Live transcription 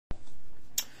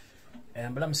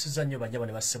Mbalamusiza nnyo bajjaba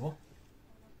ne bassebo.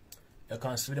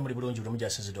 Kansubire muri bulungi buli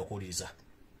mujasinzidde okuwuliriza.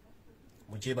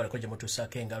 Mujje baleko gye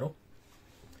mutuusaako engalo.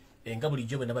 Nga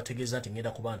bulijjo bwe nabategeeza nti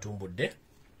ngenda kuba ntumbudde.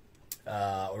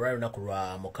 Olwali lunaku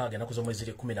lwa mukaaga ennaku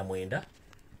z'omwezi 19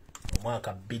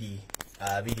 omwaka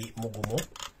 2021.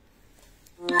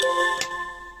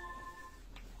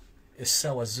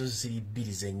 Essaawa zo ziri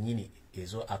 2 zennyini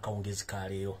ezo akawungezi ka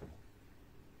leero.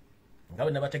 Nga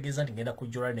bwe nabategeeza nti ngenda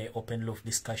kujjula ne open roof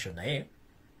discussion naye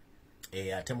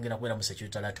ate mugenda kubeera mu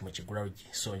security alert mu Kigulalugi.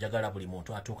 So njagala buli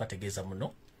muntu atuuka tegeeza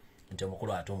muno nti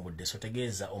omukulu atumbudde. So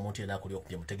tegeeza omuntu yenna akuli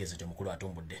okujja mutegeeze nti omukulu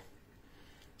atumbudde.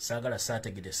 Saagala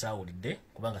saategedde saawulidde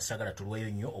kubanga saagala tulweyo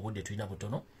nnyo obudde tulina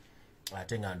butono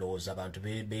ate nga ndowooza abantu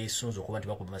beesunze okuba nti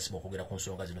bakuba masimu okwogera ku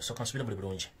nsonga zino. So kansubire buli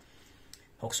bulungi.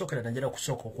 Okusookera nanjala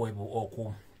okusooka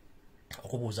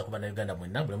okubuuza ku bannayuganda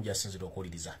mwenna buli mujasinzidde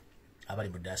okuwuliriza abali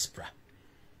mu diaspora,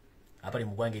 abali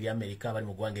mu ggwanga erya America, abali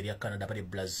mu ggwanga erya Canada, abali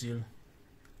Brazil,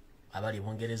 abali mu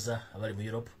Bungereza, abali mu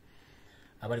Europe,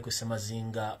 abali ku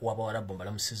ssemazinga w'Abawarabu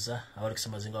mbalamusiza, abali ku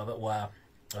ssemazinga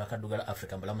w'Akaddugala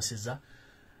Africa mbalamusiza,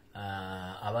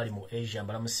 abali mu Asia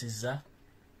mbalamusiza,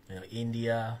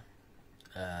 India,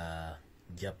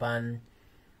 Japan,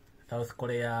 South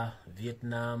Korea,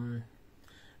 Vietnam,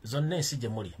 zonna ensi gye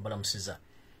muli mbalamusiza.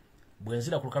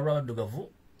 Bwenzira ku lukalu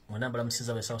lw'abaddugavu mwena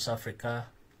mbalamusiza be South Africa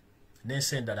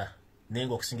n'ensi endala naye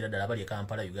ng'okusingira ddala abali e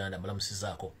Kampala Uganda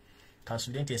mbalamusizaako.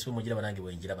 Kansubire nti ensi bwe mugiraba nange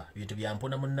bwe njiraba bintu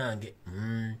byampona munnange.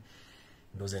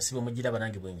 Ndowooza ensi bwe mugiraba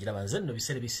nange bwe njiraba. Nze nno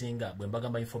biseera bisinga bwe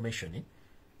mbagamba information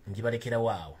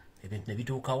ngibalekerawo awo ebintu ne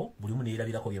bituukawo buli omu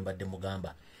neerabirako bye mbadde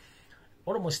mugamba.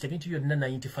 Almost ebintu byonna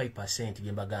 95%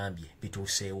 bye mbagambye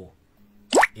bituuseewo.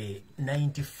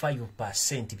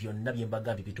 95% byonna bye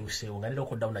mbagambye bituuseewo nga nera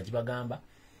okoddawo nagibagamba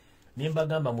ne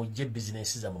mbagamba mujje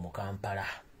bizinensi zammwe mu Kampala,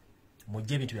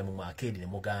 mujje ebintu byammwe mu arcade ne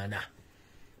mugaana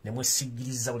ne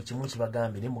mwesigiriza buli kimu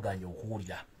kibagambye ne muganya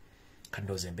okuwulira.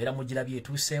 Kandooza embeera mugirabye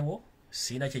etuuseewo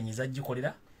siina kyenyiza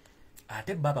gikolera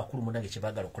ate bba abakulu munnange kye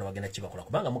baagala okukola bagenda kibakola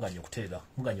kubanga muganya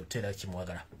okuteerera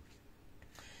kimwagala.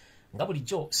 Nga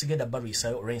bulijjo sigenda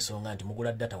balwisaayo olw'ensonga nti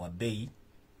mugula data wa bbeeyi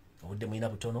obudde mulina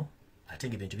butono ate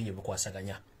ng'ebintu bingi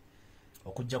bikwasaganya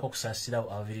okuggyako okusaasira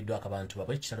abaviiriddwako abantu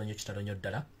babwe kitalo nnyo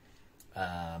ddala.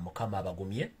 Mukama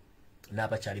abagumye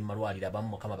n'abakyali mu malwaliro abamu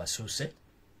Mukama basuuse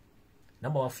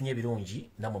nammwe bafunye ebirungi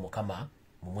nammwe Mukama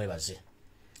mumwebaze.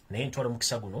 Naye ntwala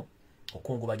omukisa guno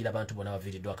okungubagira abantu bonna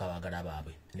abaviiriddwako abaagala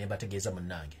baabwe ne mbategeeza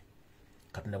munnange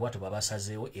Katonda bw'atyo bw'aba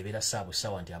asazeewo ebeera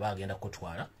ssaabussaawa nti aba agenda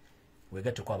kukutwala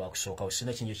weegatteko abakusookawo.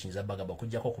 Sina kinyo kiyinza bagamba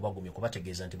okuggyako okubagumya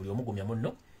okubategeeza nti buli omugumya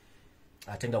munno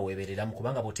ate nga weebereramu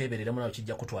kubanga bw'oteebereramu nawe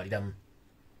kijja kutwaliramu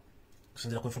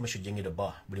okusinziira ku information gye ngenda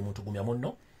obba buli muntu gumya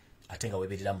munno ate nga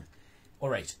weebereramu.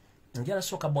 Alright, njala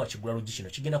sooka bwa Kigulalugi kino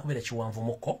kigenda kubeera kiwanvu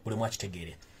mukko buli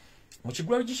mwakitegeere. Mu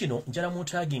Kigulalugi kino njala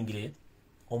muntagingire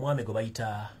omwami gwe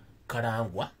bayita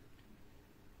Kalangwa,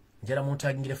 njala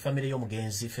muntagingire famire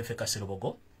y'omugenzi Fefeka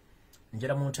Sserubogo,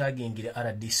 njala muntagingire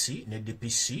RDC ne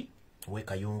DPC we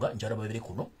Kayunga njala babere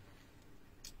kuno.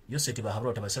 Yoseti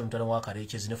bahabula tabasaba mutana wa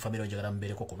Kareekezi ne famire njagala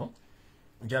mbereko kuno.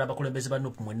 Njala bakulembeze ba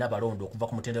NUP mwenna balondo okuva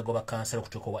ku mutendera gwa kansala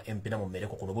okutuuka wa MP na mu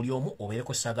mmereko kuno buli omu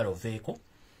obeereko saagala oveeko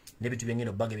n'ebintu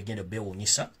byengendo bagge bigenda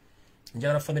beewuunyisa.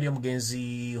 Njagala famire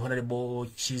y'omugenzi Honorable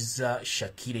Kiza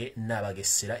Shakire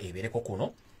n'abagesera ebeereko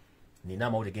kuno. Nina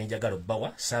amawulire ge njagala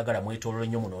obbawa saagala mwetoolole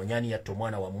nnyo munoonya ani yatta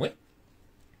omwana wammwe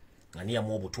ani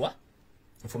yamu obutwa.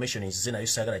 Information nzize nayo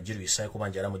saagala girwisaayo kuba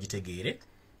njala mugitegeere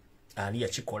ani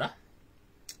yakikola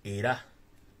era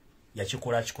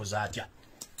yakikola akikoze atya.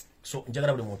 So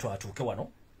njagala buli muntu atuuke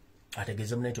wano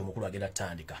ategeeze munne nti omukulu agenda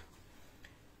tutandika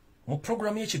mu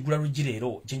programu y'Ekigulalugi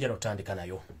leero gye njala otandika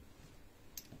nayo.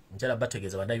 Njala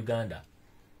bategeeza bannayuganda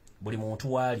buli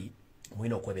muntu waali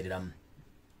mulina okwebereramu.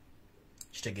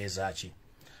 Kitegeeza ki?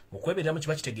 Mu kwebereramu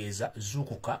kiba kitegeeza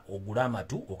zuukuka ogula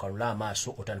amatu okalula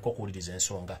amaaso otandika okuwuliriza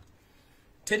ensonga.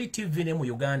 Teri TV ne mu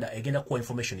Uganda egenda kuwa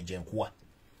information gye nkuwa.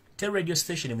 Teri radio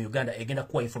station mu Uganda egenda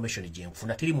kuwa information gye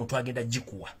nkufuna. Teri muntu agenda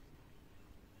gikuwa.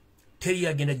 Teri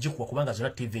agenda gikuwa kubanga zonna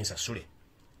TV nsasule.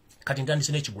 Kati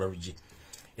ntandise n'Ekigulalugi.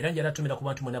 Era njala tumira ku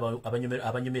bantu mwena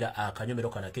abanyumira akanyomero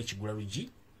kana k'Ekigulalugi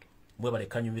mwe bale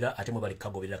kanyumira ate mwe bale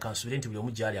kagoberera kansubire nti buli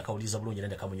omu gyali akawuliza bulungi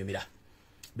nende kamunyumira.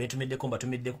 Betumiddeko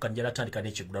mbatumiddeko kanjala tandika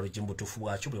n'Ekigulalugi mu butuufu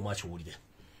bwakyo buli omu akiwulire.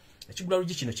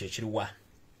 Ekigulalugi kino kye kiruwa?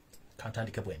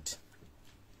 Kantandike bwe nti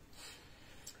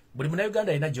buli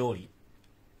munnayuganda alina gy'oli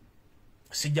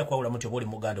sijja kwawulamu nti oba oli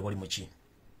muganda oba oli muki.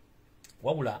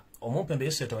 Wabula omumpembe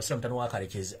Yesu yatawasira mutano wa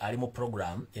Kareekezi ali mu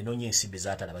program enoonya ensimbi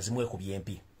z'atalaba zimwekubye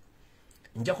empi.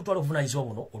 Nja kutwala obuvunaanyizibwa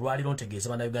buno olwaliro ntegeeza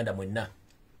bannayuganda mwenna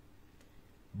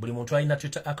buli muntu alina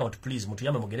Twitter account please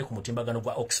mutuyame mugende ku mutimbagano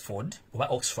gwa Oxford oba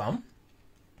Oxfam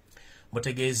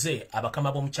mutegeeze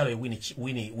abakama b'omukyalo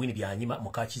wini byanyima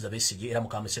mukakiza Besigye era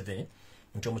mukamu 7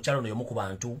 nti omukyalo no ku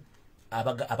bantu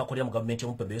abakolera mu government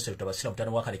y'omupembe yose tutabasira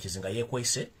mutano wa Kalekezi nga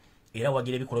yekwese era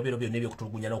wagira ebikolobero byonna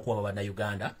ebyokutulugunya n'okuwa bana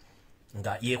Uganda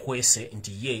nga yekwese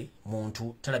nti ye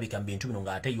muntu talabika bintu bino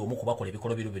nga ate y'omu kubakola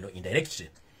ebikolobero bino indirectly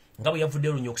ngabo yavudde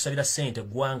olunyo okusabira sente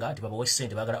gwanga ati babawe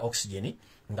sente bagala oxygen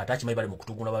nga takimanyi bali mu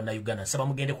kutuguna bana Uganda saba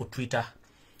mugende ku Twitter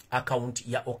account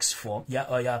ya Oxfam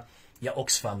ya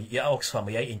Oxfam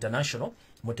ya international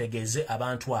mutegeeze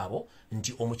abantu abo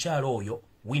nti omukyalo oyo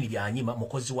wini byanyima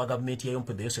mukozi wa government ya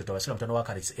yompembe yose tutabasira mutano wa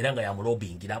Kalekezi era nga ya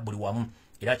mulobingira buli wamu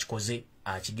era kikoze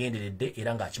akigenderedde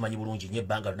era nga akimanyi bulungi nye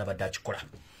banga nabadde akikola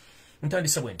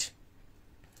ntandise bwenti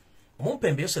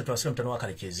omumpembe yose tutabasira mutano wa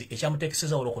Kalekezi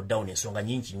ekyamutekeseza oloko down ensonga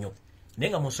nyingi nnyo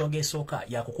nenga mu nsonga esooka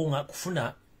ya kukunga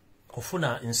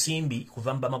kufuna nsimbi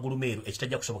kuva mba magulumeeru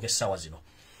ekitajja kusoboka essaawa zino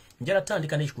njala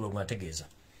tandika n'ekikulu mwategeeza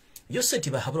yose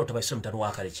tibahabula tutabasira mutano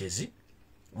wa Kalekezi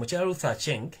Mukyala Luther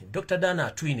Cheng, Dr.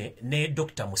 Dana Twine, ne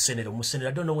Dr. Musenero. Musenero,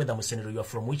 I don't know whether Musenero, you are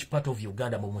from which part of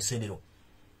Uganda, Musenero.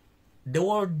 The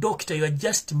word doctor, you are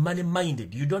just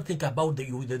money-minded. You don't think about the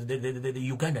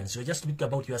Ugandans. You are just thinking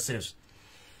about yourselves.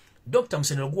 Dr.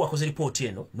 Musenero, guwa koze report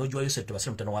yeno, no jwa yose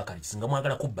tubasira mutano wa Kalekezi. Nga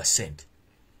mwagala kubba sente.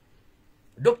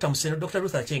 Dr. Musenero, Dr.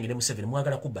 Luther Cheng, ne Museveni,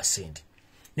 mwagala kubba sente.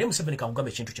 Ne Museveni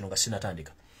kamugamba ekintu kino nga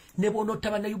sinatandika. Ne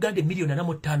bonotta bana Uganda milioni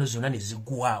 5 zonna ne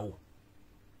ziggwaawo.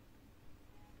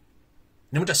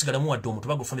 Nemutasigala muwadde omuntu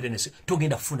bagufunire nese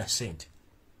togenda funa sente.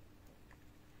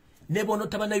 Nebono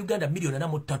tabana Uganda milioni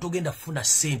 5 togenda funa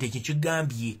sente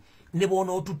ekikigambye.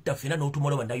 Nebono otutta fina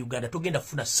n'otumala bana Uganda togenda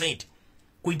funa sente.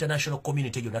 Ku international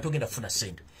community yo natogenda funa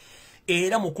sente.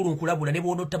 Era mukulu nkulabula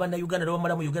nebono tabana Uganda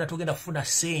n'abamala mu Uganda togenda funa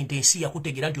sente ensi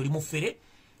yakutegera nti oli mufere,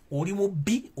 oli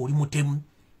mubbi, oli mutemu.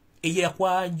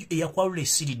 Eyakwalula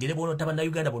esiridde nebono tabana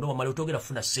Uganda bono bamala togenda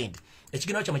funa sente.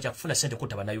 Ekigenda kya kufuna sente ku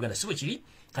tabana Uganda siwe kiri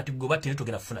kati gwe batti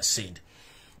togenda funa sente.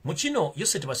 Mu kino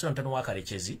yose tebasira mutano wa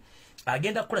Kalekezi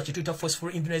agenda kukola kituyita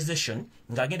forceful immunization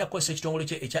ng'agenda kukozesa ekitongole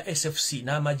ekya SFC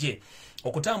n'amagye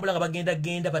okutambula nga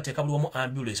genda bateeka buli wamu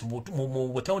ambulance mu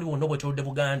butawuni bwonna obwetoolodde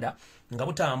Buganda nga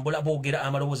butambula boogera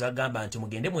amaloboozi agamba nti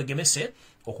mugende mwegemese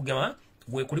okugema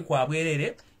gwe kuli kwa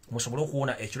bwerere musobole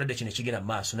okuwona ekirwadde kino ekigenda mu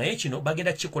maaso naye kino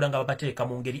bagenda kikola nga babateeka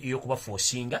mu ngeri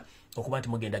ey'okubaforcinga okuba nti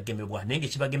mugenda gemebwa naye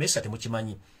ng'ekibagemesa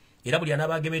temukimanyi era buli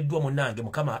anaabagemeddwa munnange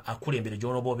mukama akulembere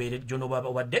gy'onooba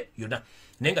obadde yonna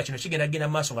naye nga kino kigenda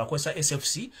maaso ng'akozesa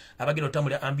SFC abagenda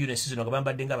otambulira ambulance zino nga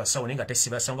bambadde ng'abasawo naye nga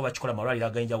tesibasanga bakikola malwaliro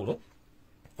ag'enjawulo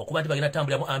okuba nti bagenda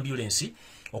tambulira mu ambulance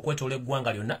okwetoola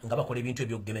eggwanga lyonna nga bakola ebintu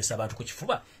ebyokugemesa abantu ku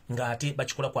kifuba ng'ate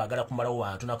bakikola kwagala kumalawo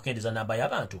bantu n'akukendeeza namba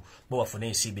y'abantu bo bafune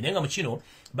ensimbi naye nga mu kino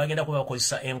bagenda kuba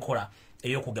bakozesa enkola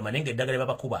ey'okugema naye ng'eddagala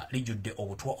babakuba lijjudde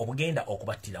obutwa obugenda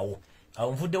okubattirawo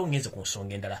awo nvuddewo ngenze ku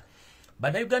nsonga endala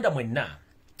Bannayuganda mwenna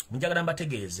njagala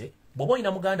mbategeeze bw'oba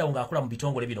olina muganda wo ng'akola mu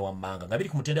bitongole bino wammanga nga biri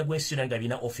ku mutendera gw'ensi yonna nga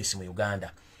birina office mu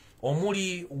Uganda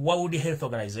omuli World Health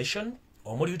Organization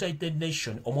omuli United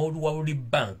Nations omuli World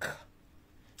Bank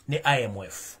ne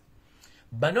IMF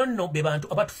bano nno be bantu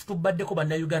abatubaddeko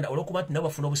bannayuganda olw'okuba nti nabo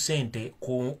bafuna obusente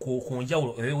ku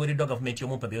njawulo eweweereddwa gavumenti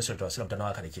y'omumpembe yose tubasira mutano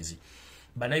wa Kalekezi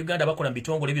bannayuganda bakola mu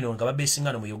bitongole bino nga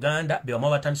babeesingano mu Uganda be bamu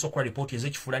batandise okukola ripooti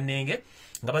ez'ekifuulannenge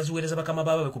nga baziweereza bakama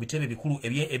baabwe ku bitebe bikulu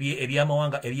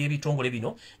eby'amawanga eby'ebitongole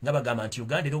bino nga bagamba nti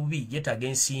Uganda era obubi yeetaaga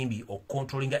ensimbi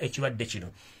okukontrolinga ekirwadde kino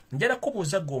njala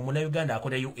kubuuza gwe omunnayuganda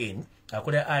akolera UN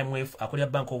akolera IMF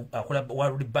akolera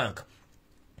World Bank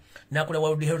n'akolera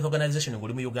World Health Organization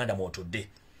ng'oli mu Uganda mwotudde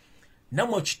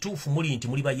nammwe ekituufu muli nti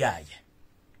muli bayaaye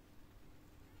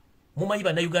mumanyi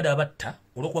bannayuganda abatta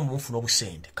olw'okuba mumufuna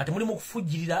obusente kati muli mu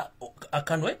kufujjirira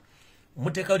akanwe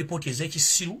muteekawo ripooti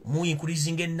ez'ekisiru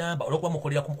muinkurizinga ennamba olw'okuba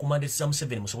mukolera ku mandate za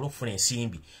Museveni musobole okufuna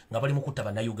ensimbi nga bali mu kutta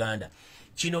bannayuganda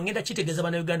kino ngenda kitegeeza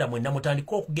bannayuganda mwenna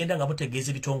mutandika okugenda nga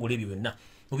mutegeeza ebitongole ebyo byonna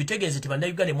mubitegeeze nti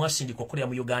bannayuganda mwasindika okukolera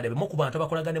mu Uganda bemu ku bantu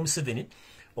abakolagana ne Museveni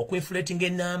okwenfulatinga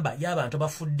ennamba y'abantu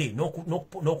abafudde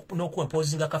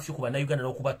n'okuempozinga kafyu ku bannayuganda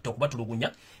n'okubatta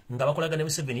okubatulugunya nga bakolagana ne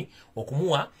Museveni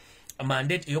okumuwa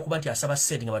mandate eyokuba nti asaba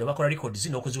sente nga bali bakola records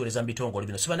n'okuziweereza mu bitongole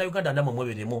bino so bannayuganda namwe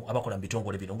mweberemu abakola mu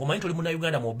bitongole bino ng'omanyi nti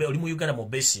oli mu Uganda mu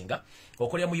besinga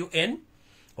okolera mu UN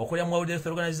okolera mu World Health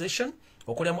Organization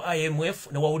okolera mu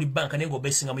IMF ne World Bank ne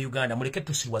ng'obesinga mu Uganda muleke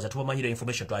tusirwaza tubamanyira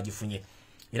information twagifunye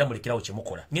era mulekerawo kye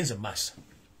mukola ngenze maaso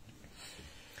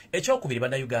ekyokubiri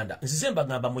bannayuganda nzize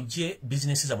mbagamba mujje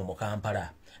bizinesi zammwe mu Kampala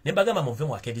ne mbagamba muve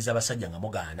mwakeeriza abasajja nga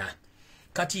mugaana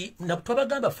kati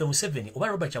twabagamba ffe Museveni oba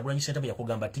Robert Kyagulanyi Ssentamu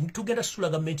yakugamba nti tugenda tusula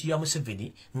gavumenti ya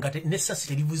Museveni nga nessasi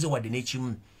terivuze wadde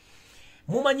n'ekimu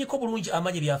mumanyiko bulungi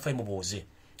amanye byafaayo mubuuze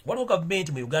waliwo government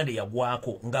mu Uganda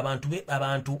yagwako nga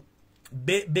abantu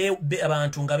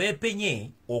nga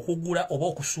bepenye okugula oba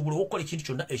okusuubula okukola ekintu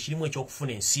kyonna ekirimu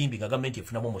ekyokufuna ensimbi nga gavumenti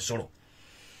efunamu omusolo.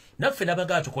 Naffe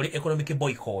nabaga tukole economic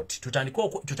boycott, tutandike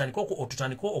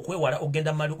okwewala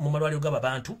ogenda mu malwaliro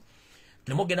g'abantu,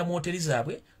 tuleme ogenda mu hoteli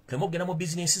zaabwe, tuleme ogenda mu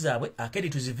bizinesi zaabwe, akedi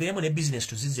tuziveemu ne bizinesi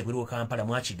tuzizze buli Kampala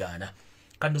mwakigaana.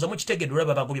 Kandoza mu kitegedde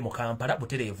olaba bagobye mu Kampala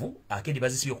butereevu, akedi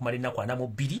bazisibye okumala ennaku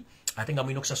 42 ate nga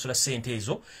mulina okusasula ssente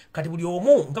ezo. Kati buli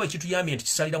omu nga bwe kituyambye nti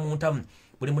kisalira mu ntamu,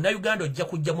 buli Munnayuganda ojja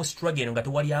kujja mu struggle nga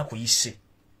tewali akuyise.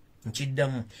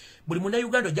 Nkiddamu buli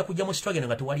Munnayuganda ojja kujja mu struggle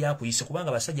nga tewali akuyise, kubanga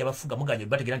abasajja abafuga muganya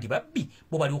bategera nti babbi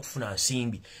bo bali okufuna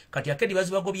nsimbi. Kati akedi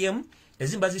bazibagobyemu,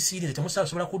 ezimba zisirinze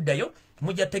temusobola kuddayo,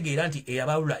 mujja tegeera nti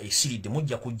eyabalula esiridde,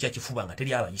 mujja kujja kifuba nga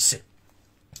teri abayise.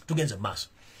 Tugenze maaso.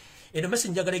 Eno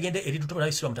message njagala egende eri tutola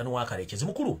isira mutano wa Kalekezi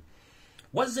mukulu.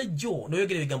 Wazze jjo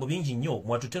noyogera ebigambo bingi nnyo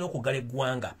mwatutera okugala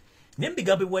eggwanga.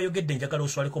 N'ebigambo bwayogedde njagala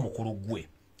oswaliko mukulu gwe.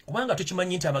 Kubanga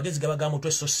tukimanyi nti amagezi gabaga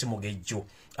mutwe so si mugejjo.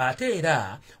 Ate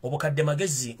era obukadde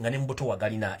magezi nga ne mbuto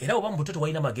wagalina. Era oba mbuto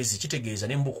tewalina magezi kitegeeza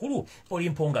ne mbukulu oli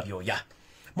mponga byoya.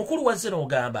 Mukulu wazze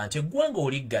n'ogamba nti eggwanga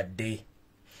oliggadde.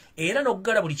 Era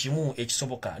n'oggala buli kimu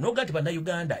ekisoboka. N'ogamba nti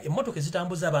Bannayuganda emmotoka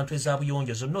ezitambuza abantu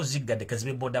ezabuyonjo zonna oziggadde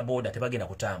kazibe bodaboda tebagenda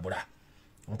kutambula.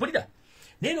 Mpulira?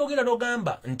 Naye n'ogenda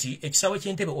n'ogamba nti ekisaawe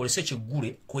ky'entebe olese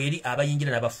kiggule kweri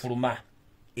abayingira n'abafuluma.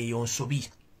 Eyo nsobi.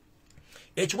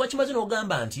 Ekibwa kimaze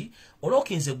n'ogamba nti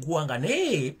olwokinze eggwanga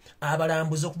naye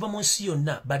abalambuzi okuva mu nsi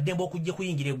yonna baddembe okujja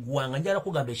kuyingira eggwanga. Njala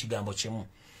kugamba ekigambo kimu.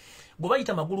 Bwe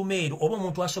bayita magulu meeru oba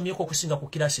omuntu asomyeko okusinga ku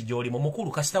kirasi gy'oli mu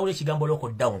mukulu kasitawula ekigambo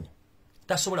lockdown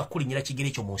tasobola kulinyira kigere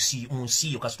ekyo mu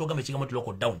nsi yo kasita ogamba ekigambo nti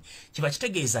lockdown kiba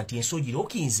kitegeeza nti ensogi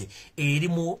lookinze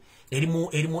erimu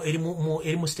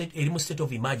state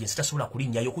of emergency tasobola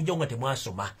kulinnyayo okujja nga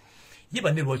temwasoma. Ye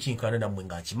banne lwakinkana nammwe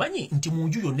nga nkimanyi nti mu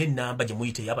nju yonna ennamba gye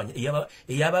muyita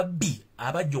ey'ababbi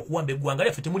abajja okuwamba eggwanga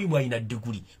lyaffe temulimu alina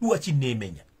diguli. Lwaki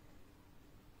neemenya?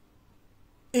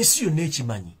 Ensi yonna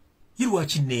ekimanyi. Ye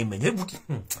lwaki neemenya?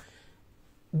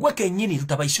 Gwe kennyini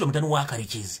tutabayisirwa mutano wa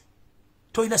Kalekezi.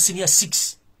 Toyina senior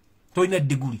 6. Toyina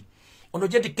diguli. Ono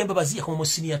jeti kembe bazia kama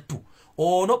senior 2.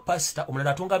 Ono pastor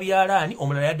omulala atunga byalaani,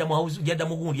 omulala yadda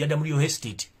mu gundi, yadda muri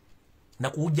estate. Na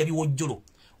kuujja biwojjolo.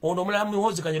 Ono omulala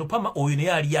muhozi kanyero pama oyo ne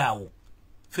yali yawo.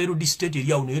 Fero district eri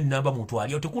yawo ne namba muntu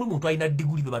ali. Otekulu muntu alina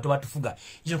diguli be bato batufuga.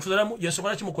 Izo kusalamu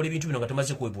yensokana kimukole ebintu bino nga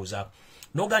tamaze kwebuuza.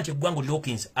 Noganche gwangu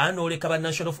Lawkins anoleka ba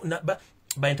national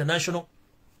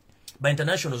ba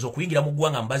international zokuyingira mu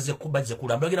gwanga mbaze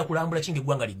kulambula gina kulambula kingi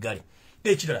gwanga ligale.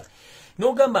 Ekirala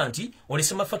n'ogamba nti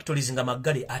olesema factories nga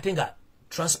magale atenga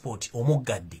transport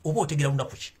omuggadde oba otegera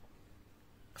lunakuki.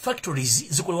 Factories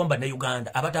zikolewa mba na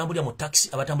Uganda abatambulira mu taxi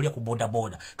abatambulira ku boda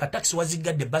ka taxi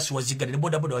waziggadde bus waziggadde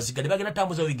boda waziggadde bagenda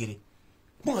tambuza wigere.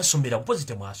 Mwasomera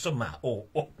opposite mwasoma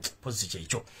positive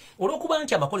ekyo. Olwokuba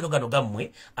nti amakolero gano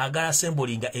gammwe agala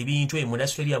assemblinga ebintu mu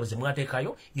industry yabuze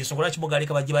mwateekayo yesobola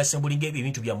kimugaleka bajje ba assemblinga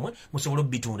ebintu byammwe musobola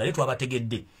bitunda letu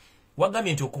abategedde.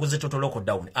 Wagambye nti okukoze total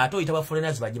lockdown ate oyita ba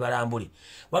foreigners bajje balambule.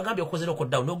 Wagambye okukoze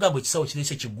lockdown n'ogamba ekisawo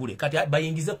kirese kiggule kati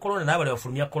bayingize corona n'abali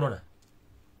bafulumya corona.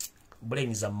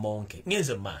 Brain is a monkey.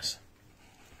 Ngenze mass.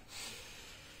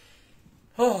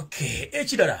 Okay,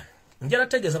 ekirala njala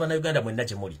tegeza Bannayuganda mwenna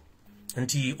gye muli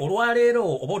nti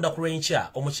olwaleero oboda ku lwencha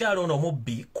omukyalo ono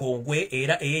omubbi Kongwe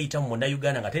era eyeyita mu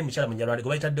Munnayuganda nga teri mukyala munyarwanda gwe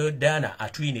bayita Diana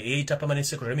Atwine eyeyita permanent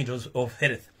secretary of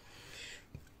health.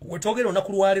 Wetogera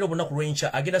olunaku lwaleero obunaku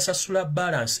lwencha agenda sasula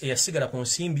balance eyasigala ku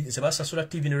nsimbi ze basasula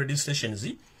TV ne radio stations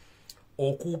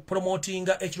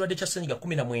okupromotinga ekirwadde kya ssennyiga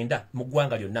 19 mu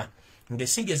ggwanga lyonna.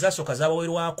 Ngesingi ezasooka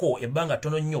zabawerwako ebbanga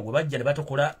ttono nnyo bwe bajja ne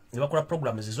bakola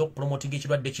programs ez'okupromotinga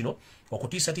ekirwadde kino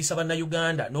okutiisatiisa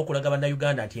Bannayuganda n'okulaga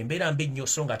Bannayuganda nti embeera mbi nnyo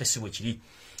so nga ate si bwe kiri.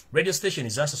 Radio station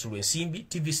zasasulwa ensimbi,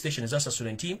 TV station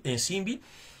zasasulwa ensimbi,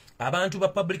 abantu ba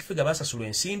public figure basasulwa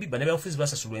ensimbi, bannabyabufuzi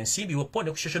basasulwa ensimbi,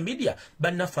 weponde ku social media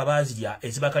bannaffe abaazirya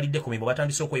ezibakalidde ku mimbo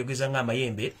batandise okweyogeza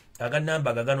ng'amayembe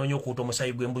agannamba gaganoonya okuwuta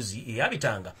omusaayi gw'embuzi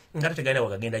eyabitanga ngate tegalina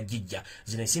wagagenda jjijja.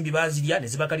 Zino ensimbi baazirya ne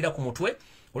zibakalira ku mutwe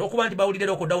olwokuba nti bawulire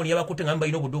lockdown yabakutte nga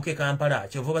mbalina obuduuka e Kampala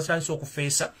kyova basandise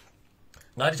okufeesa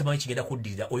nga ate temanyi kigenda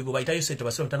kuddirira oyo gwe bayitayo sente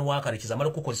basiro mutano wa Kalekezi amala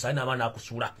okukozesa n'amaana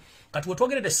akusula. Kati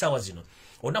wetwogeredde essaawa zino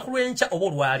olunaku lw'enkya oba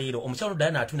olwaleero omukyalo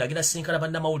Diana Atwine agenda sinkana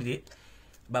bannamawulire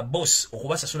ba boss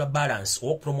okubasasula balance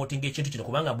okupromotinga ekintu kino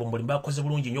kubanga bomboli bakoze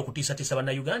bulungi nnyo okutiisatiisa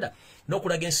Bannayuganda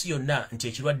n'okulaga ensi yonna nti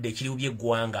ekirwadde ekiriwu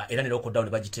by'eggwanga era ne lockdown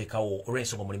bagiteekawo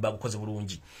olw'ensonga omulimu bagukoze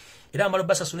bulungi. era amalo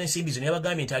basasula ensimbi zino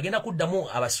yabagambye nti agenda kuddamu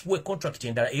abasiwe contract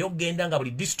endala eyogenda nga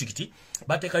buli district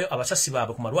bateekayo abasasi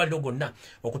baabwe ku malwaliro gonna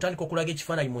okutandika okulaga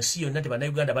ekifaananyi mu nsi yonna nti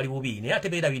bannayuganda bali bubi naye ate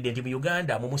beerabidde nti mu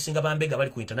uganda mu musinga bambega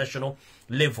bali ku international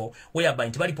level whereby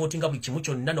nti balipootinga buli kimu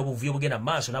kyonna n'obuvuyo bugenda mu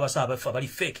maaso n'abasawo abafu abali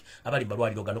fake abali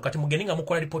malwaliro gano kati mugende nga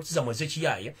mukola ripooti zammwe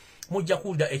ez'ekiyaaye mujja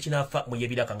kuwulira ekinaafa mu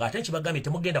yebiraka ng'ate nkibagambye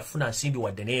temugenda kufuna nsimbi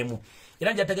wadde n'emu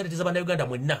era njategeereza bannayuganda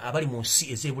mwenna abali mu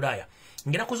nsi ez'ebulaaya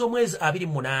ngenako z'omwezi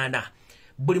 28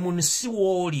 buli mu nsi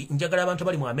w'oli njagala abantu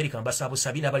abali mu America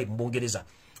mbasaabusabi n'abali mu Bungereza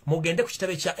mugende ku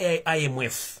kitebe kya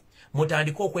IMF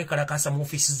mutandike okwekalakasa mu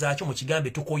ofiisi zaakyo mu kigambe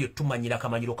tukooyo tumanyira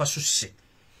akamanyiro kasusse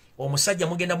omusajja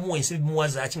mugenda muwa ensimbi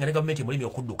muwaza ki nga ne gavumenti mulimi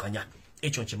okuddukanya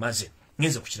ekyo nkimaze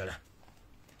ngenze ku kirala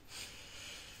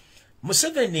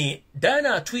Museveni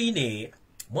Diana Atwine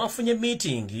mwafunye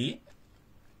meeting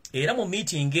era mu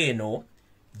meeting eno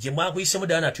gye mwakuyisemu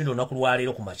Diana Atwine olunaku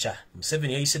lwaleero ku makya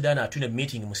Museveni yayise Diana Atwine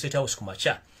meeting mu State House ku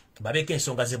makya babeeko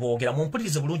ensonga ze boogera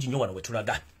mumpulirize bulungi nnyo wano we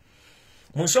tulaga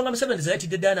mu nsonga Museveni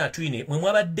zayitidde Diana Atwine mwe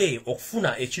mwabadde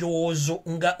okufuna ekirowoozo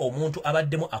nga omuntu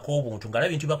abaddemu ak'obuntu ng'alaba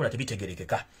ebintu byakola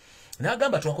tebitegerekeka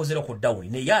n'agamba twakozera ku dawuni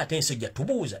naye ate ensi gye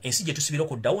tubuuza ensi gye tusibira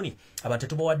ku dawuni abantu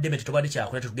tetubawadde eme tetubadde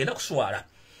kyakola tetugenda kuswala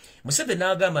Museveni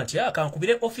n'agamba nti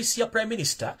akankubire office ya Prime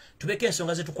Minister tubeke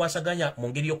ensonga ze tukwasaganya mu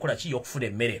ngeri y'okukola ki y'okufuna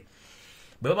emmere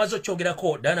bwe bamaze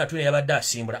okyogerako Diana Atwine yabadde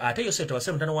asimbula ate Yosef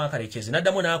Tebasale mutano wa Kalekezi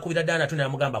n'addamu n'akubira Diana Atwine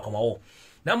n'amugamba komawo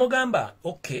n'amugamba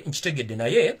okay nkitegedde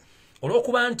naye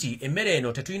olw'okuba nti emmere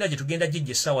eno tetulina gye tugenda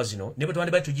gijja essaawa zino ne bwe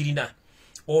twandibadde tugirina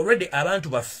already abantu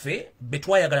baffe be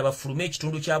twayagala bafulume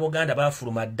ekitundu kya Buganda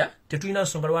baafuluma dda tetulina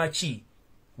nsonga lwaki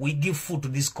we give food to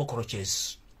these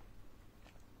cockroaches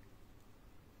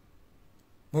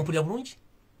mumpulira bulungi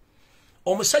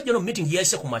omusajja no meeting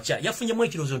yayise ku makya yafunyemu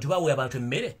ekirowoozo nti baawe abantu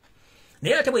emmere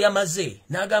naye ate bwe yamaze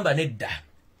n'agamba nedda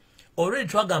already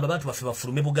twagamba abantu baffe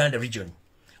bafulume Buganda region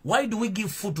why do we give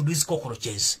food to these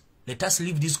cockroaches let us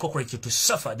leave these cockroaches to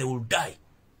suffer they will die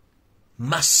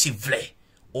massively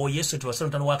Yesu Tebasale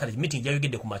mutano wa Kalekezi meeting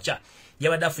yayogedde ku makya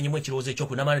yabadde afunyemu ekirowoozo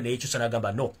ekyokunamaana naye ekyusa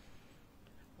n'agamba no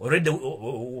already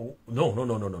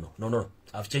no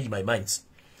I've changed my minds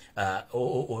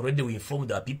already we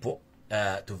informed our people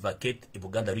to vacate the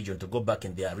Buganda region to go back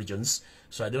in their regions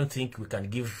so I don't think we can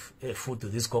give food to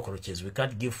these cockroaches we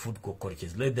can't give food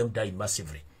cockroaches let them die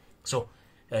massively so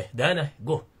Diana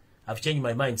go I've changed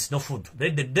my minds no food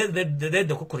let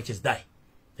the cockroaches die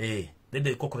let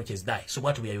the cockroaches die so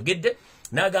what we ayogedde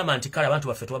n'agamba nti kale abantu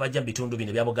baffe twabajja mu bitundu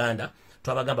bino bya Buganda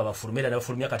twabagamba bafulumira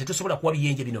n'abafulumya kati tusobola kuwa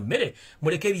biyenje bino mmere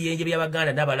muleke ebiyenje bya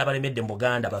Baganda n'abalala balemedde mu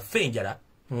Buganda baffe enjala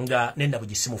nga nenda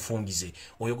bugisimufungize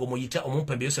oyo gomuyita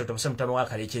omumpembe Yosef Tebasale mutano wa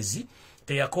Kalekezi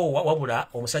teyakoowa wabula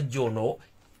omusajja ono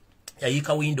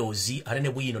yayiika Windows ate ne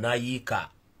bwino n'ayiika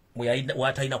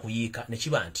watalina kuyiika ne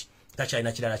kiba nti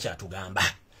takyalina kirala kyatugamba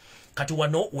kati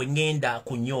wano wengenda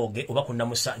ku nnyoge oba ku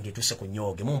namusa ng'etuuse ku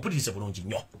nnyoge mumpulirize bulungi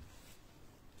nnyo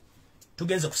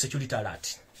tugenze ku security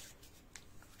alert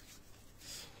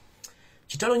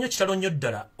kitalo nnyo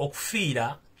ddala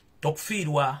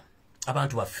okufiirwa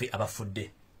abantu baffe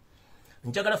abafudde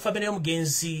njagala Fabien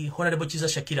y'omugenzi Honorable Kiza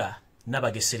Shakira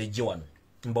n'abageserejje wano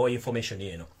mbawa information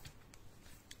eno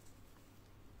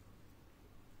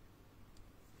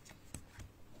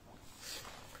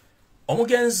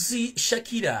omugenzi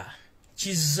Shakira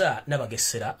Kiza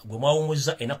n'abagesera gwe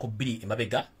mwawumuza ennaku 2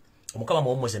 emabega omukama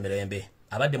muwummuze emirembe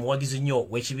abadde muwagizi nnyo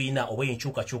w'ekibiina oba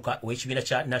enkyukakyuka w'ekibiina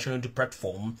kya National Unity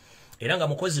Platform era nga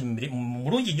mukozi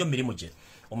mulungi nnyo mirimu gye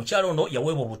omukyalo ono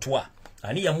yaweebwa obutwa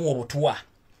ani yamuwa obutwa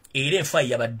era enfa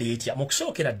yabadde etya mu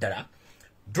kusookera ddala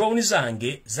drone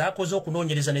zange zaakoze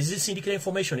okunoonyereza ne zisindikira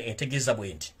information entegeeza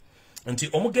bwe nti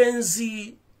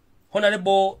omugenzi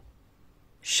Honorable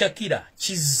Shakira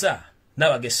Kiza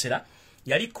n'abagesera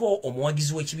yaliko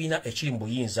omuwagizi w'ekibiina ekiri mu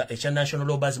buyinza ekya National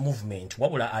Labourers Movement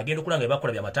wabula agenda okulanga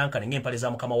ebakola byamatankane ng'empale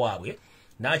za mukama waabwe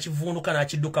n'akivunduka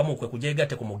n'akiddukamu kwe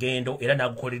kujeegatte ku mugendo era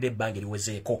n'agukolera ebbanga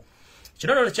eriwezeeko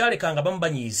kino nno kyalekanga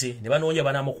bamubanyiize ne banoonya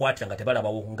banaamukwatira nga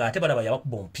tebalabawo ng'ate balaba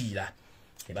yabakuba omupiira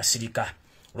ne basirika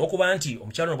olw'okuba nti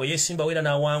omukyalo bwe yeesimbawo era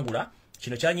n'awangula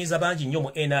kino kyanyiiza bangi nnyo mu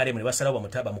NRM ne basalawo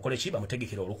bamukole ki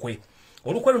bamutegekera olukwe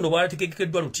luno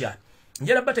bwalategekeddwa lutya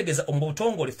njala bategeeza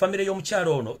omubutongole famire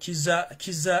y'omukyalo ono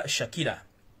Kiza Shakira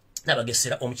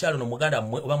n'abagesera omukyalo ono muganda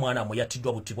mmwe oba mwana mmwe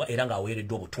yattiddwa butibwa era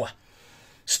ng'aweereddwa obutwa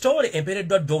story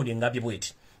empeereddwa Downing ngambye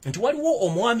bweti nti waliwo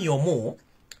omwami omu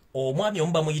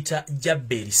bamuyita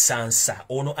Jabberi Sansa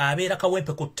ono abeera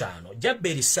kawempe ku 5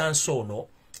 Jabberi Sansa ono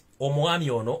omwami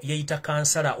ono yeyita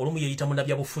kansala olumu yeyita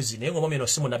munnabyabufuzi naye ng'omwami ono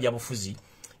si munnabyabufuzi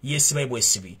yeesiba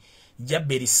bwesibi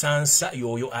Jabberi Sansa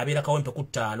yoyo abeera kawempe ku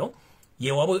 5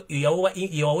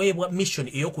 yewaweebwa mission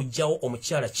ey'okugyawo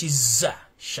omukyala Kizza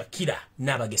Shakira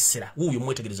n'abagesera. Wuuyo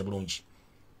mwetegereza bulungi.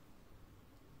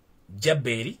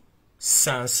 Jaberi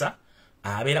Sansa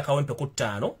abeera Kawempe ku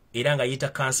 5 era nga yita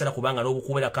kansala kubanga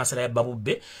n'obukubeera kansala ya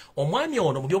Babubbe. Omwami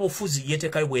ono mu byobufuzi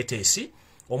yeteekayo bweteesi.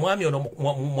 Omwami ono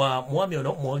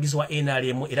muwagizi wa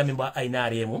NRM era memba wa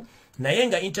NRM. Naye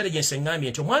nga intelligence engambye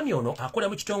nti omwami ono akola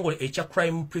mu kitongole ekya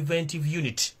Crime Preventive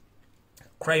Unit.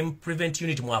 Crime Prevent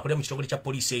Unit mwakolera mu kitongole kya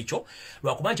police ekyo.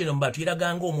 Lwakuba nti eno mbatu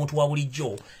yeraganga omuntu wa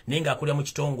bulijjo naye nga akolera mu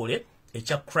kitongole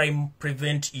ekya Crime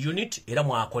Prevent Unit era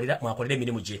mwakolera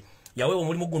emirimu gye. Yaweebwa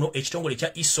omulimu guno ekitongole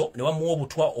kya ISO ne bamuwa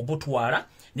obutwala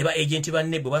ne ba agenti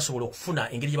banne bwe basobola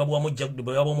okufuna engeri gye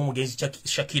babamu omugenzi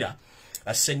Shakira.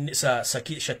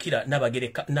 Shakira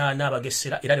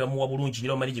n'abagesera era ne bamuwa bulungi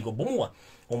nyo maniji go bumuwa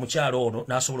omukyalo ono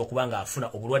n'asobola okubanga afuna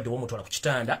obulwadde bw'omutwala ku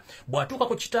kitanda. Bw'atuuka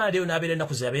ku kitanda eyo n'abeera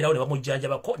ennaku ze yabeerawo ne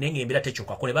bamujjanjabako naye ng'embeera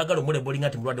tekyukako ne baagala omulebolinga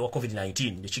nti mulwadde wa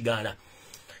COVID-19 ne kigaana.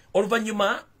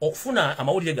 Oluvannyuma okufuna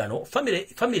amawulire gano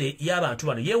famire y'abantu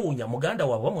bano yeewuunya muganda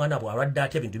waabwe omwana bw'alwadde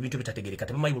atya bintu bitategereka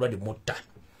tebamanyi bulwadde bumutta.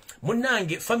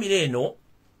 Munnange famire eno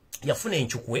yafuna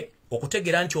encukwe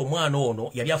okutegeera nti omwana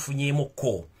ono yali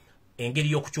afunyeemukko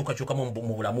engeri y'okukyukakyukamu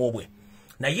mu bulamu bwe.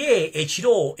 Naye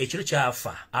ekiro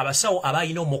kyafa abasawo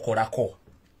abayina omukolako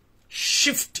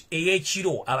shift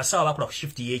ey'ekiro abasawo abakola ku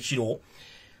shift y'ekiro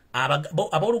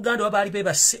abooluganda baali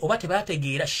bebase oba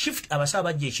tebategeera shift abasawo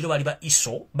bajja ekiro baali ba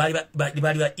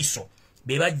ISO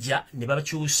be bajja ne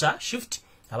babakyusa shift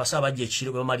abasawo bajja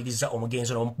ekiro bebamaliriza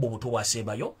omugenzi n'omukuba obutwa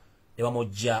bwasembayo ne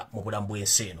bamujja mu bulamu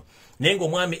bw'ensi eno. Naye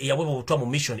ng'omwami eyaweebwa obutwa mu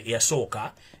mission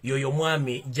eyasooka yoyo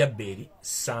mwami Jaberi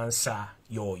Sansa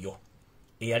yoyo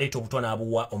eyaleeta obutwa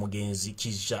n'abuwa omugenzi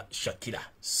Kizza Shakira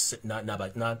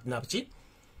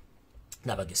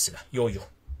n'abagesera yoyo.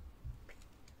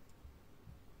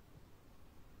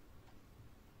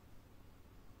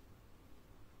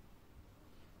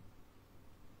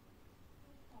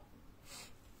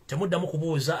 Temuddamu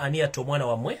kubuuza ani yatta omwana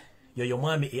wammwe. Yoyo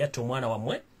mwami eyatta omwana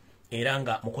wammwe era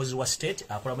nga mukozi wa state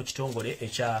akola mu kitongole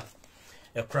ekya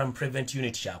Crime Prevent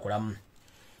Unit kyakolamu.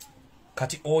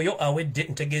 Kati oyo awedde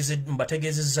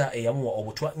mbategeezezza eyamuwa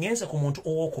obutwa. Ngenze ku muntu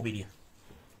owokubiri.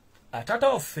 Taata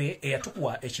waffe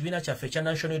eyatukuwa ekibiina kyaffe ekya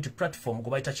National Unity Platform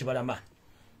gwe bayita Kibalama.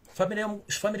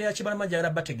 Famire ya Kibalama gyagala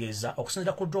bategeeza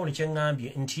okusinziira ku drone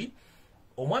kyengambye nti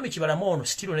omwami Kibalama ono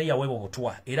sitiro naye yaweebwa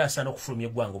obutwa era asaana okufulumya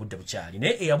eggwanga obudde bukyali.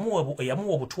 Naye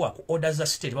eyamuwa obutwa ku order za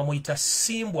state bamuyita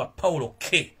Simbwa Paulo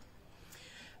K.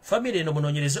 Famire eno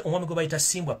munoonyereze omwami gwe bayita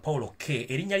Simbwa Paulo K.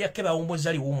 Erinnya lyake bawummuza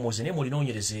ali wummuzze naye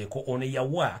mulinoonyerezeeko ono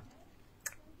yawa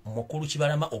mukulu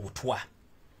Kibalama obutwa.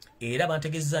 Era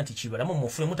bantegeezeza nti Kibalama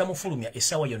mufule mutamufulumya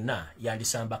essaawa yonna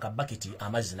yandisamba akabakiti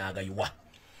amazzi n'agayiwa.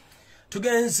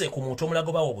 Tugenze ku muntu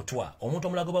omulago bawo obutwa. Omuntu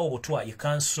omulago bawo obutwa ye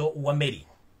Kanso wa Mary.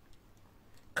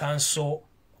 Kanso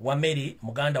wa Mary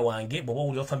muganda wange bw'oba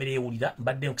owulira famire yeewulira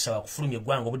mbadde nkusaba kufulumya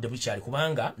eggwanga obudde bukyali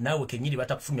kubanga naawe kennyini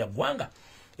batakufulumya ggwanga.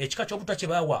 Ekika ky'obutwa kye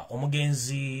baawa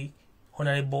omugenzi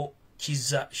Honorable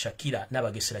Kizza Shakira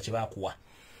n'abagesera kye baakuwa.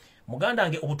 Muganda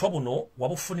wange obutwa buno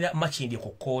wabufunira Makindye ku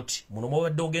kooti. Muno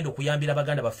mwabadde ogenda okuyambira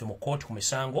baganda baffe mu kooti ku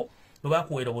misango bwe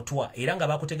baakuweera obutwa era nga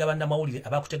baakutega bannamawulire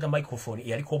abakutega microphone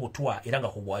eyaliko obutwa era nga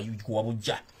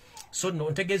kuwabujja. So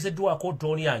ntegeezeddwako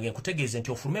drone yange nkutegeeze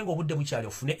nti ofulume ng'obudde bukyali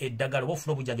ofune eddagala oba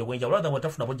ofune obujjanjabi bw'enjawulo rather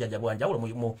bw'otafuna bujjanjabi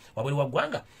bwanjawulo wabweru wa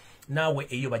ggwanga naawe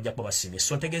eyo bajja kuba basimye.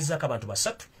 So ntegeezaako abantu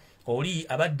basatu. Oli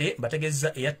abadde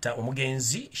bategeeza eyatta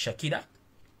omugenzi Shakira,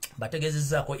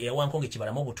 bategeezezzaako eyawankonge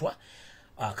Kibalama obutwa.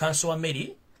 Kanso wa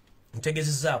Mary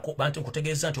ntegeezezzaako bantu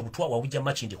nkutegeeza nti obutwa wabujja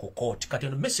Makindye ku kooti. Kati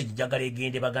eno message njagala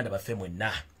egende baganda baffe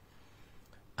mwenna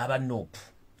abanuupu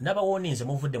n'abawoninze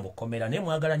muvudde mu kkomera naye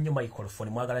mwagala nnyo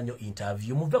microphone mwagala nnyo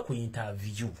interview. Muve ku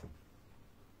interview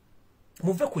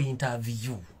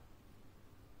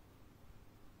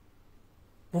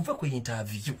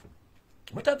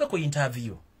mutave ku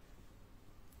interview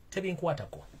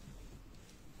tebinkwatako.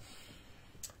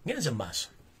 Ngenze mu maaso.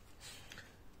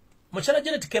 Mukyala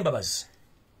Janet Kembabazi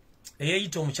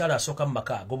eyeeyita omukyala asooka mu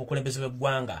maka g'obukulembeze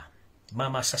bw'eggwanga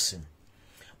Mama Assassin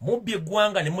mubbye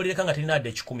eggwanga ne mulireka nga terina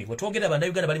wadde 10. Bwe twogera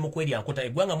bannayuganda bali mu kwerya nkuta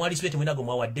eggwanga mwali sibete mwinago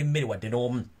mwawadde emmere wadde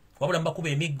n'omu wabula mbakuba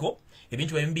emiggo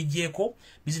ebintu byebimbijjeeko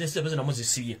bizinesi zabezo namu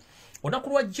zisibye. Olunaku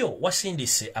lwajjo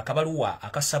wasindise akabaluwa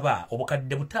akasaba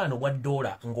obukadde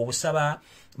 $5 ng'obusaba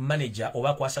manager oba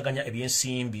akwasaganya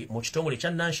ebyensimbi mu kitongole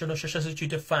kya National Social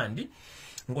Security Fund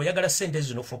ng'oyagala ssente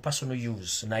zino for personal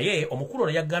use. Naye omukulu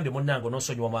ono yagambye munnange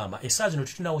n'onsonyiwa maama essaawa zino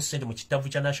tutunawo ssente mu kitavu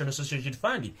kya National Social Security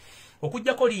Fund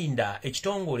okujjako linda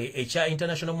ekitongole ekya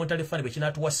International Monetary Fund bwe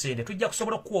kinaatuwa ssente tujja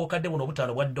kusobola okukuwa obukadde buno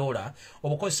 $5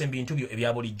 obukozesa ebintu byo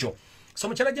ebya bulijjo. So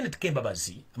mukyala Janet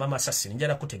Kembabazi mama Assassin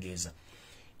njala kutegeeza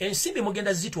ensimbi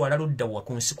mugenda zitwala ludda wa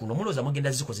kunsi kuno muloza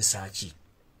mugenda zikozesa ki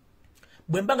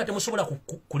bwembanga temusobola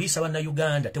kulisa bana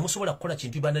Uganda temusobola kukola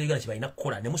kintu bana Uganda kibalina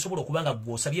kukola ne musobola okubanga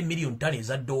gwosabye million 5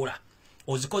 eza dola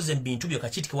ozikoze mbintu byo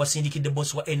kachiti ke wasindikidde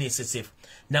boss wa NSSF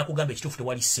na kugamba ekitufu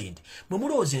tewali sente mwe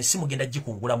muloze ensimu genda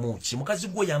jikungula muki mukazi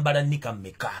gwo yambala nika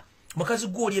mmeka mukazi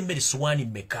gwo oli emmere suwani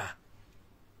mmeka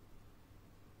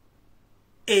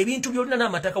ebintu byolina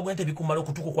n'amataka bwente bikumala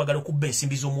okutuko kwagala okubba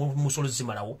ensimbi z'omusolo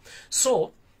zimalawo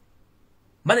so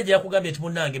manager yakugambye ati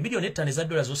munnange bilioni 5 eza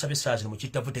dola z'osabye saazi mu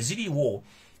kitavu teziriiwo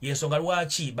yensonga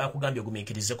lwaki bakugambye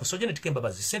ogumiikirize ku Janet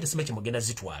Kembabazi sente simeki mugenda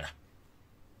zitwala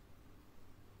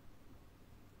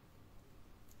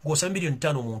gw'osabye milioni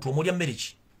 5 omuntu omulya mmere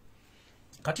ki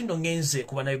kati ndo ngenze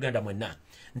ku bannayuganda mwenna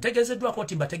ntegeezeddwako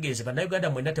nti mbategeeze bannayuganda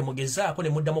mwenna temugezaako ne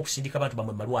muddamu okusindika abantu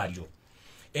bamwe malwaliro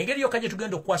engeri yokka gye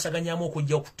tugenda okukwasaganyamu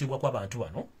okujja okuttibwa kw'abantu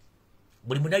bano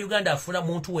buli munnayuganda afuna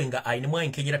muntu we nga ayinamu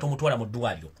enkenyera tomutwala mu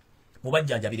ddwaliro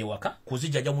mubajjanjabire waka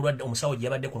kuzijjajja omulwadde omusawo gye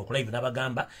yabadde kuno ku live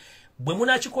n'abagamba bwe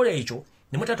munaakikola ekyo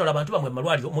ne mutatwala abantu bamwe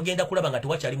malwaliro mugenda kulaba nga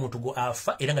tewakyali muntu go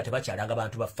afa era nga tebakyalanga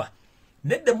bantu bafa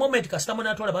nedde moment kasita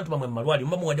munatwala abantu bamwe malwaliro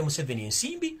mba muwadde Museveni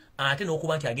ensimbi ate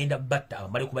n'okuba nti agenda batta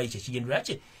abamale kuba ekyo ekigendera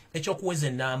kye ekyokuweza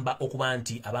ennamba okuba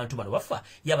nti abantu bano bafa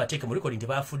yabateeke mu rekodi nti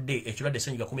baafudde ekirwadde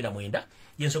ssenyiga 19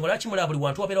 yensonga lwaki mulaba buli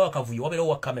wantu wabeerawo akavuyo wabeerawo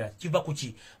wa kamera kiva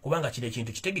kuki kubanga kino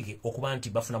ekintu kitegeke okuba nti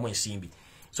bafunamu ensimbi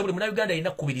so buli munnayuganda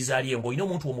alina kukubiriza ali engo olina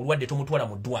omuntu omulwadde tomutwala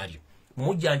mu ddwaliro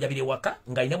mujjanjabire waka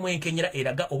ng'alinamu enkenyera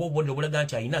eraga oba obubonero obulaga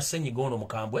nti alina ssenyiga ono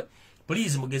mukambwe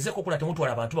please mugezeko okula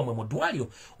temutwala abantu bamwe mu ddwaliro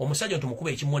omusajja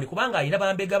ntumukuba ekimoni kubanga alina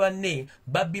bambega banne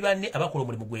babbi banne abakola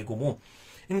omulimu gwe gumu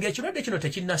ng'ekirwadde kino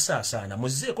tekinnasaasaana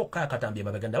muzzeeko kaakatambye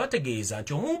mabeganda bategeeza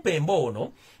nti omumpembe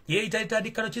ono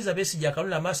yeeyitayitadikkano kiza Besigye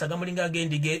akalula amaaso agamulinga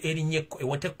ag'endiga erinnye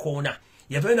ewete ekkoona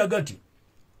yavaenaga nti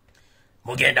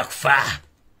mugenda kufa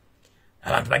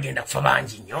abantu bagenda kufa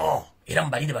bangi nnyo era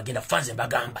mubalinde bagenda kufa nze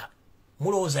mbagamba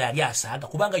mulowooza yali asaaga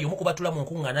kubanga y'omu kubatula mu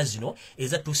nkuŋŋaana zino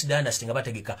eza Tusi Dynasty nga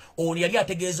bategeka ono yali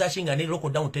ategeeza ki nga ne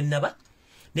lockdown tennaba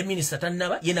ne minisita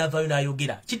tannaba ye n'avaayo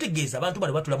n'ayogera kitegeeza abantu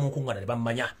bano batula mu nkuŋŋaana ne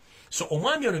bammanya so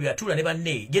omwami ono byatula ne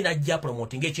banne ye n'ajja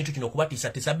promoting ekintu kino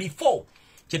okubatiisatiisa before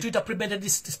kye tuyita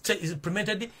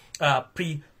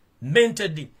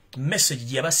premented message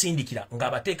gye yabasindikira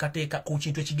ng'abateekateeka ku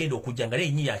kintu ekigenda okujja nga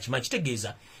n'enyi yakimanyi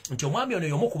kitegeeza nti omwami ono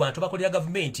y'omu ku bantu bakolera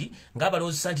gavumenti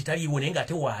ng'abalowoozesa nti taliiwo naye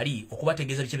ng'ate waali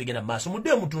okubategeeza biki ebigenda mu maaso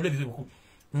mudde mutunule ebibiku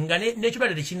nga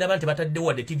n'ekibadde tekinnaba nti bataddewo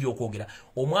wadde TV okwogera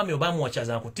omwami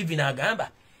obamuwakyaza ku TV n'agamba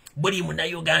buli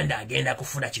munnayuganda agenda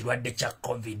kufuna kirwadde kya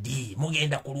COVID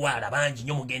mugenda kulwala bangi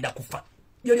nnyo mugenda kufa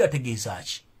yali ategeeza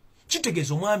ki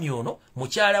kitegeeza omwami ono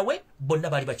mukyala we bonna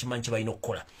baali bakimanyi kye balina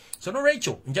okukola so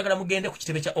nolwekyo njagala mugende ku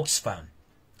kitebe kya Oxfam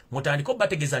mutandika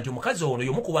bategeeza nti omukazi ono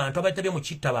y'omu ku bantu abatabye mu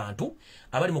kitta bantu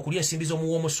abali mu kulya ensimbi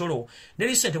z'omuwa omusolo ne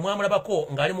recent mwamulabako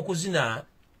ng'ali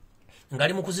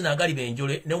mu kuzina agali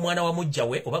benjole ne omwana wa mujja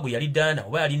we oba gwe yali Dana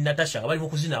oba yali Natasha nga bali mu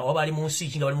kuzina oba bali mu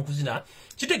nsi nga bali mu kuzina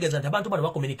kitegeeza nti abantu bano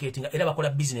bakommunicating era bakola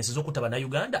business z'okutta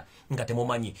bannayuganda nga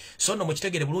temumanyi so nno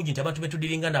mukitegere bulungi nti abantu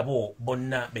betudiringa nabo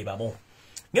bonna be bamu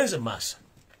ngenze maaso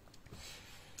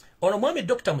ono mwami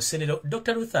Dr. Musenero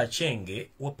Dr. Luther Chenge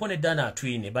wepone Dana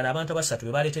atwine bana abantu abasatu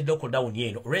be baleetedde lockdown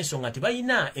eno olw'ensonga nti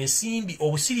balina ensimbi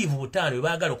obusiriivu butaano bwe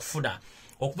baagala okufuna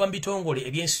okuva mu bitongole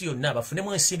ebyensi yonna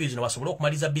bafunemu ensimbi zino basobole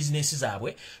okumaliza bizinesi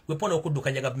zaabwe wepone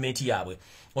okuddukanya gavumenti yaabwe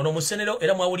ono Musenero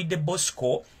era mwawulidde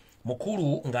Bosco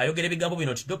mukulu ng'ayogera ebigambo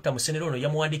bino nti Dr. Musenero ono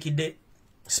yamuwandikidde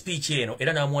speech eno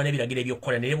era n'amuwa n'ebiragiro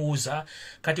ebyokukola ne buuza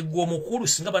kati gwe omukulu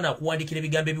singa banaakuwandikira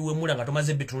ebigambo ebiwemula nga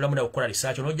tomaze bitunulamu nawe okukola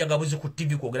research onojjaga buzi ku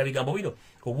TV kwogera bigambo bino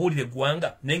obuwulire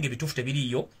eggwanga naye ng'ebituufu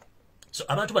tebiriiyo so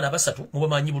abantu bano abasatu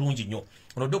mubamanyi bulungi nnyo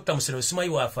ono Dr. Musenero simanyi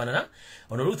waafaanana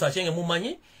ono Luther Chenge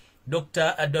mumanyi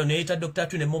Dr. Adoneta Dr.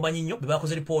 Atwine mumanyi nnyo be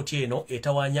bakoze ripooti eno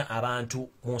etawaanya abantu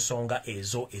mu nsonga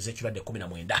ezo ez'ekirwadde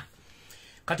 19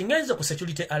 kati ngenze ku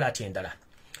security alert endala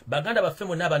baganda baffe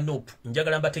monna abanupu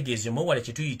njagala mbategeeze mwewale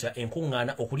kye tuyita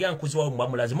enkuŋŋaana okulya nkuzi wawe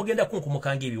mubamulazi mugenda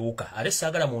kunkumukanga ebiwuka ate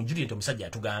saagala munjulire nti omusajja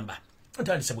atugamba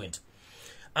ntandise bwe nti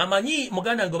amanyi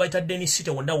muganda nga bayita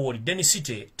Denisite wonna wooli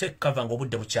Denisite tekava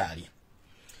ng'obudde bukyali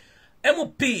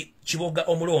MP Kiboga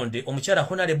omulonde omukyala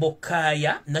Honorable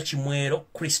Kaya Nakimwero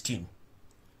Christine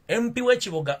MP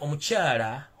w'Ekiboga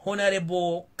omukyala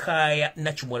Honorable Kaya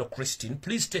Nakimwero Christine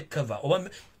please take cover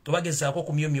obagezaako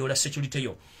okumyomyola security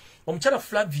yo omukyala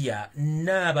Flavia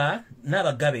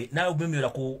n'abagabe n'abumyola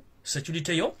ku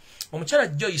security yo omukyala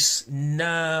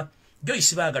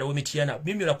Joyce baagala w'Emityana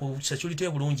bumyola ku security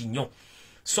yo bulungi nnyo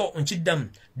so nkiddamu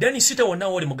Denisite wonna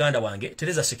wooli muganda wange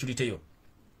tereza security yo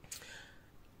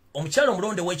omukyala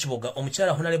omulonde w'ekiboga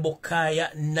omukyala Honorable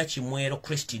Kaya Nakimwero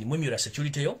Christine Mumura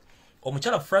Security yo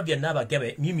omukyala Flavia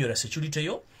Nabagabe Mumura Security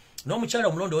yo n'omukyala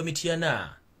omulonde w'Emityana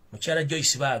mukyala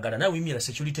Joyce Baagala nawe Mumura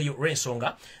Security yo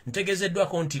rensonga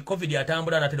ntegezeddwako nti covid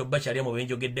atambula natero bakyali mu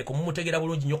benjogeddeko mumutegera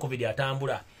bulungi nnyo covid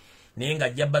atambula naye nga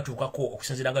ajja batuukako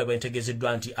okusinziira nga bwe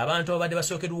ntegezeddwa nti abantu abadde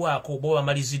basookerwako bo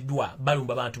bamaliziddwa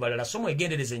balumba abantu balala so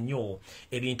mwegendereze nnyo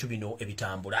ebintu bino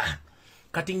ebitambula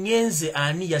kati ngenze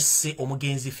ani yasse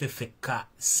omugenzi Fefeka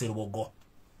Sserubogo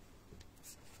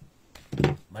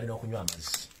malina okunywa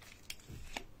amazzi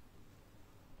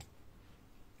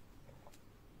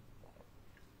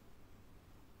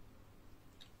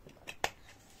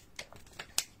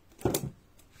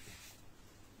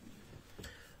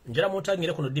njera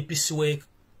mutagingire kuno DPC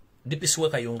we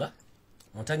Kayunga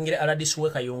mutagingire RDC we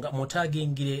Kayunga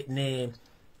mutagingire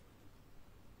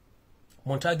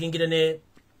ne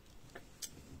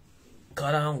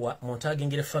Kalangwa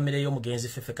mutagingire family yo mugenzi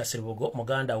Fefeka Sserubogo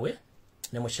muganda we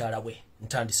ne mukyala we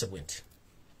ntandise bwenti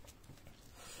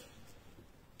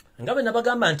ngabe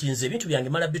nabagamba nti nze ebintu byange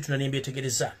mala bitu na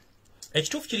mbyetegereza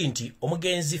ekituufu kiri nti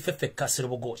omugenzi Fefeka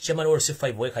Sserubogo chairman wa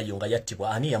RC5 we Kayunga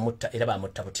yattibwa ani yamutta era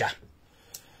bamutta butya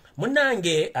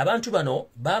munange abantu bano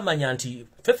bamanya nti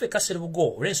Fefeka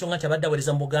Sserubogo olw'ensonga nti abadde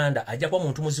awereza mu Buganda ajja kuba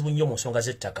muntu muzibu nnyo mu nsonga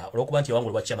z'ettaka olw'okuba nti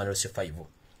yawangulwa chairman wa RC5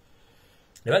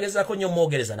 ne bagezaako nnyo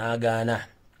mwogereza n'agaana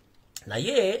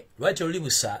naye lwaki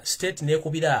olulibusa state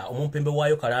neekubira omumpembe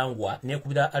waayo Kalangwa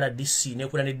neekubira RDC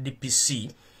neekubira ne DPC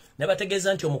ne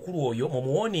bategeeza nti omukulu oyo mu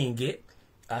muwoninge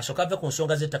asooka ave ku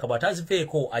nsonga z'ettaka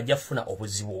bw'ataaziveeko ajja kufuna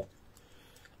obuzibu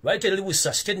lwaki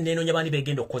olulibusa state neenoonya baani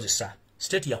begenda okukozesa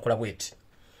state yakola bweti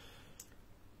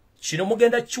kino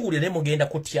mugenda kiwulire ne mugenda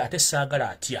kutya ate saagala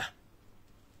atya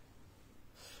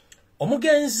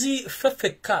omugenzi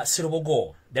Fefeka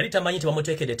Sserubogo yali tamanyi nti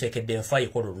bamuteekeddeteekedde enfa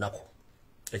yekola olunaku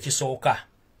ekisooka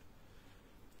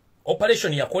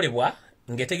operation yakolebwa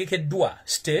ng'etegekeddwa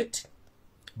state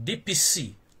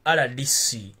DPC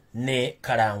RDC ne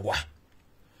Kalangwa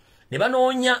ne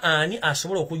banoonya ani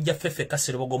asobola okujja Fefeka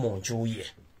Sserubogo mu njuye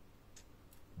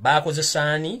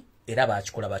baakozesa ani era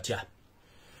baakikola batya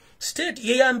state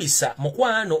yeyambisa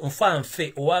mukwano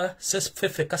nfanfe owa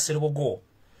Fefeka Sserubogo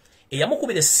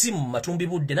eyamukubira essimu matumbi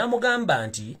budde n'amugamba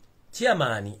nti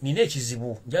chairman nina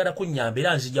ekizibu njagala kunnyamba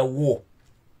era nzijjawo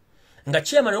nga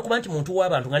chairman okuba nti muntu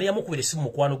w'abantu nga niyamukubira essimu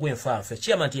mukwano gw'enfanfe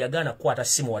chairman yagaana kukwata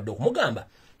ssimu wadde okumugamba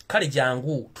kale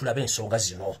jangu tulabe ensonga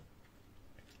zino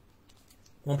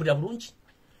mumpulira bulungi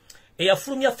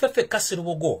eyafulumya Fefeka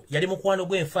Sserubogo yali mukwano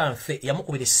gw'enfanfe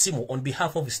yamukubira essimu on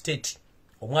behalf of state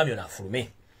omwami ono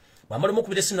afulume bwamala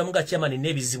omukubira essimu namuga chairman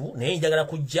n'ebizibu naye njagala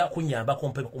kujja kunnyamba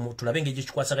tulabe engeri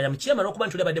kikwasaganya mu chairman okuba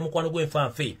nti tulabadde mukwano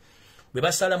gw'enfanfe bwe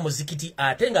basala muzikiti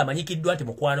ate ng'amanyikiddwa nti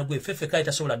mukwano gwe Fefeka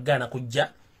etasobola kugaana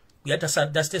kujja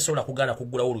yatasobola kugaana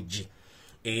kuggulawo oluggi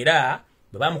era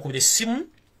bwe bamukubira essimu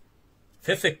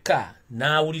Fefeka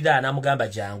n'awulira n'amugamba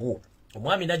jangu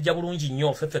omwami n'ajja bulungi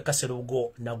nnyo Fefeka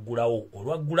Sserubogo n'aggulawo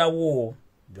olwaggulawo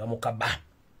ne bamukaba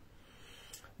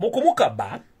mu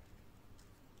kumukaba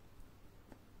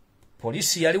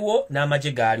polisi yaliwo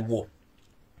n'amagye gaaliwo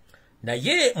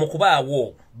naye mu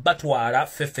kubaawo batwala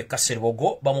Fefeka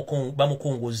Sserubogo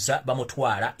bamukunguza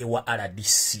bamutwala ewa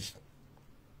RDC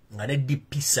nga ne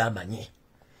DPC amanye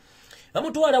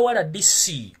bamutwala wa RDC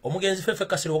omugenzi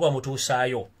Fefeka Sserubogo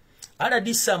bamutuusaayo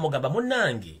RDC amugamba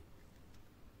munnange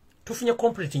tufunye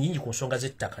complete nyingi ku nsonga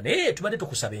z'ettaka naye tubadde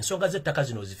tukusaba ensonga z'ettaka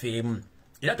zino zifeemu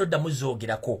era toddamu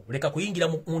zoogerako leka kuyingira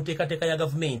mu nteekateeka ya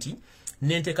gavumenti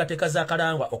n'enteekateeka za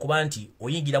Kalangwa okuba nti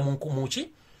oyingira mu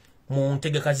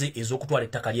ntegeka ze ez'okutwala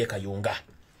ettaka ly'e Kayunga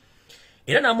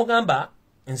era n'amugamba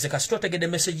nze kasita otegedde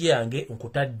message yange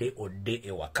nkutadde odde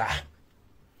ewaka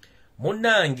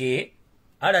munnange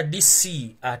RDC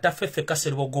ata Fefeka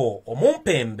Sserubogo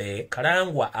omumpembe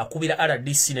Kalangwa akubira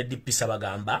RDC ne DPC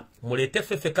bagamba mulete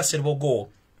Fefeka Sserubogo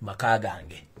maka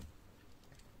gange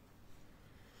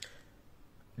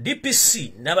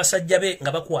DPC n'abasajja be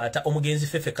nga bakwata omugenzi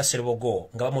Fefeka Sserubogo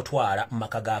nga bamutwala mu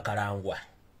maka ga Kalangwa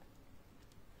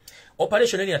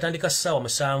operation eri yatandika ssaawa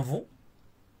 7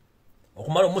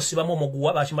 okumala omusibamu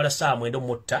omuguwa bakimala ssaawa 9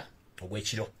 mutta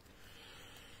ogw'ekiro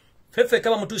Fefeka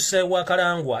bamutuuse wa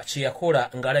Kalangwa kye yakola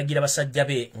ng'alagira basajja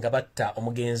be nga batta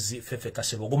omugenzi Fefeka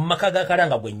Sserubogo mu maka ga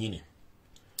Kalangwa gwennyini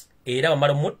era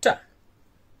bamala mutta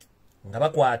nga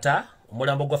bakwata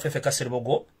omulambo gwa Fefeka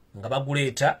Sserubogo nga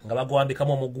baguleeta nga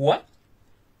bagwambikamu omuguwa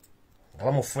nga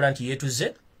bamufuula nti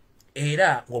yeetuze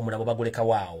era ng'omulambo baguleka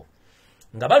waawo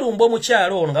nga balumba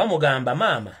omukyalo ono nga bamugamba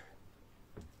maama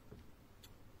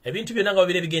ebintu byonna nga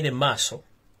babire bigende mu maaso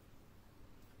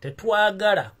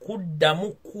tetwagala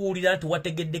kuddamu kuwulira nti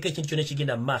wategeddeko ekintu kyonna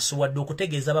ekigenda mu maaso wadde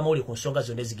okutegeeza abamawulire ku nsonga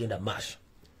zonna ezigenda mu maaso.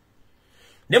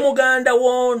 Ne muganda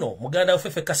woono, muganda wa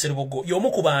Fefeka Sserubogo,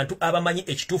 y'omu ku bantu abamanyi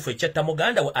ekituufu ekyatta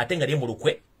muganda we ate nga ali mu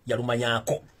lukwe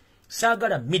yalumanyaako.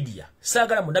 Saagala media,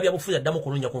 saagala munnabyabufuzi addamu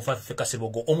kunoonya ku nfa Fefeka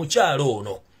Sserubogo. Omukyalo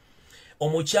ono,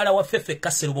 omukyala wa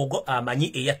Fefeka Sserubogo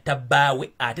amanyi eyatta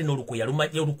bbaawe ate n'olukwe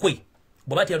yalumanya olukwe.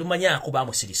 Bw'aba teyalumanyaako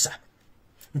baamusirisa.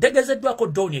 Ntegezeddwako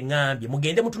Doni eŋŋambye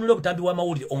mugende mutunule obutambi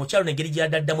bw'amawulire omukyalo n'engeri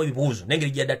gy'addamu ebibuuzo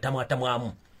n'engeri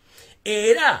gy'addatamwatamwamu.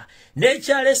 Era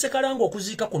n'ekyaleese Kalangwa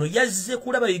okuziika kuno yazze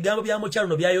kulaba ebigambo bya mukyalo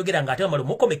no byayogera ng'ate bamala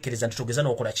omukomekkereza nti togeza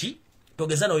n'okola ki?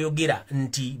 Togeza n'oyogera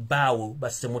nti baawo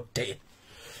basemutte.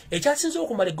 Ekyasinze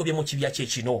okumala eggobye mu kibya kye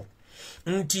kino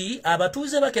nti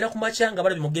abatuuze bakera ku makya nga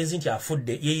balabye mugenzi nti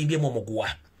afudde yeeyimbyemu omuguwa.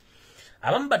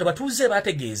 Abamu bati batuuze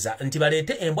baategeeza nti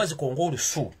baleete embwa zikonga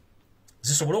olusu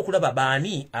zisobole okulaba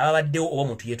baani ababaddewo oba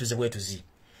omuntu yeetuze bwetuzi.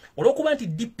 Olw'okuba nti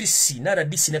DPC na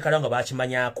Rdc ne Kalangwa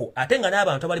baakimanyaako ate nga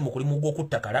n'abantu abali mu kulimu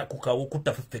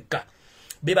gw'okutta Fefeka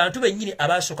be bantu bennyini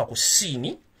abaasooka ku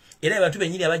ssiini era be bantu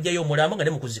bennyini abajjayo omulambo nga ne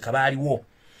mu kuzika baaliwo.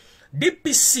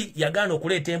 DPC yagaana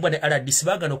okuleeta embwa ne Rdc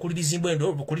baagaana okulirizinga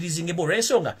embwa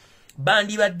olw'ensonga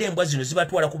bandibadde embwa zino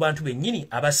zibatwala ku bantu bennyini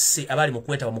abasse abali mu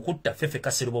kwetaba mu kutta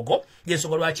Fefeka Sserubogo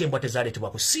y'ensonga lwaki embwa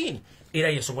tezaaleetebwa ku ssiini era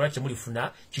y'ensonga lwaki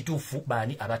temulifuna kituufu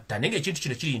baani abatta. Naye ng'ekintu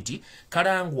kino kiri nti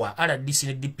Kalangwa, RDC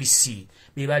ne DPC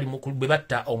bwe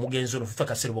batta omugenzi ono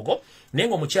Fefeka Sserubogo naye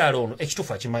ng'omukyalo ono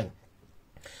ekituufu akimanyi.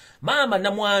 Maama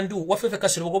Namwandu wa Fefeka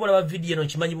Sserubogo balaba vidiyo eno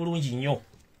nkimanyi bulungi nnyo.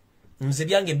 Nze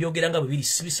byange mbyogera nga bwe biri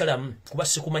sibisalamu kuba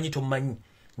sikumanyi tomumanyi.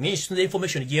 Naye nsunze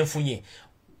information gye nfunye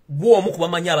gw'omu ku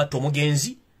bamanyi abatta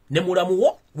omugenzi ne mulamu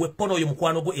wo weppono oyo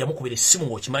mukwano gwe yamukubira essimu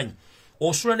ng'okimanyi.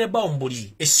 Osula ne bbaawo mu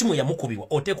buli essimu yamukubibwa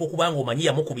oteeka okuba ng'omanyi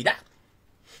yamukubira.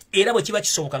 Era bwe kiba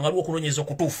kisoboka nga aliwo okunoonyeza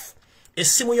okutuufu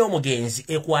essimu y'omugenzi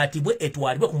ekwatibwe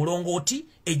etwalibwe ku mulongooti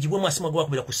egibwemu asimu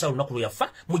agwakubira ku ssaawa olunaku lwe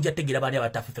yafa mujja tegeera baani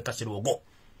abatta Fefeka Sserubogo.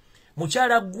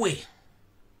 Mukyala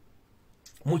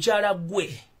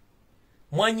gwe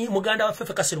mwanyi muganda wa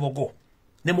Fefeka Sserubogo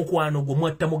ne mukwano gwe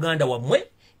mwatta muganda wammwe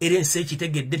era ensi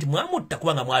ekitegedde nti mwamutta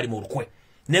kubanga mwali mu lukwe.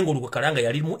 Naye ng'olukwe Kalanga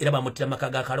yalimu era bamuttira maka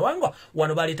ga Kalangwa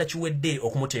wano baleeta kiwedde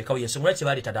okumuteekawo y'ensonga lwaki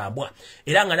baleeta Dambwa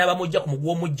era nga n'abamujja ku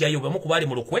mugwa omujjayo bamu ku baali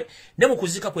mu lukwe ne mu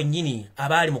kuzika kwennyini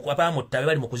abaamutta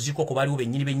bali mu kuzika okwo baaliwo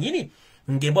bennyini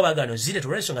ng'embwa baagaano zireeta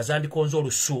olw'ensonga zambikonze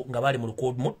olusu nga baali mu lukwe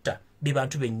olumutta be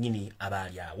bantu bennyini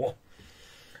abaali awo.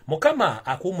 Mukama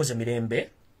akuwummuze mirembe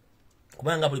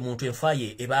kubanga buli muntu enfa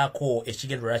ye ebaako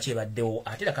ekigendo lwaki ebaddewo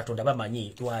ate era Katonda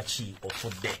bamanyi lwaki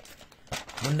ofudde.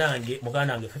 Munnange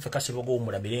muganda wange Fefeka Sserubogo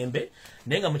wumula mirembe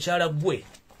naye nga mukyala gwe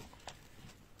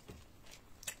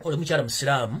oli mukyala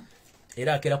musiraamu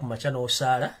era akeera ku makya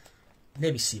n'osaala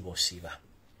n'ebisiiboosiiba.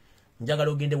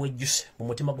 Njagala ogende wejjuse mu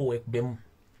mutima gwo weekubemu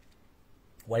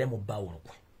wale mu bbaawo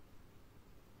olukwe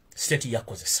siteeti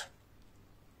yakozesa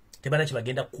tebana kye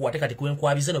bagenda kukuwa ate kati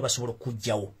kwenkwabiza ne basobola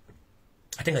okujjawo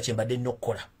ate nga kyembadde nnyo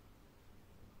okukola.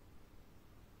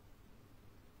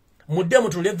 Mudde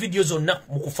mutunule video zonna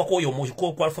mu kufa kw'oyo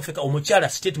kwa Fefeka omukyala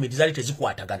statement zaali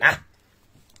tezikwatagana.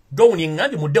 Doni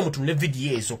eŋŋambye mudde mutunule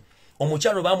video ezo.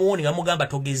 Omukyala baamuwoni nga mugamba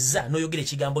togeza n'oyogera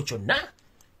ekigambo kyonna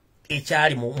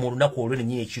ekyali mu lunaku olwo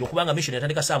nennyini ekiro kubanga mission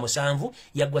yatandika saa 7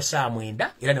 yaggwa saa 9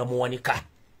 era ne bamuwanika.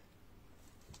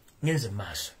 Ngenze mu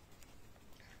maaso.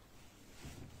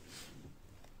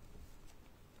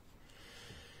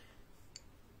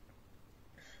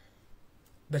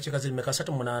 Dakika ziri mmeka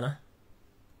 38?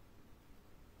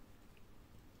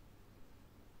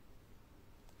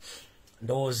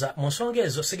 Ndowooza mu nsonga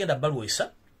ezo sigenda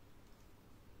bbaluweesa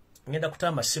ngenda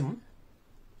kutamba simu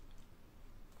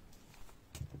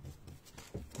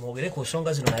mwogere ku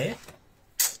nsonga zino naye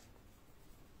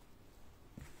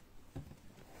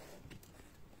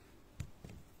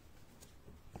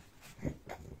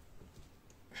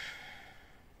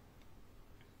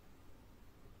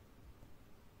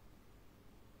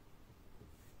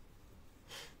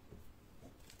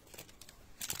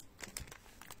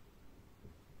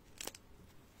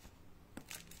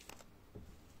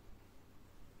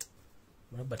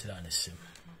batirana esimu.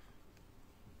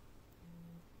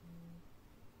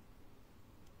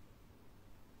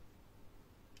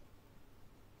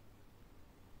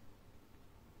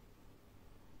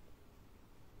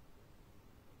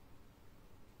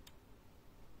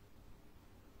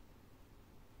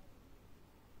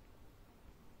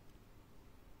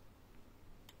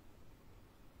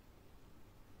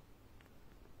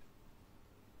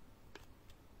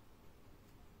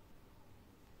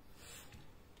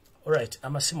 Alright,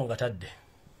 amasimu ngatadde.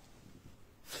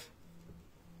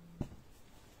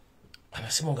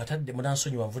 Amasimu ngatadde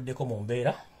munansonyiwa nvuddeko mu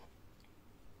mbeera.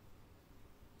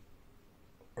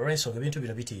 olw'ensonga ebintu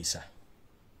bino bitiisa.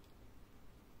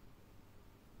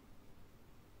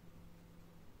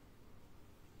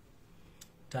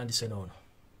 Tandise noono.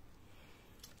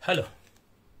 Hello.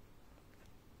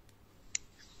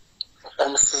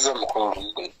 Amusiza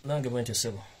mukulu. Nange bwentyo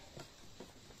ssebo.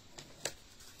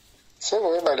 Ssebo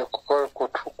webale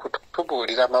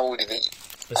kutubuulira amawulire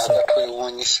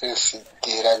agatwewuunyisa ensi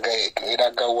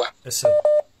eragawa. Ssebo.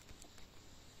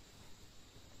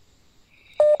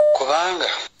 Kubanga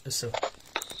ssebo.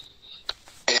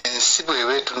 Ensi bwe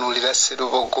weetunuulira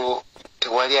Sserubogo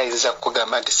tewali ayinza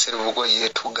kugamba nti Sserubogo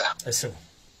yeetuga. Ssebo.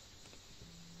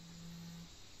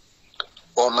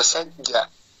 Omusajja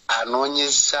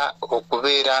anoonyeza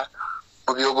okubeera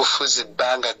mu by'obufuzi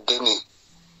ebbanga ddene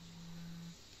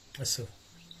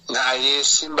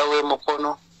n'ayeesimbawo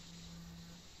emukono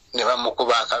ne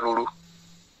bamukuba akalulu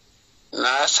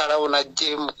n'asalawo n'ajja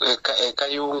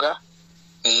ekayunga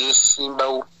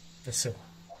eyeesimbawo.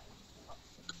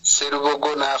 Sserubogo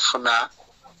n'afuna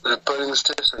polling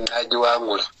station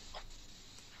n'agiwangula.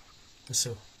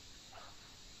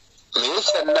 Naye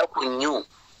kyannaku nnyo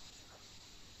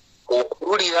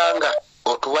okuwulira nga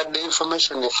otuwadde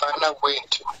information efaana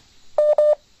bwentyo.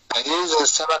 Ayinza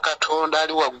nsaba Katonda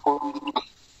ali waggulu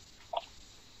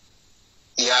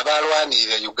y'aba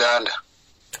alwanirira Uganda.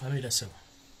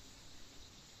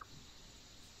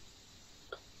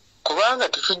 Kubanga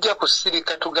tetujja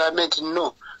kusirika tugambe nti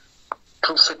no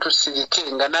tuffe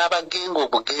tusirike nga n'abagenga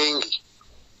obugenge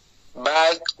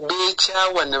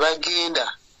beekyawa ne bagenda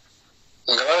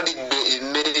nga balidde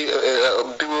emmere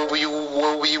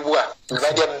bwobuyibwa ne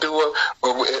balya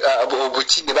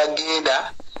obuki ne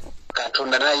bagenda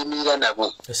Katonda n'ayimirira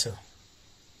nabo.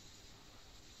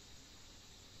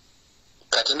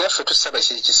 Kati naffe tusaba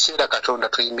kiseera Katonda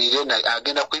tuyimirire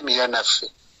agenda kuyimirira naffe.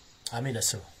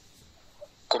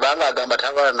 Kubanga agamba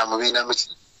tabaala na mubiina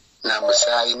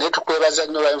namusaayi. Naye tukwebaza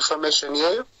nnyo lwa information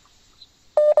eyo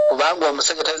kubanga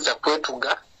omusajja tayinza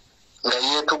kwetuga nga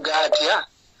yeetuga atya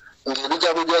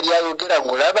ng'ebigambo byali ayogera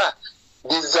ng'olaba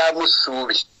bizzaamu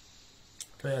ssuubi.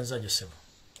 Toyanza gyo ssebo.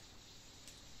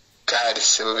 Kaali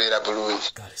ssebo beera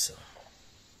bulungi. Kaali ssebo.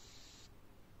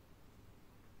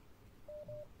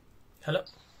 Hello.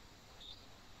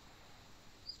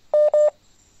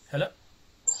 Hello.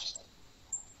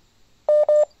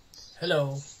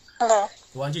 Hello. Hello.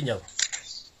 Wanji nyabo.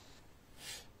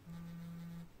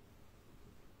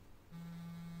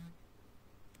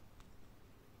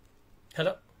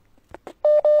 Hello.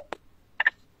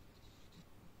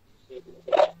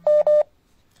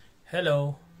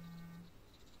 Hello.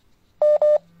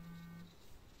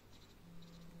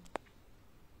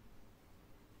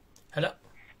 Hello.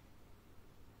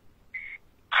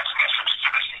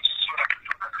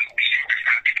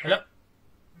 Hello.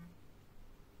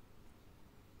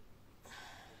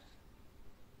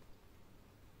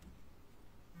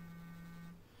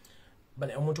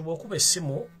 Bale omuntu bw'okuba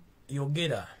essimu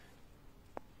yogera.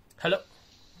 Hello.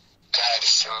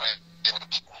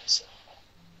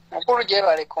 Mukulu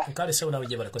gyebaleko. Nkale sewo nawe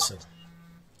gyebaleko sewo.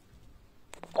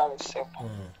 Kale sewo.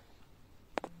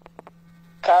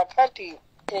 Kaakati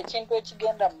ekintu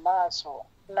ekigenda mu maaso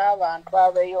n'abantu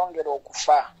abeeyongera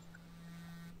okufa.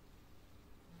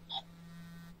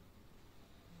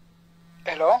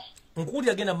 Hello?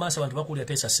 Nkuwulira agenda mu maaso abantu bakuwulira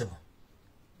teesa ssebo.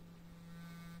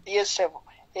 Yes sebo.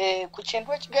 Ku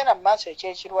kintu ekigenda mu maaso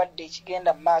ekyekirwadde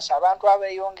ekigenda mu maaso abantu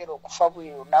abeeyongera okufa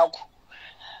buli lunaku.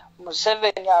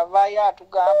 Museveni avaayo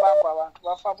atugamba ngu abantu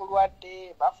bafa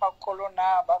bulwadde, bafa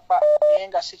korona, bafa naye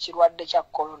nga si kirwadde kya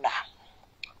korona.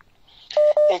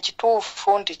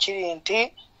 Ekituufu nti kiri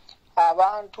nti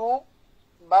abantu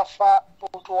bafa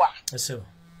butwa.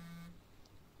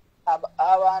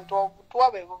 Abantu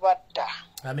obutwa be bubatta.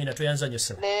 Amina tuyanza nnyo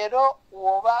ssebo. Leero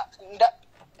woba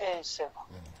sebo.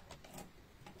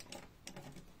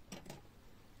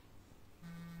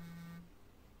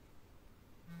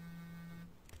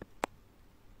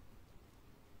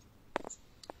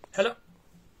 Hello.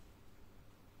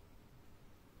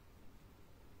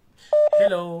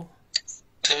 Hello.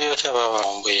 Tebyo baba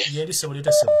Lumbuye. Yendi sebo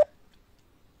leta sebo.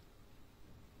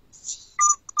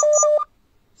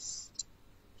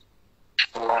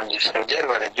 Mulungi sebo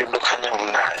gyebale jjuddukanya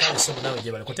munaye. Kale sebo nawe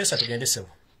gyebale kotesa tugende sebo.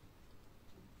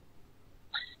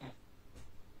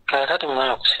 Kakati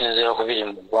mwana kusinziira ku biri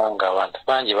mu ggwanga abantu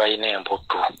bangi balina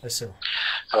embuto. Sebo.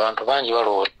 Abantu bangi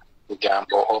balowooza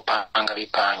bigambo opanga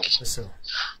bipangi. Sebo.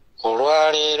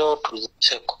 Olwaleero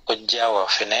tuzise kojja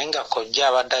waffe naye nga kojja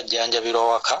abadde ajjanjabirwa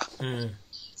waka.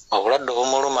 Obulwadde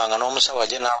obumulumanga n'omusawo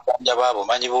ajja n'ajanjaba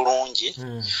abumanyi bulungi.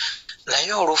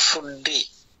 Naye olufudde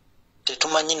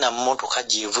tetumanyi na mmotoka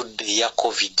gyevudde eya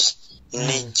COVID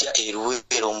nejja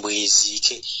eruwero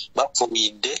mbweziike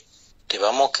bafubidde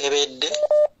tebamukebedde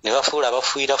ne bafuula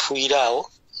abafuira awo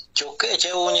kyokka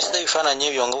ekyewuunyisa ebifaananyi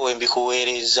ebyo nga bwe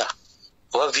mbikuweereza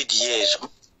oba vidiyo ezo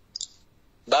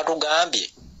batugambye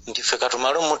nti ffe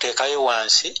katumale omuteekayo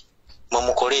wansi mwe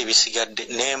mukole ebisigadde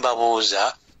ne mbabuuza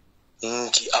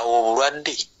nti awo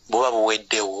obulwadde buba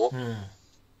buweddewo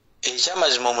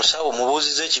ekyamazima omusawo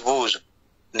mubuuziza ekibuuzo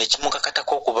ne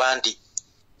kimukakatako okuba nti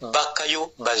bakkayo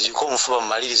baziike omufu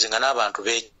bamumalirize nga n'abantu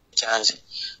beekyanze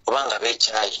oba nga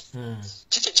beekyaye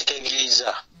kiki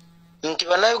kitegeeza nti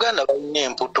bannayuganda balina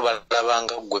emputu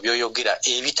balabanga ggwe byoyogera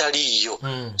ebitaliiyo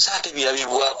saate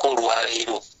birabibwako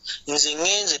olwaleero nze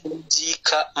ngenze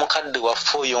nziika mukadde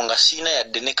waffe oyo nga siina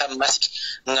yadde ne kamasiki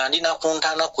nga ndina ku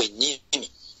ntaana kwennyini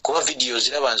kuba vidiyo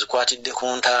ziraba nzikwatidde ku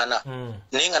ntaana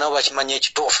naye nga nabo bakimanya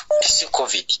ekituufu nti si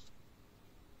covid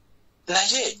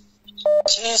naye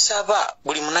kyensaba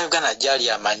buli munnayuganda gyali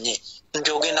amanye nti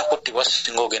ogenda kuttibwa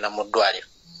singa ogenda mu ddwaliro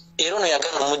era ono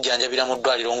yagenda omujjanjabira mu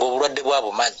ddwaliro ng'obulwadde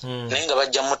bwabumanyi naye nga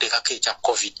bajja muteekako ekya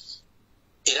covid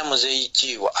era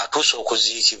muzeeyikiibwa atuuse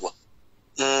okuziikibwa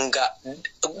nga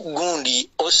gundi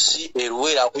osi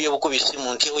eruwera akubye bukubi simu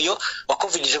nti oyo wa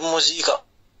covid temumuziika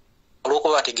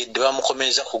olw'okuba bategedde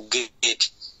bamukomereza ku geeti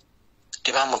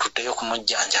tebamututteyo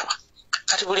kumujjanjaba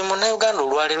kati buli munnayuganda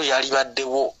olwaleero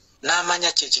yalibaddewo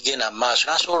n'amanya ki ekigenda mu maaso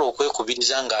n'asobola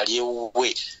okwekubiriza ng'ali ewuwe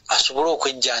asobole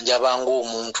okwejjanjaba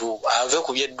ng'omuntu ave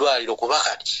ku byeddwaliro kuba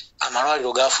kati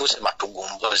amalwaliro gafuuse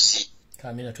matugumbozi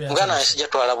nga naye sijja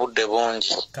twala budde bungi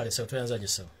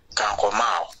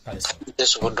kankomaawo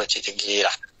tesobodde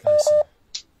okitegeera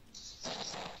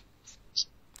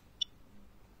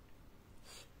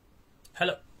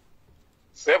Hello.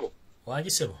 Sebo.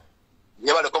 Wangi sebo.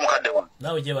 Nyebale ko mukadde wa.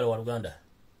 Nawe jebale wa Uganda.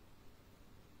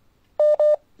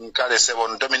 Nkale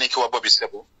sebo Dominic wa Bobby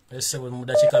sebo. Sebo mu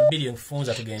dakika 2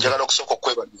 nfunza tugende. Njagala okusooka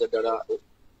okwebaza ddala.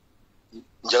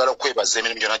 Njagala okwebaza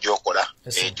emirimu gyonna gy'okola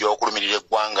egy'okulumirira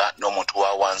eggwanga n'omuntu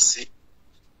wa wansi.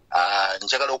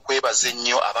 Njagala okwebaza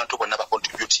ennyo abantu bonna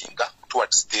bacontributinga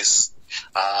towards this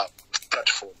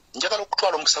platform. Njagala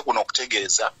okutwala omukisa guno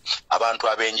okutegeeza abantu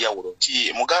ab'enjawulo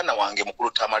nti muganda wange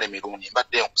mukulu Tamale Mirundi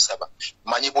mbadde nkusaba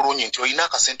manyi bulungi nti olina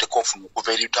akasente k'ofuna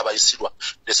okuva eri tabayisirwa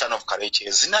the son of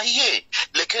Karekyezi naye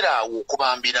lekeraawo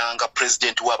okubambiranga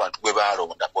pulezidenti w'abantu gwe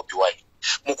baalonda Bobi Wine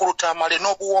mukulu Tamale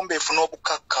n'obuwombeefu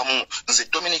n'obukakkamu nze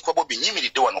Dominic wa Bobi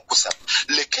nyimiridde wano kusaba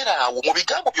lekeraawo mu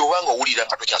bigambo by'obanga owulira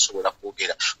nga tokyasobola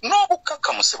kwogera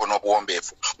n'obukakkamu sebo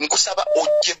n'obuwombeefu nkusaba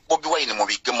ojje Bobi Wine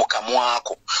mu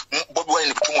kamwako Bobi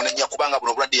Wine butumunenya kubanga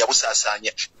buno bulwadde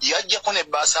yabusaasaanya yajjako ne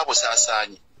bbaasa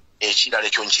abusaasaanye ekirala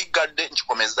ekyo nkigadde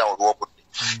nkikomezaawo olw'obudde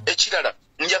ekirala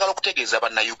njagala okutegeeza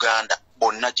bannayuganda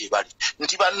bonna gye bali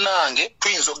nti bannange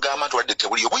tuyinza okugamba nti wadde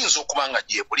tebuliyo buyinza okuba nga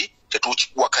gye buli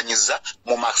tetukiwakanyiza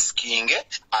mu masikinge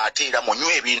ate era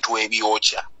munywe ebintu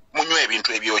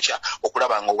ebyokya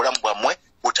okulaba nga obulamu bwammwe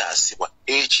butaasibwa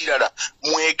ekirala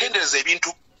mwegendereza ebintu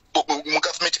mu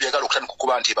gavumenti byagala okutandika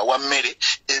okuba nti ebawa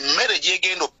emmere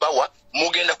gyegenda obbawa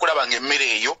mugenda kulaba nga emmere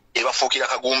eyo ebafuukira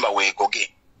kagumba weegoge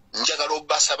njagala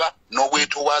obbasaba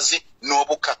n'obwetoowaze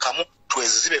n'obukkakkamu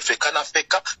twezibe feka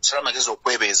sala amagezi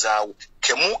okwebeezaawo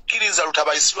kemukkiriza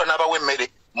lutabayisirwa n'abawa emmere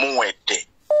muwedde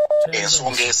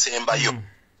ensonga esembayo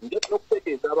njagala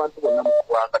okutegeeza abantu bonna mu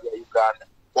ggwanga lya Uganda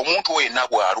omuntu wenna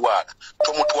bw'alwala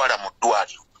tomutwala mu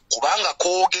ddwaliro kubanga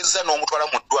koogeza n'omutwala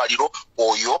mu ddwaliro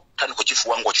oyo tandika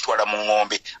kifuwa ng'okitwala mu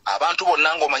ng'ombe abantu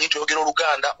bonna ng'omanyi nti oyogera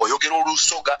Oluganda oyogera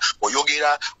Olusoga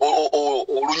oyogera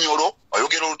Olunyolo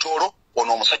oyogera Olutooro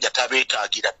ono omusajja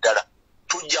tabeetaagira ddala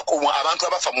tujja abantu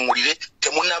abafa muwulire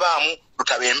temunnabaamu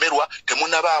lutabemberwa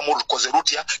temunnabaamu lukoze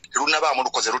lutya terunnabaamu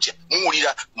lukoze lutya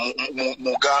muwulira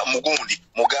mugundi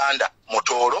Muganda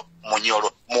Mutooro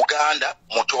Munyolo Muganda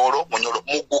Mutooro Munyolo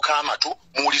mugguka amatu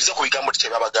muwulirize ku bigambo kye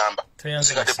babagamba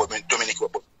sigadde Dominic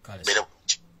Wabo mbere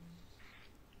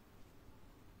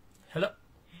Hello.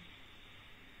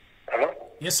 Hello.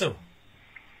 Yes sir.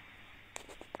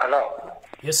 Hello.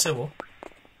 Yes sir.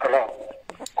 Hello.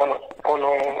 Kono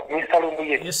Mr.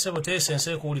 Lumbuye. Yes sir,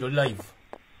 tesense kuwulira live.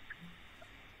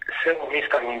 Sebo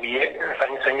Mr. Lumbuye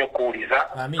nsanyusa nnyo okuwuliza.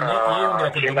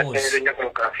 Yeyongera ku ddoboozi.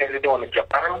 Nfeeredde wano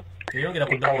Japan. Yeyongera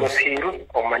ku ddoboozi.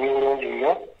 Omanyi bulungi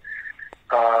nnyo.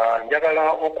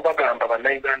 Njagala okubagamba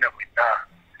bannayuganda mwenna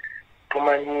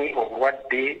tumanyi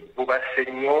obulwadde bubase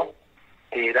nnyo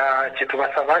era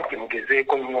kyetubasaba nti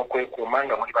mugezeeko nnyo okwekuuma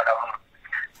nga muli balamu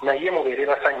naye mubeere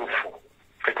basanyufu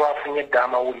tetwafunye dda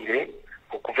amawulire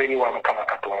okuva eri wa Mukama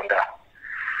Katonda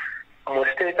mu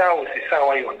State House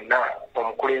essaawa yonna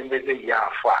omukulembeze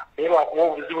yafa naye lwakuba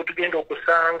obuzibu tugenda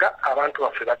okusanga abantu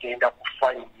baffe bagenda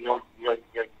kufa nnyo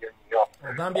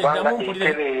kubanga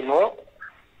entebe eno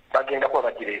bagenda kuba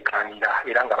bagireekanira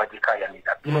era nga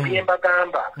bagikaayanira bino bye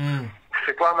mbagamba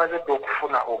ffe twamaze dde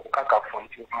okufuna obukakafu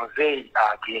nti muzeeyi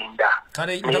agenda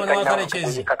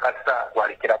kakasa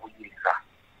gwalekera buyiriza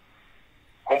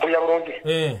ompulira bulungi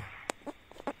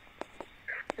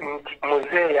nti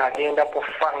muzeeyi agenda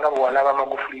kufa nga bw'alaba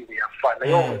Magufuli bwe yafa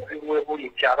naye obuzibu bwe buli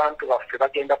nti abantu baffe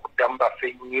bagenda kuddamu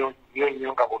baffe nnyo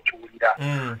nga bw'okiwulira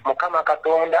Mukama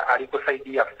Katonda ali ku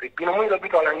sayidi yaffe bino muyinza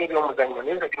bitwala ng'ebyomuzannyo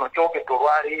naye nze kino kyogedde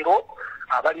olwaleero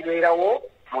abalibeerawo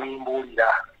mulimbuulira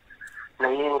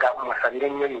naye nga musabire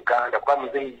nnyo Uganda kuba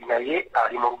muzeeyi naye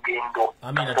ali mu lugendo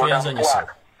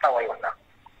sawa yonna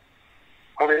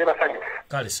mubeere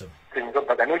basanyufu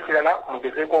Nzobaga n'ekirala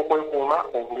mugezeeko okwekuuma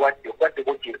obulwadde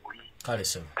bujje buli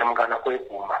temugana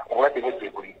kwekuuma obulwadde bujje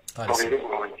buli mubeere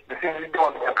bulungi nsinzidde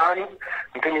wano Nyakaani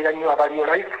ntumira nnyo abaliyo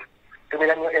life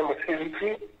ntumira nnyo MCBC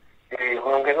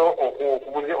mwongere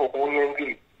okubunya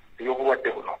enjiri ey'obulwadde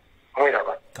buno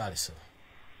mweraba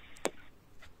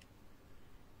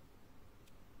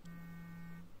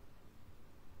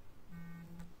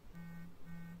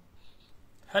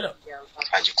Hello.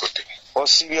 Ajikote.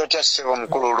 Osibyo tya ssebo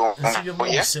mukulu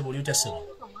Lumbuye.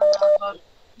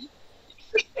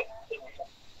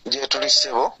 Je tuli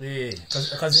ssebo.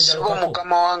 Ssebo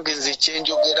mukama wange nze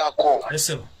kyenjogerako.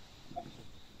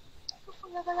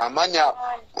 Amanya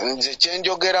nze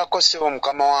kyenjogerako ssebo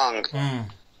mukama wange.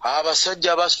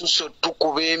 Abasajja basusse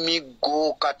tukuba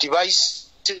emiggo kati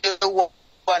bayiseewo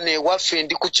ne waffe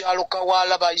ndi ku kyalo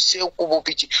Kawaala bayiseewo ku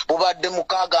bupiki bubadde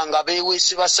mukaaga nga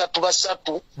beeweese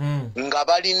basatu nga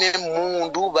balina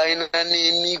emmundu balina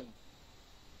n'emiggo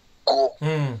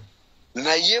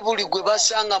naye buli gwe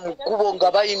basanga mu kkubo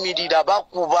nga bayimirira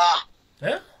bakuba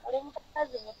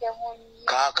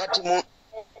kaakati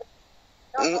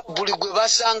buli gwe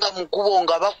basanga mu kkubo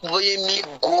nga bakuba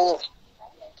emiggo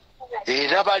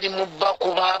era bali mu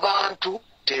bakuba abantu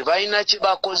tebalina kye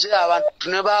bakoze abantu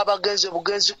ne baba bagenze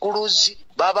bugenzi ku luzzi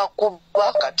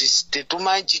babakuba kati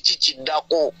tetumanyi kiki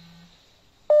kiddako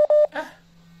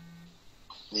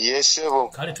yesebo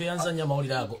kale tuyanzanya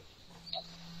amawulire ago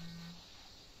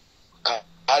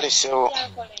kale sebo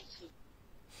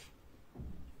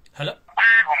Hello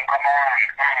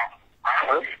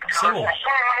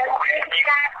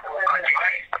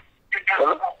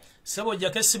Sebo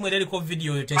jjako essimu era eriko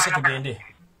video yo teese tugende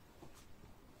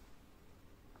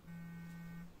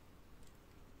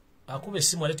akuba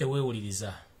essimu ale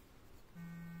teweewuliriza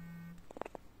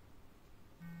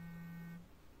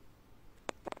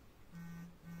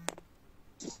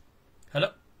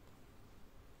Hello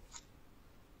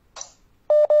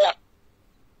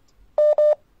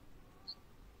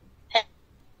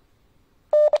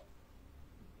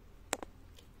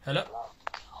Hello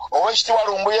Owekitiibwa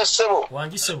Lumbuye ssebo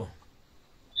wangi ssebo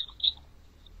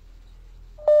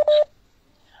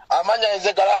amanya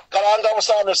nze Kalanga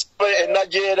Busaano ssebo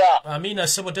enajeera Amina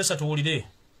ssebo tesa tuwulire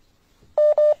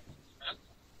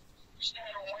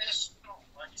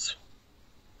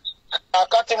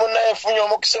akati munnaye nfunye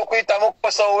omukisa okuyitamu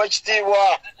okukosa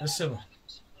owekitiibwa ssebo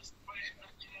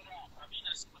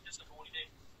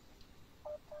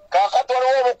kaakati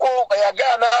waliwo omukulu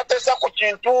eyagala n'ateesa ku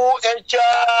kintu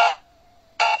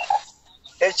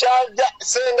ekyaja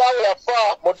sengawe yafa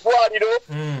mu ddwaliro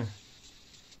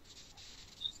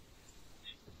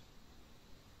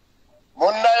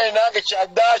munnaye nange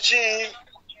kyaddaaki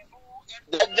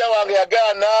jjajja wange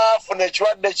yagala n'afuna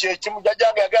ekirwadde kyekimu jjajja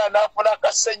wange yagala n'afuna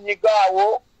akasenyiga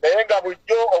awo naye nga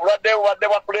bulijjo obulwadde bubadde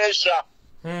bwa puleesha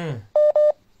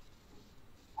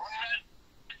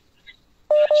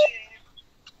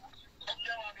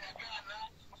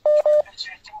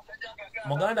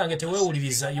muganda wange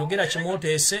teweewuliriza yogera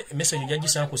kimwoteese emesagi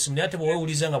jaggisanga ku simu naye ate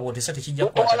bweweewuliriza nga bwoteesa tekijja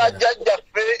kukwatagana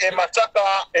jjajjaffe e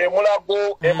Masaka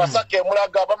Emulago e Masaka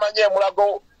Emulaga bamanyi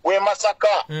Emulago w'e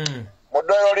Masaka mu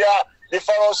ddwaliro lya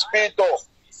Referral Hospital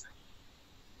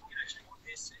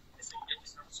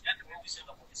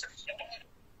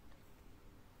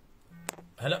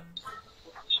Hello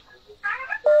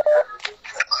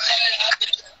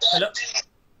Hello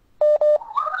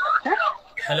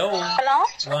Hello. Hello.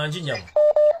 Wanji nyama.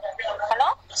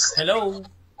 Hello. Hello.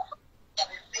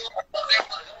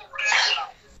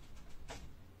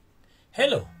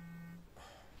 Hello.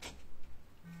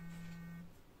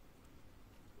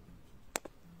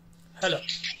 Hello.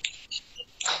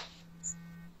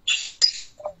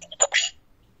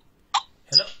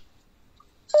 Hello.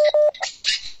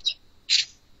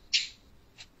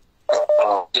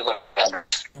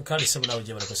 Kali sebu na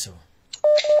ujema na kusema.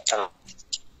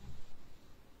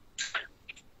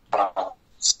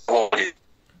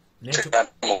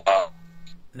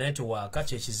 network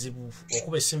kye kizibu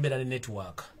okuba esimbera ne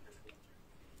network.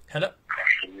 Hello.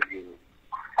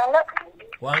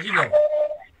 Wanjinya.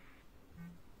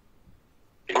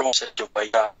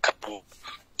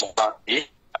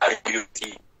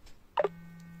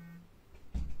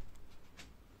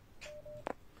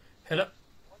 Hello.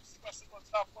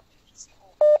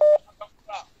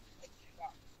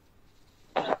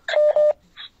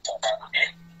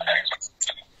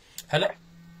 Hello.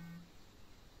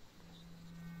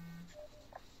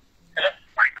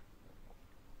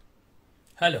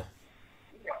 Hello.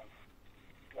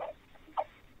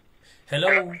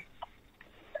 Hello.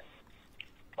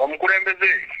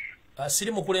 Omukulembeze.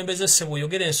 Siri mukulembeze ssebo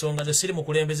yogera ensonga ze siri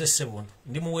mukulembeze ssebo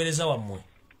ndi muweereza wammwe.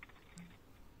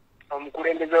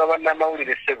 Omukulembeze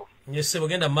w'abannamawulire ssebo. Nye ssebo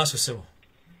genda mu maaso ssebo.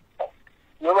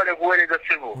 Nobale kuweereza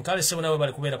ssebo. Nkale ssebo nawe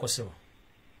bali kubeerako ssebo.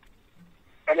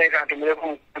 Kale kantumireko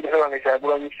omukulembeze wange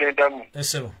Kyagulanyi Ssentamu.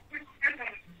 Ssebo.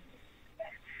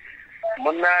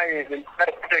 Munnaye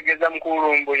nkutegeeza mukulu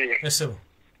Lumbuye. Ssebo.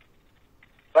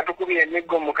 Batukubye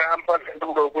emiggo mu Kampala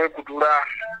tubuka okwekutula.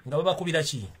 Nga babakubira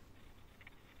ki?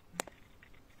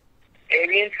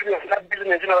 Ebintu byonna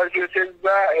bizinesi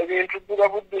nabakyusezza ebintu bbuga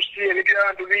buddusi ebintu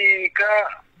abantu biika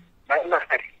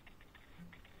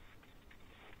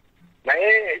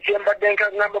naye kyembadde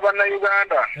nkagamba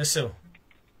bannayuganda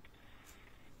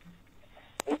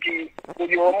nti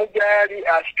buli omu gyali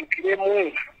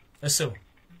asitukiremu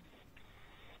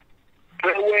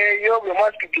tweweeyo buli omu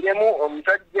asitukiremu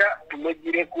omusajja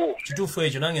tumugireko. Kituufu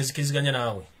ekyo nange nzikiriziganya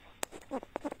naawe.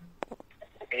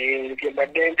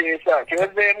 Kyembadde nteesa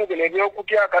kyeveemu bino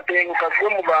ebyokutya akatengo kagwe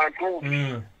mu bantu.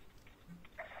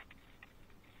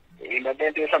 Mbadde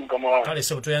nteesa mukama wange. Kale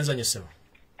ssebo toyanzanye ssebo.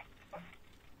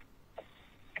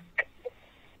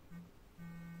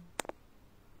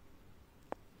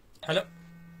 Hello.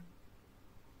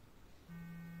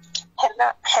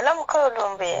 Hello mukulu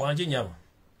Lumbuye. Wanji nyabo.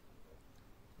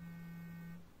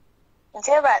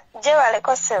 Jebale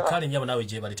ko ssebo. Kale nyabo nawe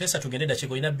jebale. Tesa tugende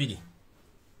dakiiko ina 2.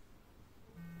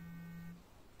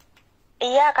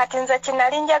 Iya kati nze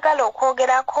kinali njagala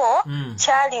okwogerako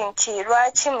kyali nti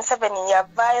lwaki Museveni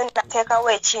yavaayo nateekawo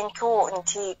ekintu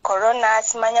nti corona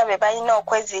simanya be balina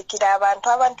okweziikira abantu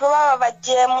baba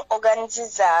bagyemu organizi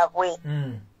zaabwe.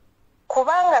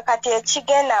 Kubanga kati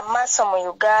ekigenda maaso mu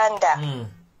Uganda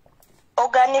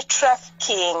organ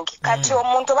trafficking kati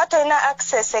omuntu batolina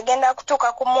access egenda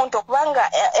kutuuka ku muntu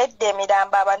okubanga edda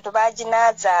emirambo abantu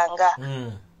baginaazanga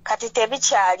kati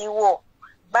tebikyaliwo.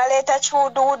 Baleeta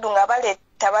kiwuduwudu nga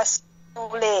baleeta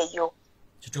basuula eyo.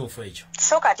 Kituufu ekyo.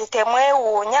 So kati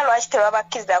temwewuunya lwaki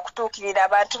tebabakkiriza kutuukirira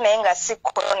abantu naye nga si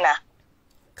corona.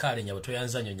 Kale nyabo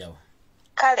toyanzanyo nyabo.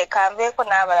 Kale kanveeko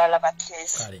n'abalala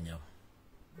bateesi. Kale nyabo.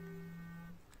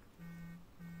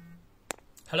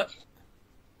 Hello.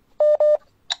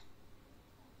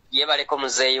 Yebaleko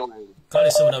muzeeyi wange.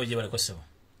 Kale ssebo nawe gyebaleko ssebo.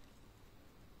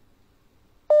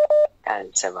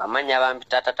 Kansaba amanya bambi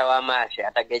tata wa maashi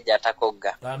atagejja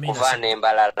atakogga kuvaana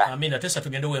embalala. Amina tesa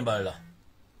tugende wembalala.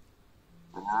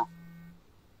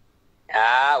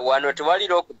 Wano tewali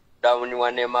lockdown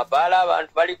wane mabala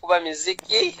abantu bali kuba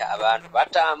miziki abantu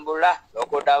batambula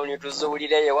lockdown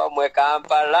tuzuulireyo wamwe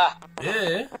Kampala.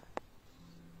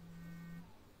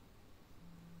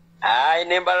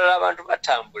 Nembalala abantu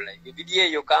batambula bibiri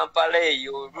eyo Kampala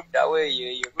eyo luddawo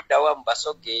eyo luddawo mu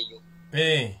Basoga eyo.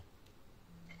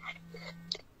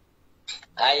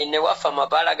 Ne wafa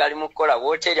mabala gali mukola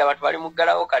woteri abantu bali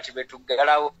mugalawo kati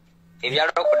betuggalawo ebya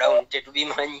lockdown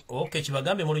tetubimanyi. Okay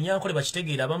kibagambe mu Lunyankole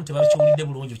bakitegeera abamu tebakiwulidde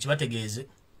bulungi kibategeeze.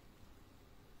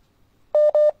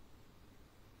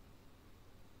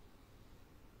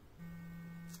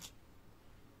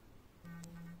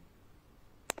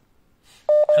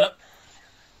 Hello.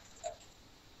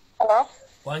 Hello.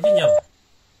 Wanji nyabo.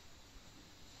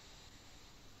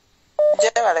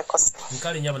 Jebale kosi.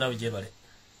 Nkali nyabo nawe jebale.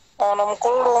 Ono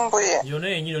mukulu Lumbuye. Yona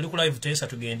yenyini oli ku live tesa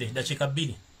tugende dakiika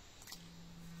 2.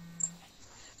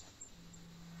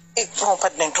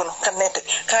 Mpadde ntono kanete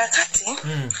kakati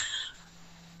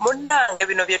munnange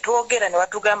bino bye twogera ne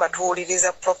batugamba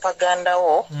tuwuliriza propaganda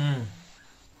wo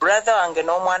brother wange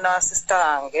n'omwana wa sister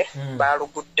wange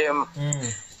baluguddemu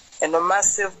eno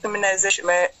massive immunization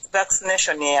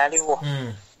vaccination yaliwo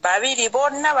babiri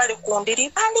bonna bali kundiri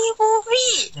bali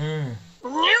bubi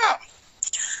nnyo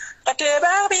kati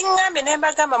babingambye ne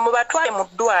mbagamba mubatwale mu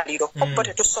ddwaliro kubo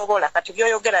tetusobola kati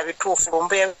byoyogera bituufu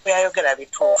Lumbuye byayogera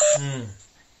bituufu.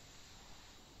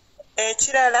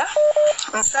 Ekirala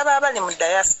nsaba abali mu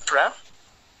diaspora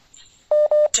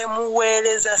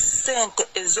temuweereza ssente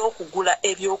ez'okugula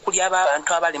ebyokulya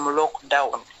abantu abali mu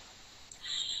lockdown.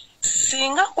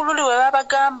 singa kululi we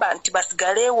babagamba nti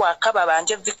basigale ewaka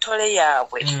babanje victory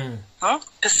yaabwe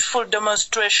peaceful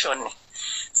demonstration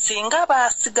singa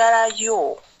basigalayo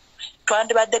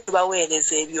twandibadde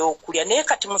tubaweereza ebyokulya naye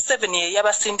kati Museveni ye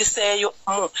yabasindiseeyo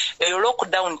eyo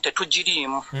lockdown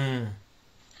tetugiriimu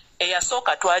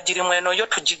eyasooka twagirimu eno yo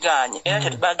tugiganye era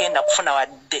tetubagenda kufuna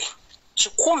wadde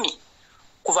 10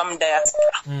 kuva mu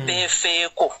diaspora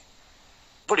beefeeko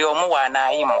buli omu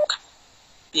waanaayimuka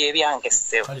byebyange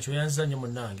ssebo kale kyoyanziza nnyo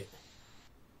munnange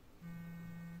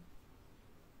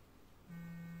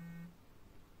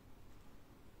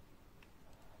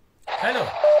hello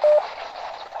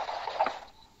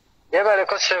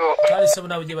yebaleko ssebo kale ssebo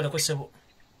nawe gyebaleko ssebo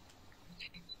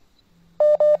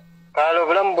kale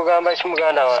obulamu bugamba ki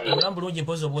muganda wange obulamu bulungi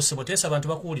mpozi obwosebo teesa abantu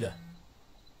bakuwulira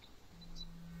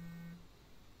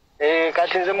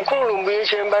kati nze mukulu Lumbuye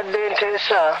kyembadde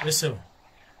nteesa ssebo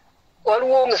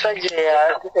waliwo omusajja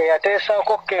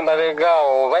eyateesaako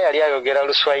kembabegaawo oba yali ayogera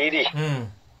Luswayiri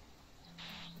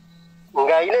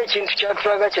ng'alina ekintu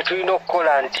kyatulaga kye tulina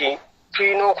okukola nti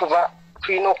tulina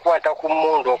okukwata ku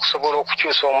mmundu okusobola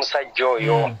okukyusa omusajja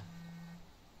oyo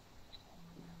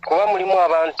kuba mulimu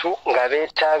abantu nga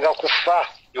beetaaga kufa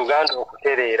Uganda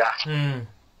okutereera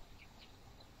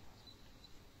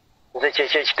nze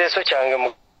kyekyo ekiteeso kyange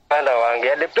muganda wange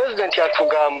yadde pulezidenti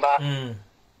atugamba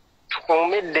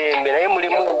tukuume eddembe naye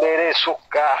mulimu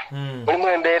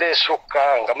embeera esukka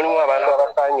nga mulimu abantu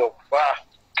abasaanye okufa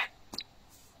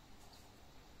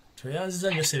toyanziza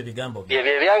nnyo sebo ebigambo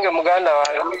byebyo ebyange muganda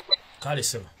wange kale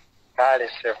sebo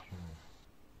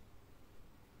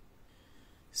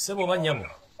sebo oba nnyabo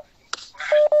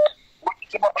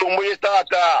Lumbuye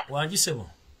taata wangi sebo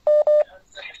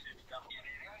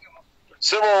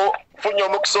sebo funye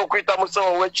omukisa okuyita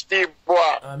musawo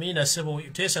w'ekitiibwa amiina sebo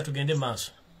teesa tugende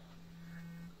maaso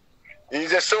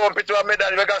nze sebo mpiti wa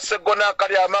medali bega segona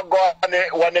akali amaggo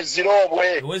wane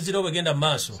zirobwe wezirobwe genda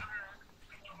maaso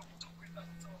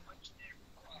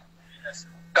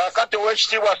kakati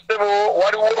ow'ekitiibwa sebo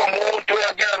waliwo omuntu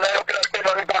eyagenda nayogera sebo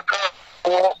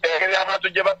bigakako engeri abantu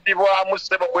gye battibwamu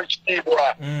sebo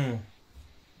w'ekitiibwa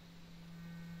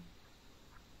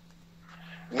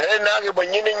naye nange bwe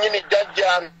nyini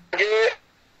jjajjange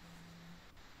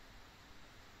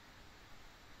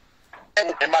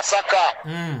e Masaka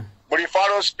buli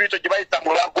faro hospital gye bayita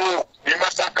Mulago e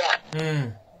Masaka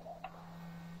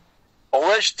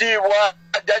ow'ekitiibwa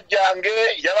jjajjange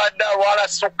yabadde alwala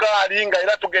sukaali nga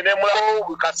era tugende Mulago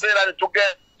buli kaseera ne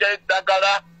tugenda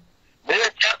eddagala naye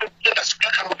kyatugenda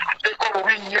sukaali mututeeko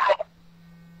bubi nnyo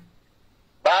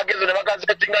bageze ne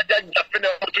bagazeti nga jjajjaffe ne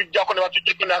bamutujjako ne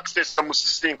batujjako ne access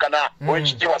musisinkana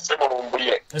ow'ekitiibwa Ssebo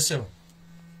Lumbuye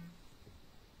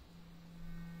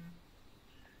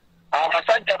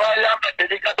abasajja bayambadde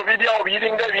ebikato biryawo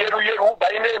biringa ebyeruyeru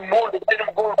balina emmundu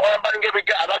kwambala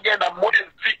abagenda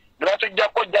mumulezi ne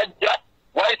batujjako jjajja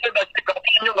wayise dakiika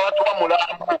nnyo nga batuwa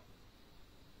mulambu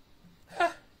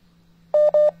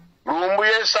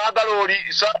Lumbuye saagala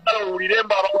owulire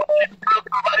mba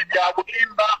abali bya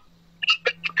bulimba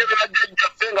tukebera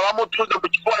jjajjaffe nga bamutuuze mu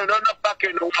kifo nona paka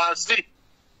eno wansi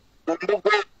mu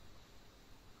mbugo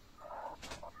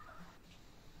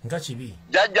nga kibi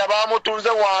jjajja bamutuuze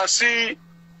wansi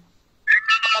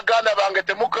baganda bange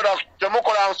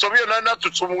temukola nsobi yonna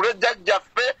tusumule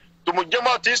jjajjaffe tumuggyemu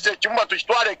artist ekimuma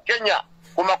tukitwale Kenya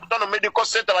ku Makutano Medical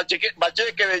Center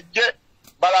bakyekeredde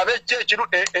balabe ki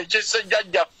ekisse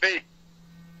jjajjaffe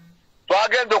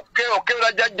twagenda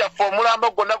okukebera jjajjaffe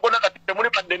omulambo gwonna kati temuli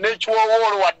badde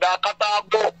n'ekiwoowoolo wadde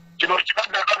akataago kino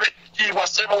kibadde akabekitiibwa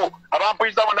Ssebo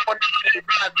abampuliriza bonna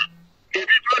Uganda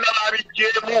ebintu byonna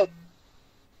baabiggyemu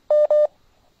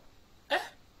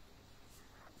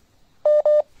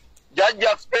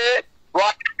jjajjaffe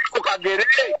lwatiko kagere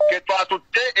ke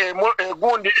twatutte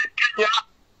egundi e Kenya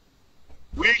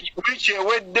wiiki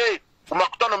ewedde ku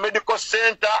Makutano Medical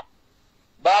Center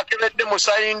bakebedde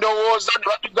musayi ndowooza ne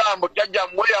batugamba jjajja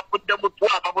mmwe yafudde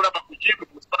mutwa babulaba ku kimu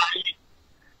musayi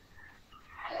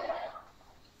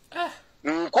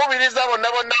nkubiriza bonna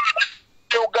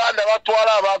Uganda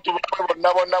batwala abantu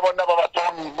bonna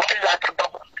babatwala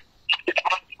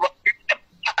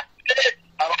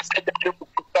abasajja bali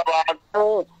kukutta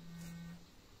bantu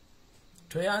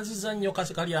tweyanziza nnyo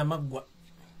kali amaggwa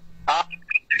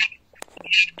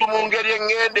mu ngeri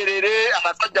eŋŋenderere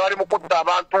abasajja bali mu kutta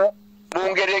abantu mu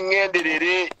ngeri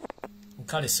eŋŋenderere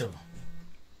kale Ssebo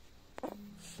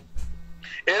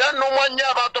era n'omwanya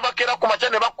abantu bakeera ku makya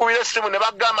ne bakubira essimu ne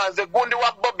bagamba nze gundi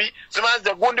wa Bobby simanyi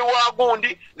nze gundi wa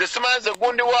gundi nze simanyi nze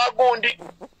gundi wa gundi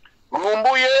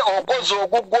Lumbuye okoze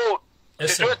ogugwo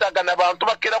tetwetaaga n'abantu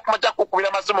bakeera ku makya kukubira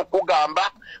amasimu kugamba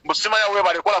mbusimanya we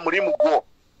balekola mulimu gwo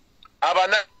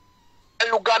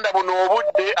Uganda buno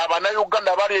obudde abana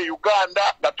Uganda bali e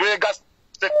Uganda gatwegase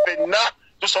ffenna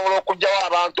tusobola okujjawo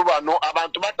abantu bano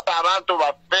abantu batta abantu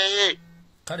baffe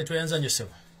kale tuyanza Joseph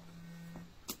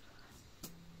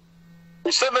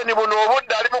Museveni buno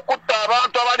obudde ali mu kutta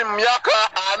abantu abali mu myaka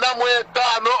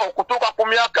 45 okutuuka ku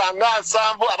myaka nga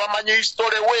 7 abamanyi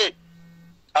history we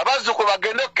abazzukulu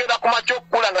bagende okukera ku makya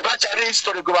okukula nga takyali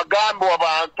history gwe bagambe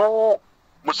abantu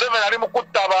Museveni ali mu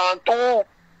kutta abantu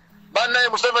bannaye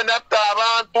Museveni atta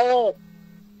abantu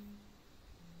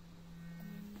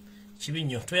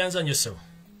Kibinyo tuyanza Joseph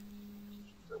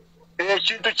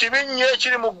ekintu kibinnyo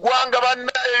ekiri mu ggwanga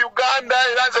bannaye Uganda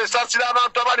era nze nsasira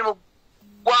abantu abali mu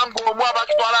ggwanga omwo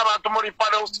abakitwala abantu mu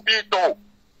Referral Hospital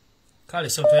kale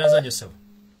so tuyanza Joseph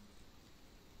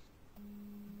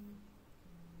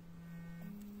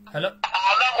Hello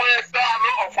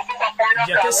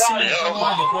Jake simu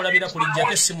wange kolabira kuli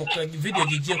Jake simu video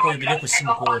gijje ko yobire ku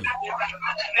simu ko oli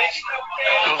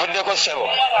mvudde ko sebo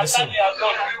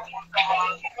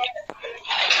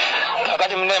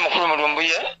akati mune mukuru mu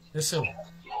Lumbuye Yeso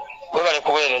we bale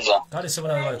kuweereza kale sebo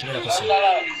na bale kuweereza ko sebo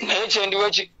naye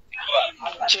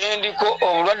kyendiko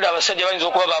obulwadde abasajja bayinza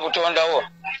okuba babutondawo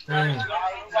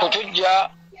kutujja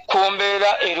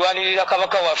kumbeera erwanirira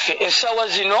kabaka waffe essaawa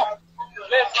zino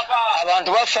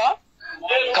abantu bafa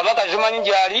kabaka zimanyi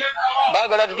gyali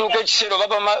baagala tutuuka ekiseera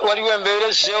oba waliwo embeera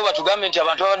ezzeewo batugambe nti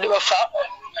abantu babadde bafa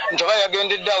nti oba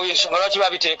yagendeddeawo ensonga lwaki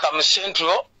babiteeka mu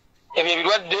sentro ebyo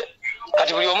ebirwadde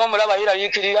kati buli omu omulaba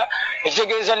yeeraliikirira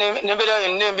ekitegeeza n'embeera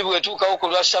yonna embi bwetuukawo ku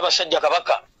lwa ssaabasajja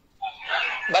kabaka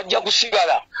bajja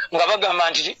kusigala nga bagamba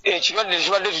nti ekirwadde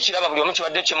kibadde tukiraba buli omu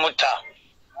kibadde kimutta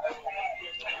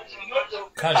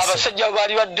abasajja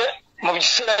baali badde mu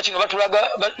kiseera kino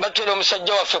batera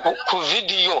omusajja waffe ku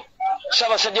vidiyo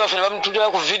ssaabasajja waffe ne bamutulira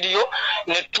ku vidiyo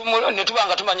ne tuba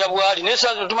nga tumanya bwali naye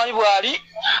saa zino tumanyi bwali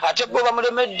ate bo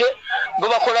bamulemedde bo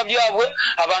bakola byabwe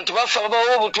abantu bafa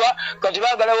babawo obutwa kati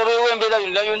baagala babeewo embeera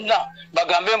yonna yonna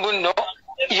bagambe mbu nno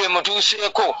ye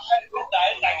mutuuseeko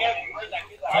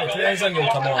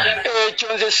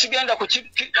ekyo nze sigenda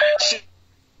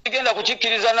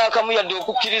kukikkiriza n'akamu yadde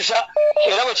okukkiriza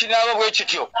era bwe kinaaba bwe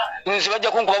kityo nze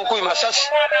bajja kunkuba bukubi masasi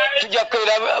tujja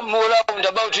kukeera mu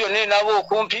roundabout yonna enaaba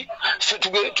okumpi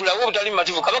tulabe obutali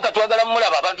mumativu kabaka twagala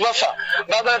mumulaba abantu bafa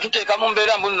baagala tuteeka mu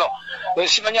mbeera mbu nno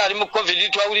simanyi ali mu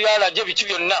covid twawulira alaje biki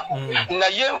byonna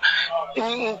naye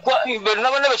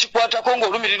bonna bonna bekikwatako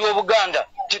ng'olumirirwa obuganda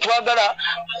tetwagala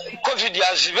covid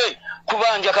azibe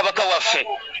kubanja kabaka waffe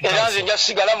era nze nja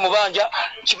sigala mu banja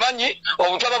kimanyi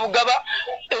obutaba bugaba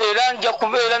era nja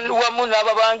kubeera wamu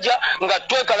n'ababanja nga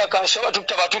twekalakaasa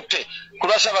batutta batutte ku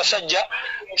lwa ssaabasajja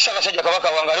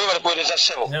kabaka wange aliwe bali kuweereza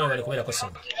ssebo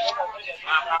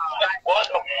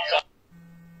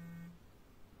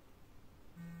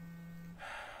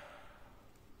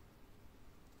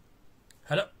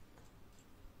Hello.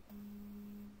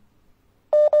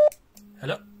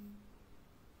 Hello.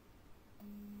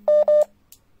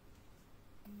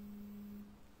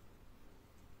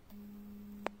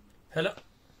 Hello.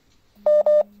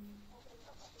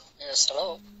 Yes,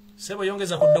 hello. Sebo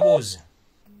yongeza ku ddoboozi.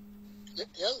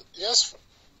 Yes.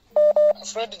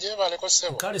 Fred Jeba aleko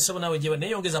sebo. Kale sebo nawe Jeba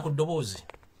naye yongeza ku ddoboozi.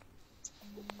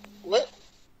 We.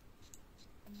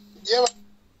 Jeba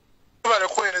bale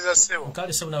kuweereza sebo.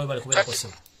 Kale sebo nawe bale kubeera ko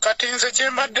sebo. Kati nze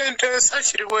kyembadde nteesa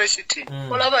kiriwo ekiti.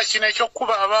 Olaba kino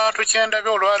ekyokuba abantu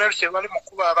kyendabye olwaleero kye bali mu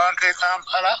kuba abantu e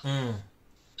Kampala.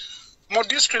 Mu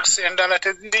districts endala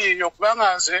teziriyo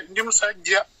kubanga nze ndi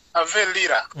musajja ava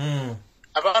Lira.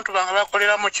 Abantu bange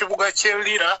bakolera mu kibuga ky'e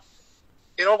Lira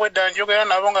era obwedda njogera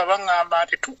nabo nga baŋŋamba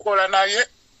nti tukola naye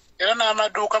era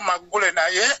n'amaduuka maggule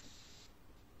naye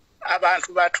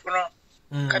abantu batono.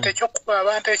 Kati ekyokuba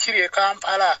abantu ekiri e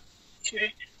Kampala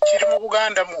kiri mu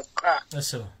Buganda mukka.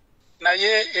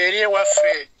 Naye eri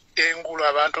ewaffe engulu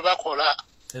abantu bakola.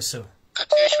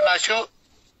 Kati ekyo nakyo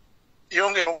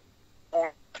yongera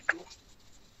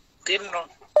Tino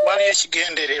wali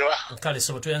ekigendererwa. Kale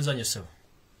sebo tuyanza nnyo sebo.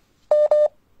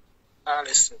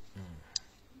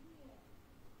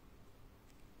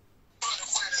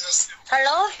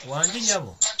 Hello. Wangi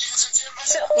nyabo.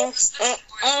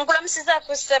 Nkulamusiza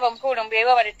ku sebo mukulu mbuye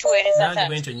bali tuweereza tata. Nange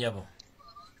bwentyo nyabo.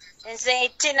 Nze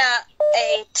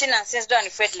Tina Sesdon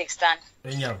Fredrickston.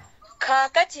 Nyabo.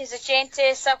 Kakati nze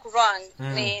kyenteesa kulwange.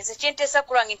 Nze kyenteesa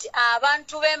kulwange nti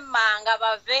abantu b'emmanga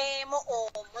baveemu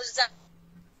omuza.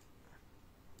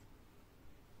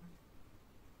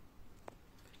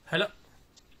 Hello.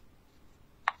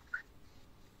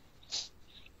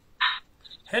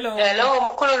 Hello,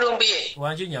 mukulu Lumbuye.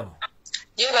 Wanji nyabo.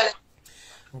 Jebale.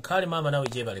 Nkale mama nawe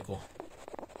jebaliko.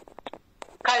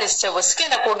 Kale Charles Chavo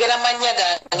sikenda kwogera manya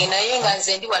gange naye nga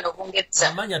nze ndi wano bungeza.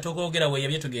 Amanya tokoogera we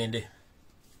yabye tugende.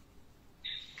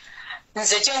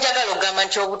 Nze kyenjagala okugamba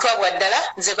nti obutwa bwa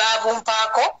ddala nze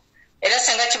baabumpaako era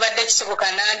senga kibadde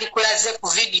kisoboka nandikulaze ku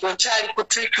video nkyali ku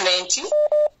treatment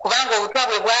kubanga obutwa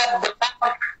bwe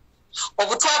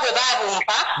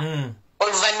baabumpa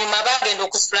oluvannyuma bagenda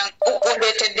okusula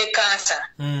okuleetedde kansa.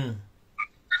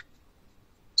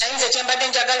 Naye nze kyembadde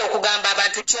njagala okugamba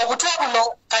abantu nti obutwa buno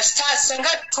kasita senga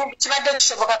kibadde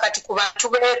kisoboka kati ku bantu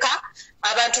beeka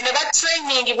abantu ne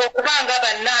batrainingibwa okubanga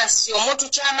bannansi omuntu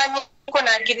kyamanyiko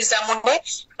n'agiriza munne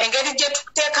engeri gye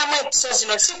tuteekamu empiso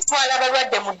zino si kutwala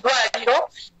abalwadde mu ddwaliro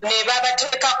ne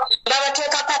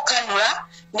babateekako kanula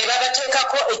ne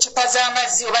babateekako ekipa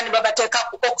z'amazzi oba ne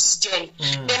babateekako oxygen.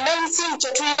 The main thing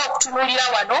kye tulina okutunuulira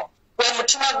wano gwe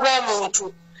mutima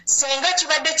gw'omuntu. Senga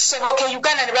kibadde kisoboka e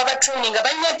Uganda ne baba training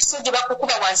balina empiso gye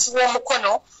bakukuba wansi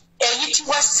w'omukono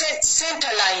eyitibwa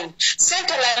centerline.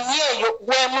 Centerline eyo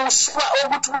gwe muswa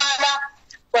ogutwala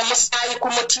omusaayi ku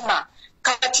mutima.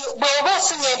 Kati bw'oba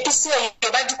ofunye empiso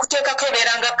eyo bagikuteekako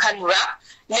ebeera nga kanula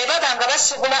ne baba nga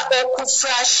basobola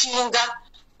okuflashinga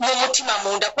mu mutima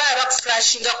munda kuba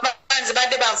bakuflashinga kubanze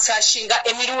badde bamuflashinga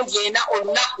emirundi 4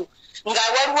 olunaku nga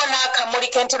waliwo n'akamuli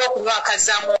kentera okunywa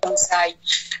akazaamu omusaayi.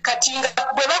 Kati nga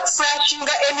bwe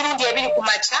bakuflashinga emirundi 2 ku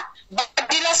makya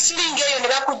baddira siringi eyo ne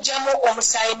bakugjamu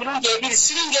omusaayi emirundi 2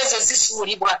 siringi ezo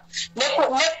zisuulibwa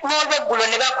n'olweggulo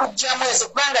ne bakugjamu ezo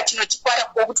kubanga kino kikwata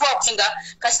obutwa okusinga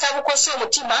kasita bukosa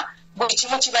omutima buli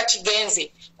kimu kiba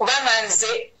kigenze kubanga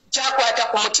nze kyakwata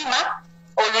ku mutima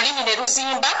olulimi ne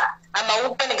luzimba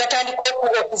amawuggwe ne gatandika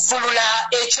okuvulula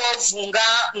ekyovu nga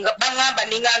baŋŋamba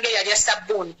ninganga eyalya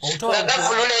sabbuuni nga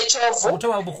gavulula ekyovu.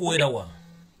 Obutwa bukuweerawa?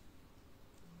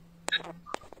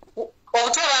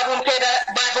 Obutwa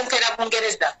babumpeera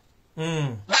Bungereza.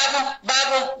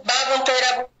 Babumpeera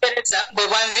Bungereza bwe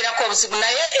bwanvirako obuzibu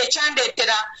naye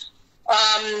ekyandeetera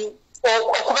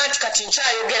okuba nti kati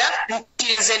nkyayogera nti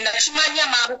nze nakimanya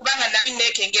mangu kubanga nali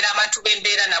neekengera abantu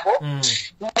b'embeera nabo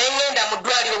neŋŋenda mu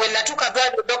ddwaliro bwe natuuka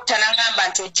ddwaliro dokita n'aŋŋamba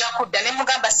nti ojja kudda ne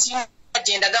mugamba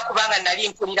sinagyendaga kubanga nali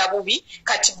mpulira bubi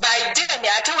kati by then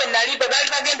ate we nali bwe baali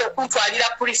bagenda okuntwalira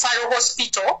ku referral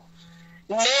hospital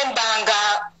nembanga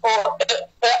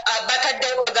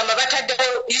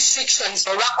bataddewo restrictions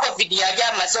olwa covid yali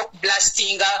amaze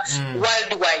okublastinga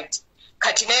worldwide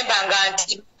kati nembanga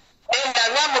nti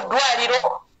nalwa mu ddwaliro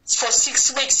for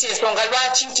 6 weeks ensonga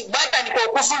lwaki nti batandika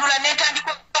okuvulula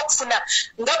netandika okufuna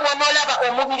nga bwonoolaba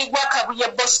omubiri gwa kabuye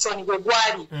Boston bwe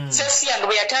gwali sesi yange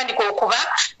bwe yatandika okuba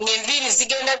ng'enviiri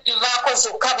zigenda zivaako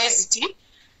zokka bwe ziti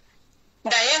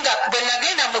naye nga bwe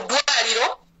nagenda mu ddwaliro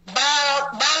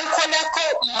bankolako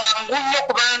mangu nnyo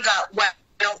kubanga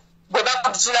bwe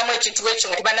bakuzulamu ekintu ekyo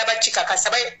nga tebanabakikakasa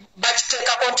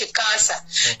bakiteekako nti kansa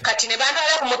kati ne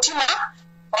bantwala ku mutima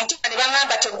omutima ne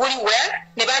baŋŋamba teguli well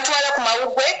ne bantwala ku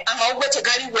amawuggwe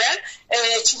tegali well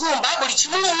ekibumba buli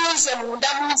kimu munze munda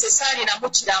munze saalinamu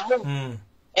kiramu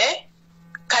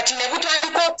kati ne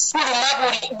butandika okufuluma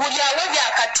buli awabya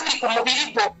akatuli ku mubiri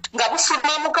gwo nga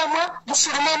bufuluma mu kamwa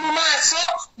bufuluma mu maaso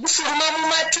bufuluma mu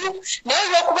matu naye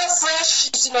olw'okuba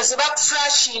flash zino ze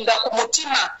bakuflashinga ku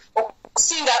mutima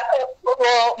okusinga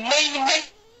main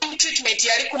treatment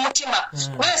yali ku mutima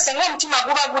kubanga senga omutima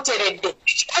guba guteredde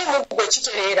gwe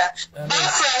kitereera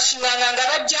bafulashinganga nga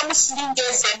bajjamu siringi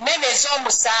ezo ennene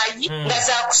ez'omusaayi nga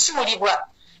zakusuulibwa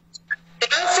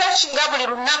baflashinga buli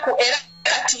lunaku era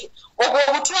kati obwo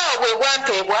obutwawo bwe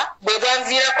bwampeebwa bwe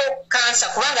bwanviirako kansa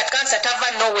kubanga kansa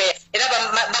tava nowhere era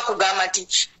bakugamba nti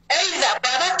either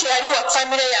bwaba teyali wa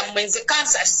famire yammwe nze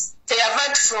kansa teyava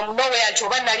nti from nowhere nti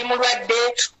oba nali mulwadde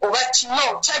oba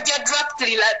kino kyajja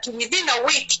directly like within a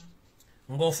week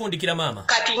ng'ofundikira maama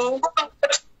kati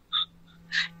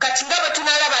nga bwe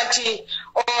tunalaba nti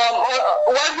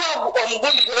waliwo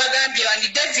omugundi gwe bagambye ni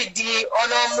David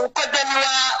ono omukodani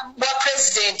wa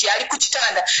pulezidenti ali ku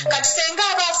kitanda kati senga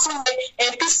aba afunye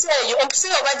empisa eyo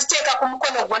bagiteeka ku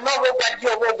mukono gwonna oba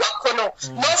ogwaddyo oba ogwa kkono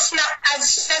n'ofuna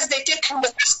as they take him to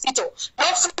the hospital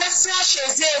n'ofuna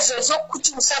flashes ezo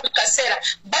ez'okukyusa buli kaseera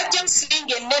bajja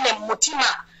musiringi ennene mu mutima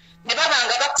ne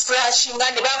babanga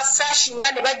bakuflashinga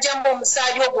ne bajjamu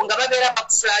omusaayi ogwo nga babeera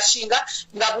bakuflashinga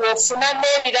nga bw'ofuna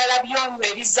n'ebirala byonywa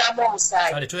ebizaamu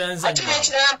omusaayi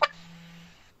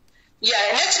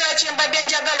n'ekirala kyembadde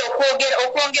njagala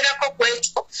okwongerako ku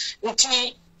ekyo nti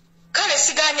kale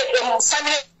siganye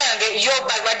famire yange yo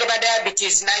balwadde ba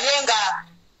diabetes naye nga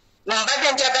mbadde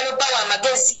njagala obbawa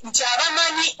amagezi nti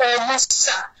abamanyi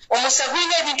omusa omusa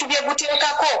gulina ebintu bye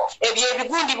guteekako ebyo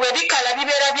ebigundi bwe bikala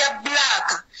bibeera bya black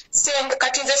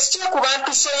kati nze sikyekuba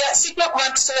mpiso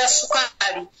ya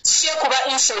sukaali sikyekuba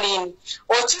insulin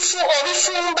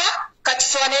obifumba kati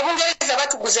fe wano ebungereza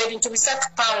batuguza ebintu 3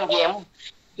 pound emu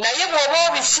naye bw'oba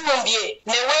obifumbye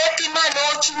ne weepima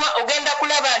n'okinywa ogenda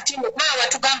kulaba nti naawe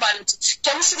batugamba nti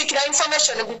temusirikira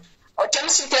information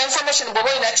bw'oba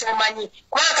olina ky'omanyi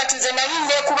kubanga kati nze nali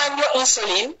neekuba nnyo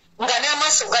insulin nga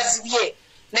n'amaaso gazibye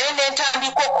naye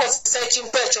nentandika okukozesa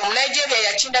ekintu ekyo omunigeria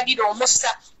yakindagira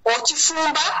omusa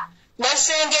okifumba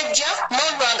n'osengejja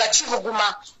n'onywa nga kibuguma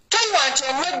tonywa nti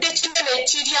onywedde kinene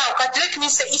ekiri awo kati let me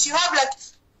say if you have like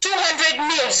 200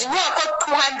 meals nywako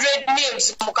 200 meals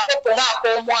mu kakopo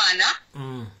ng'ak'omwana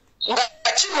nga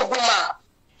kibuguma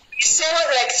several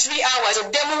like 3 hours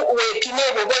oddemu weepime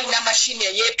bwe boolina mashini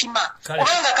eyeepima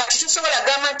kubanga kati tusobola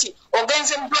gamba nti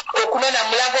ogenze okunona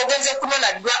mulago ogenze kunona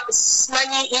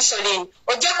simanyi insulin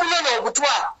ojja kunona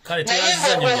obutwa naye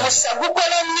ng'omusa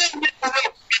gukola nnyo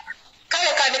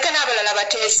kale kandeke n'abalala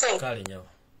bateese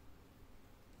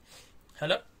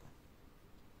Hello?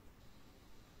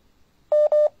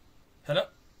 Hello?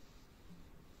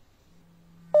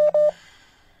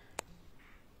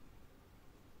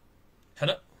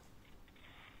 Hello?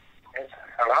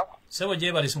 Hello? Sebo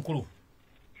jebalisi mukulu.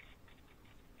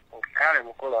 Kale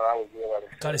mukulu awo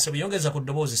jebalisi. Kale sebo yongeza ku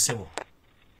ddoboozi sebo.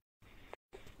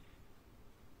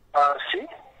 Si?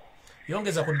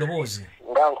 Yongeza ku ddoboozi.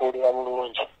 Nga nkuwulira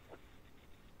bulungi.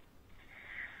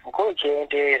 Mukulu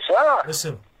kyenteesa.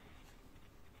 Sebo.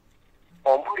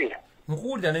 Ompulira?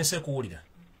 Nkuwulira nense kuwulira.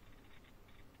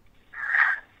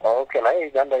 Okay, naye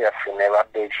Uganda yaffe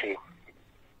nebadde ki?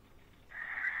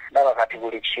 Ndaba kati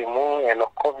buli kimu eno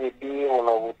covid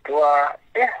buno butwa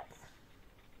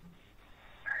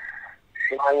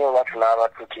simanyi oba tunaaba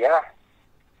tutya.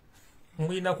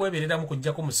 Mulina kwebereramu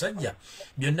kujjako musajja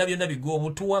byonna bigwa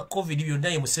obutwa covid byonna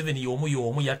ye Museveni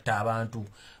y'omu yatta abantu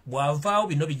bw'avaawo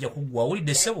bino bijja kuggwa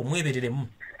wulidde ssebo mwebereremu.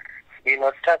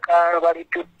 Bino ttaka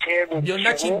balitutte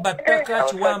byonna kibba ttaka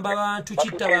kiwamba abantu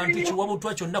kitta abantu kiwa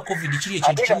butwa kyonna covid kiri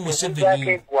ekintu kimu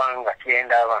Museveni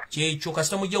kyekyo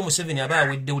kasita mujja Museveni aba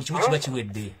awedde buli kimu kiba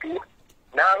kiwedde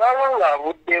n'ababa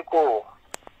ng'abuddeko.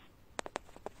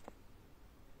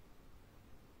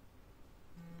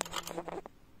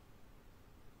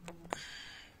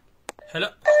 Hello?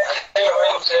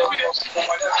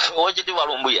 Ojiti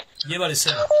Lumbuye. Jebale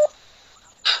sebo.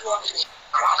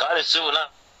 Kale sebo na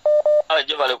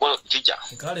jebale ko chicha.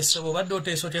 Kale sebo badde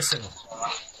oteeso tesebo.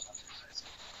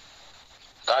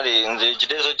 Kale nze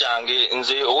kiteeso kyange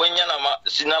nze owenyanama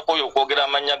sinakoyo okwogera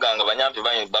amanya gange banyampi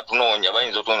batunoonya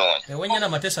bayinza otunoonya.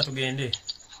 Owenyanama tesa tugende.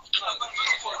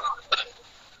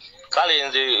 Kale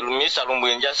nze Mr.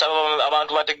 Lumbuye njasaba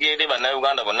abantu bategeere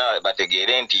bannayuganda bonna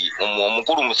bategeere nti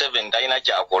omukulu Museveni talina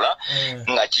kyakola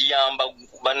nga kiyamba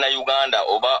bannayuganda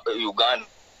oba Uganda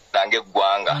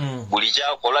ng'eggwanga. Buli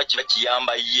kyakola kiba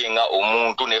kiyamba ye nga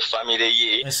omuntu ne famire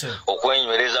ye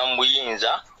okwenywereza mu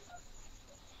buyinza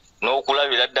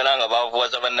n'okulabira ddala nga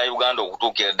bavuwaza bannayuganda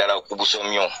okutuukira ddala ku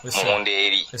busomyo mu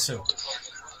ndeeri.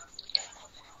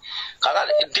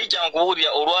 Kakale ticha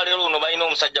nkuwulira olwaleero luno balina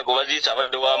omusajja gwe baziisa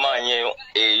abadde w'amaanyi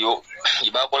eyo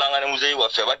bakolanga ne muzeeyi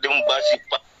waffe abadde mu baasi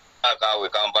paaka we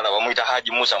Kampala bamuyita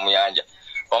Haji Musa Muyanja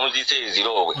bamuziise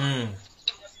eziroowe.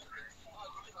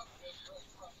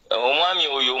 Omwami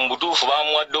oyo mubutuufu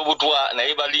bamuwadde obutwa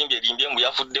naye balimbye mbu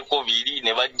yafudde covid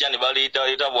ne bajja ne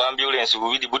baleeta bu ambulance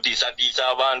bubiri butiisatiisa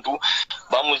abantu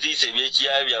bamuziise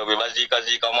ebyekiyaya byabwe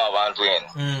baziikaziikamu abantu eno.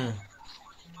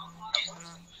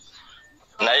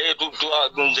 Naye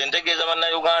nze ntegeeza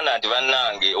bannayuganda nti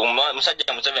bannange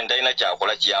omusajja Museveni talina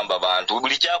kyakola kiyamba bantu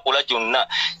buli kyakola kyonna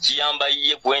kiyamba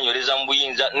ye kwenywereza mu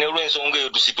buyinza ne lw'ensonga eyo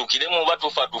tusitukiremu oba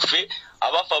tufa tufe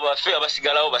abafa baffe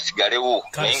abasigalawo basigalewo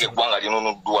naye ng'eggwanga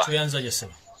linunuddwa.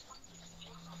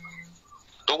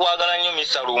 Tukwagala nnyo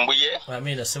Mr. Lumbuye.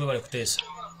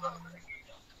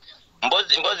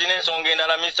 Mpozi n'ensonga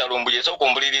endala Mr. Lumbuye sooka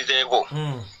ompulirizeeko.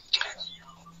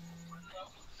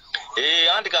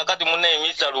 Anti kakati munne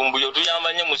Mr. Lumbuye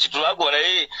tuyamba nnyo mu situlago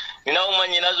naye nina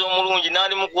omanyinazo omulungi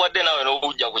nali mukuwadde nawe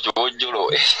n'obujja ku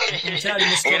kyojjolo. Kale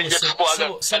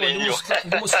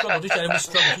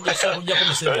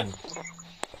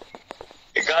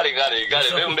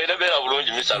mbeera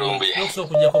bulungi Mr. Lumbuye.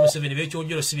 Okujjako Museveni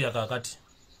bekyojjolo si bya kakati.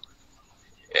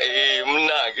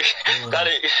 Munnange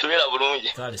kale beera bulungi.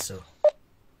 Kale so.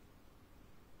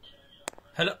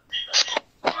 Hello.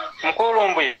 Mukulu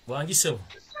Lumbuye. Bwangisebo.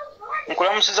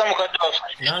 Nkulamusiza mukadde waffe.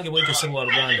 Nange bwete sebo wa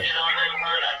Luganda.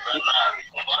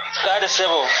 Kale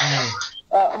sebo.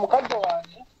 Mukadde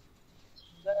wange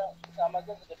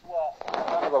amagezi getuwa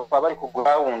baffe abali ku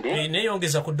ground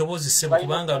neyongeza ku ddoboozi ssebo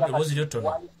kubanga ddoboozi lyottono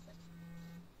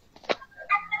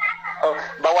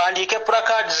bawandiike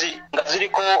placards nga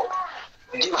ziriko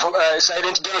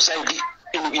silent genocide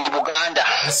in Buganda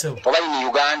oba in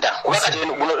Uganda kuba kati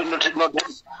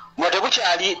no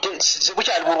tebukyali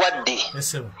bulwadde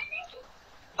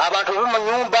abantu bali mu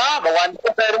nyumba bawandiike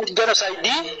silent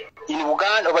genocide in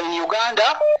Uganda oba in Uganda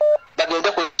bagende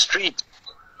ku street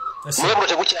mwebwe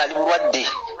tebukyali bulwadde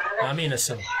amina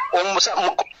sebo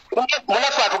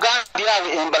munafu atugambye awo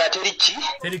embala teriki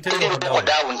teriko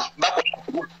down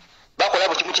bakola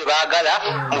buli kimu kye baagala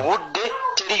mu budde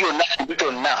teri yonna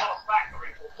bitonna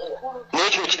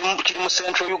n'ekyo kiri mu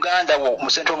central Uganda mu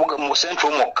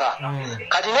central mokka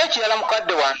kati n'ekirala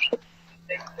mukadde wange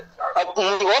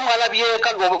omwalabyeka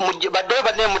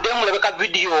badde mudde mulabeka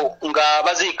vidiyo nga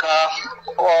baziika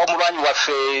omulwanyi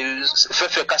waffe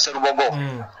Fefeka Sserubogo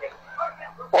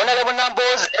onalebo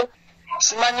namboze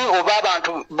simanyi oba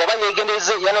abantu baba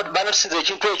yegendereze banotisiza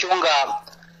ekintu ekyo nga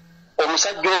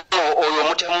omusajja oyo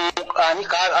mutemu ani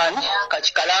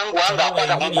Kalangwa nga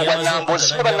akwata ku mugwa namboze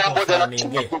siba namboze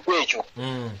n'ekintu ekyo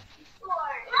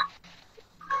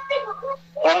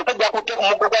omusajja akutte ku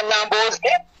mugwa gwa namboze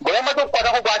bwe yamaze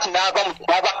okukwatako bwati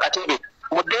n'ava katebe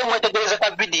mudde mwetegereza ka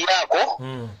vidiyo ako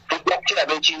tujja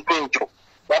kukiraba ekintu ekyo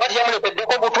waba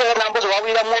tyamulekeddeko butwe namboze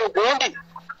wawiramu ogundi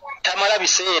tamala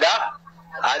biseera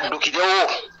addukirewo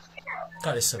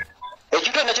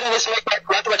ekintu ekyo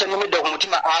kintu bakyanyumidde ku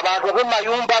mutima abantu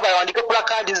ab'emayumba bawandike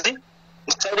placards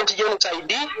silent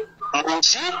genocide mu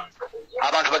nsi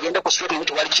abantu bagende ku street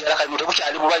nti wali kirala kali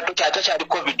tebukyali bulwali tukyakyali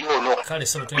covid ono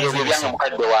byebyo byange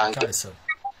mukadde wange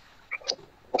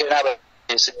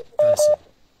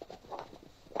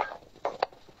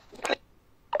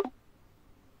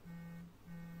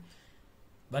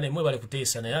bane mwe bali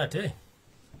kuteesa naye ate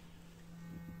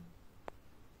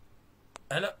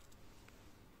ala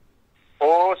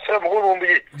sebo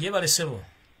Lumbuye yebale sebo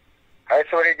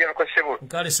sebo lejja ko sebo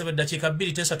nkale sebo dakika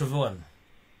 2 tesa tuve wano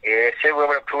sebo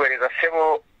mwe tuweleza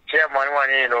sebo chairman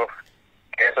wanino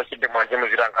eso kidde mwanje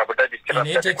muziranga abudabi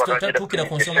tukira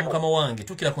ku nsonga mukama wange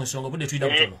tukira ku nsonga budde tuyina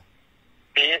butono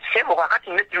sebo wakati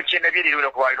netu kyenda biri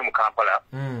lino kwa mu Kampala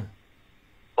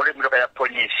ole mmotoka ya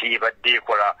polisi badde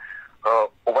kola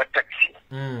oba taxi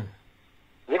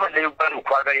niba ne Uganda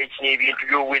okwagala ebintu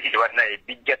by'obwedde bannaye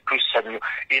bijja tusanyu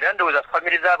era ndowooza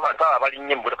famire z'abantu abo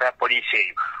abalinnye emmotoka ya polisi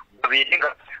eyo babeere nga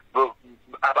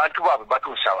abantu baabwe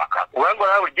batuusa waka kubanga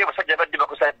olaba bulijjo abasajja badde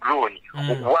bakosa drone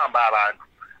okuwamba abantu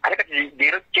ate kati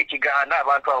leero kyekigaana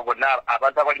abantu abo bonna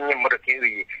abantu abalinnye emmotoka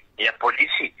eyo eya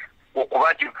polisi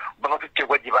okuba nti babatutte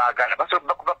gwa gye baagala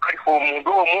basobola bakuba kalifa omuntu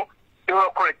omu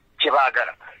nebakola kye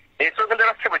baagala ensonga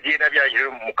endala ssebo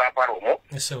gyerabyayo mu Kampala omwo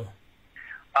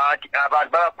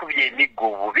abantu babakubye emiggo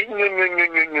obubi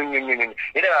nnyo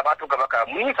era abantu nga bakala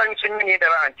munsanyusa nnyo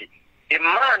nendaba nti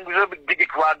emmandu z'obudde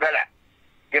twagala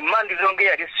emmandu zonge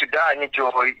yali Sudaani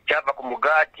kyava ku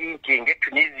mugaati nti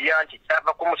ng'Etunisia nti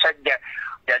kyava ku musajja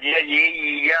yali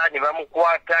yeeyiiya ne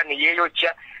bamukwata ne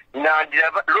yeeyokya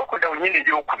nandiraba lockdown nyine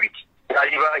eryokubiri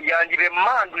yandiba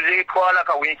emmandu zeetwala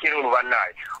kaweekera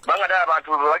olubannaayo kubanga ddala abantu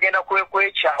bagenda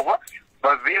kwekyawa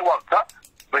bave ewaka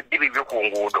badde bive ku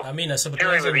nguudo amina sebo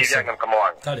byange mukama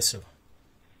wange kale sebo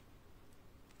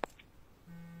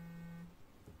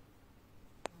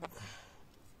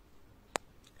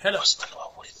hello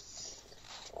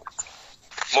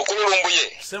mukulu Lumbuye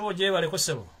sebo gyebaleko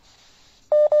sebo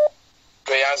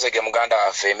tweyanzege muganda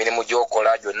waffe emirimu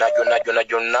gy'okola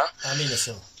gyonna amina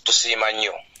sebo tusiima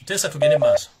nnyo tesa tugende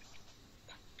maaso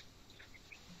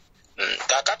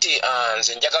kakati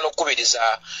nze njagala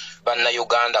okukubiriza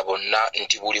bannayuganda bonna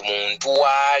nti buli muntu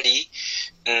waali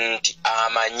nti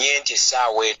amanye nti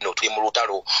essaawa eno tuli mu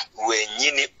lutalo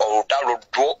lwennyini olutalo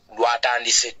lwo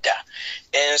lwatandise dda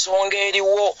ensonga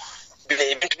eriwo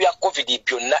ebintu bya covid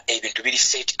byonna ebintu biri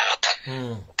set up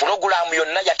pulogulaamu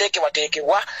yonna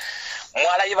yateekebwateekebwa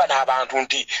mwalaye bano abantu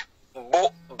nti bo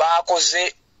bakoze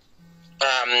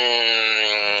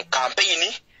kampeyini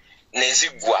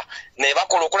neziggwa ne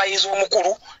bakola okulayiza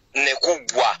omukulu ne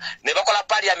kuggwa ne bakola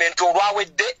parliament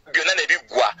olwawedde byonna ne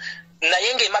biggwa naye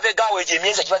ng'emabegaawo egyo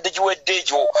emyezi gibadde giwedde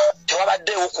egyo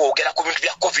tewabaddeewo kwogera ku bintu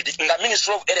bya covid nga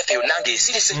ministry of health yonna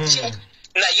ng'esirise ki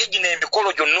naye gino emikolo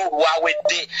gyonna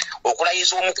olwawedde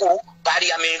okulayiza omukulu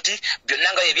parliament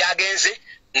byonna nga byebyagenze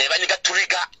ne banyiga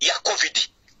turiga ya covid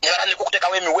ne batandika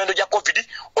okuteekawo emiwendo gya covid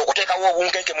okuteekawo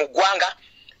obunkenke mu ggwanga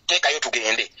teekayo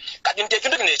tugende kati nti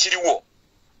ekintu kino ekiriwo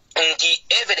nti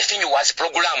everything was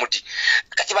programmed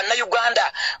kati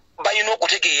bannayuganda balina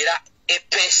okutegeera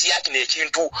epeesi ya kino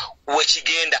ekintu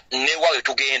wekigenda newawe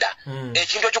tugenda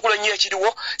ekintu ekikulu ennyo ekiriwo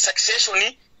succession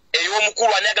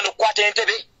ey'omukulu ani agenda okukwata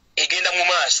entebe egenda mu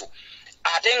maaso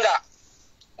ate nga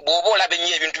bw'oba olaba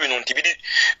ennyo ebintu bino nti biri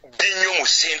nnyo mu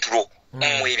sentro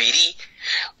mwebiri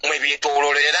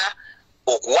mwebyetoololera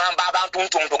okuwamba abantu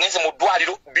nti omuntu ogenze mu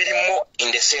ddwaliro birimo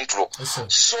in the central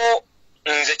so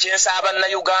nze kyensaba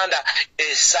bannayuganda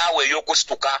essaawa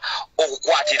ey'okusituka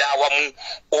okukwatira awamu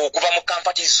okuva mu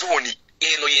comfort zone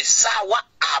eno yessaawa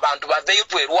abantu baveeyo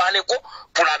twerwaneko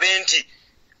tulabe nti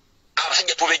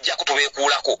abasajja tubejjako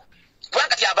tubeekuulako kubanga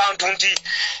kati abantu nti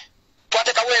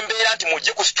twatekawo embeera nti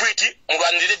mujje ku street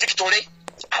mulwanirire Victory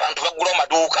abantu baggulawo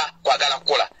maduuka kwagala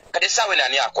kukola kati essaawa eno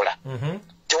ani akola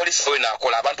tewali ssaawa eno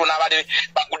akola abantu n'abali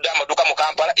bagudde amaduuka mu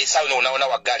Kampala essaawa eno wonawona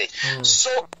waggale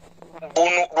so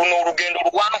buno olugendo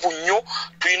luwanvu nnyo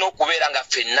tulina okubeera nga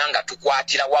ffenna nga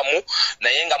tukwatira wamu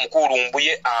naye nga mukulu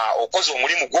Lumbuye okoze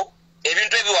omulimu gwo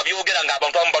ebintu ebyo wabyogera nga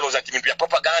abantu abamu balooza nti bintu bya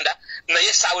propaganda naye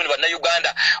essaawa eno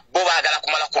bannayuganda bo baagala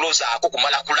kumala kuloozaako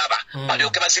kumala kulaba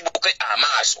balyoke bazibuke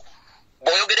amaaso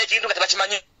bw'oyogera ekintu nga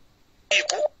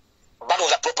tebakimanyiiko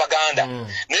balooza propaganda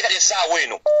naye kati essaawa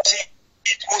eno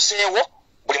kituuseewo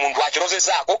buli muntu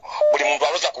akirozezaako buli muntu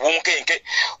alooza ku bunkenke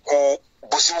ku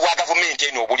buzibu bwa gavumenti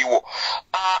eno obuliwo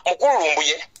mukulu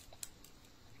Lumbuye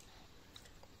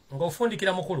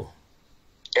ng'ofundikira mukulu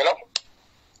hello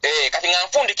kati nga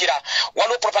nfundikira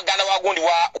waliwo propaganda wagundi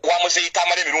wa muzeeyi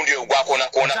Tamale emirundi eyo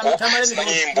gwakonakonako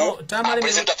simanyimbu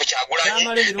pulezidenti waffe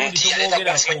Kyagulanyi nti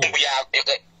yaleeta simanyimbu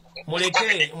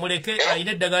muleke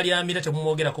ayina eddagala lyamira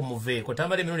temumwogerako muveeko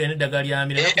Tamale emirundi ayina eddagala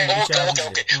lyamira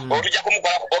otujja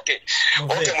kumugwalako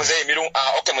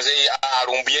muzeeyi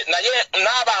Lumbuye naye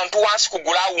n'abantu wansi ku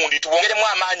gulawundi tubongeremu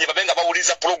amaanyi babe nga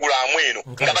bawuliriza pulogulaamu eno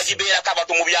nga bagibeerako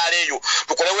abantu mu byalo eyo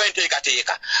tukolewo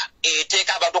enteekateeka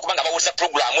eteeka abantu okuba nga bawuliriza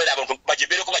pulogulaamu eno abantu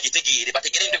bagibeereko bagitegeere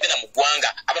bategere ebintu ebigenda mu ggwanga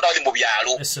abantu abali mu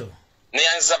byalo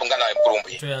neyanziza nga nawe mukulu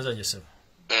Lumbuye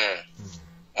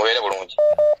mubeere bulungi.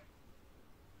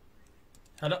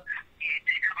 Hello.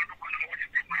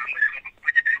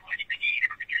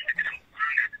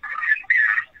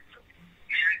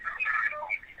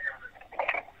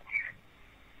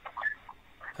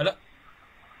 Hello.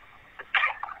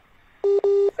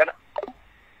 Hello.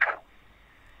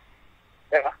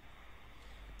 Hello.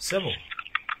 Sebo.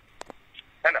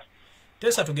 Hello.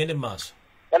 Tesa tugende maaso.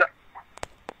 Hello.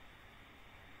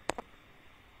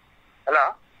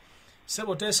 Hello.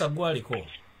 Sebo tesa gwaliko.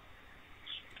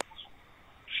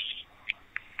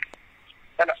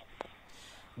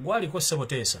 Gwaliko Sebo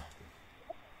tesa.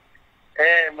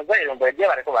 Muzeeyi Lumbuye gye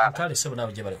baliko baba. Kale Sebo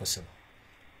nawe gye baliko Sebo.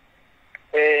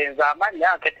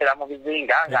 Nzamanya nketera mu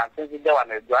bizinga nga nsinzidde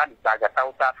wano Johannesburg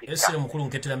South Africa. Ese mukulu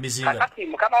nketera mu bizinga. Kati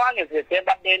mukama wange nze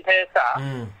mbadde nteesa.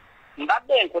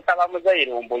 Mbadde nkusaba Muzeeyi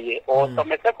Lumbuye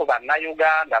osomese ku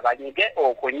bannayuganda banyige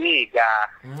okunyiiga.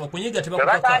 Okunyiiga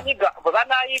tebakukaka. Bwe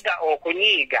banaayiga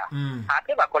okunyiiga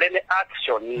ate bakole ne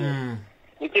action.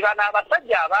 Nti bano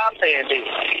abasajja abampembe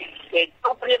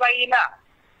ekyoku bye balina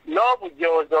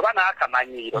n'obujoozi oba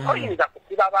n'akamanyiiro toyinza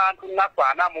kusiba bantu nnaku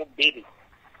 42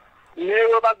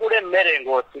 newe bagula emmere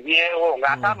ng'osibyewo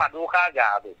ng'ate amaduuka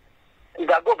gaabwe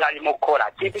nga go gali mu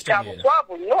kukola kintu kya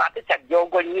buswavu nnyo ate kya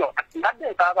jjoogo nnyo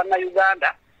mbadde nsaba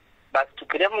bannayuganda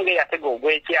basitukiremu ng'eyatega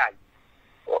ogw'ekyayi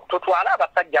tutwale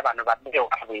abasajja bano baddeyo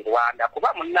abwe Rwanda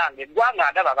kuba munnange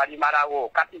eggwanga ndaba balimalawo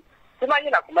kati simanyi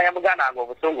na kumanya muganda nga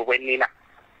obusungu bwe nnina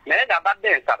naye nga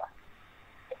mbadde nsaba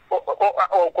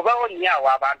okubawo nnyawo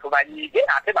abantu banyiige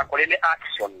ate bakole ne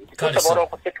action tusobola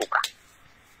okusituka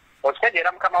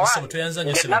okitegeera mukama wange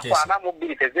ennaku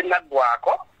 42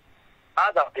 tezinnaggwako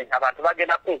aza abantu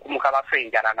bagenda kunkumuka bafe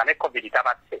enjala nga ne covid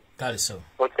tabasse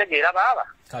okitegeera baaba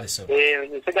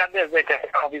nsigadde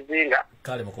ezeekeka mu bizinga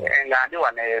nga ndi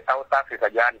wane South Africa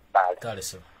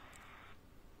Johannesburg.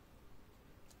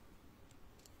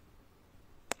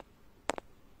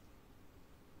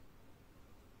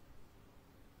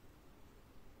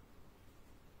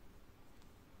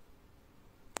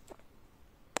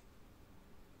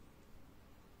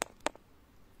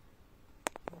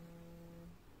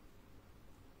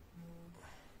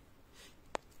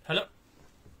 Hello.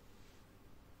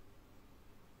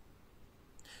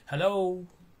 Hello.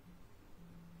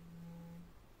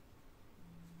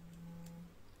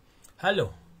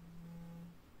 Hello.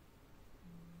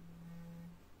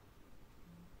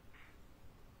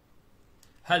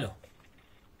 Hello.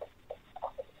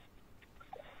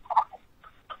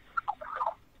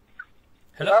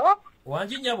 Hello.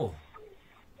 Wanji nyabo.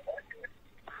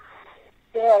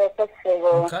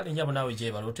 Kali nyabo nawe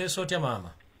jeba loteso tya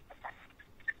mama.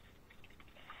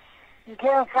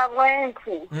 Nkensa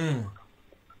bwenti.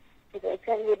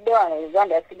 Ekyenjidde wano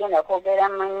sigenda kwogera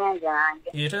mu nnyanja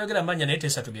yange. Toyogera manya naye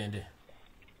teesa tugende.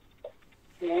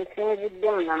 Naye nsinzidde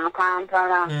muno mu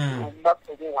Kampala ebba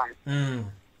kuli wano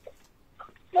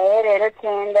naye leero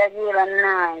kyendabye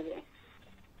bannange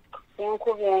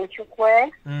kinkubye enkukwe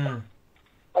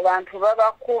abantu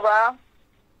babakuba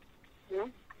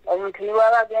omuntu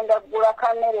niba bagenda kugula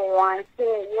kamere wansi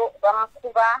eyo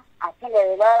bamukuba ate nga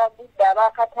bwe balagudde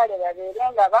ab'akatale babeere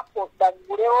nga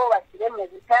baggulewo basire mu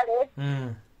bitale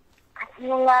kati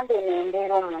nŋambe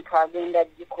nembeera omuntu agenda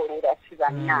gikolera ki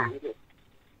bannange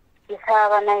kisa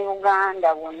Abanayuganda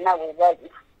bonna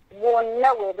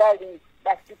bwe bali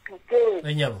basituke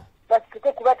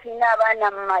kuba tulina abaana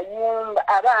mu mayumba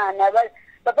abaana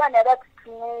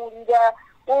batutunuulira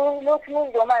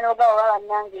n'otunuulira omwana ogaba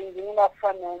babannange nzirina kufa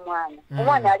n'omwana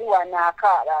omwana ali wano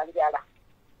akaaba njala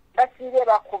basiire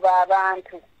bakuba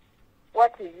abantu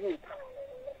what is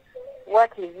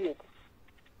it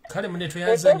kale mune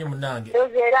tuyanza nnyo munange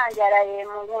era njala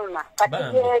yemuluma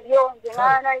kati ebyo nze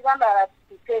Abanayuganda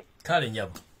basituke kale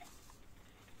nyabo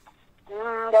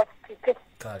basituke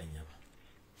kale nyabo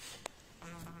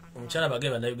omukyala bagee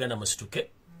Bannayuganda musituke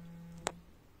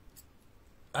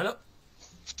alo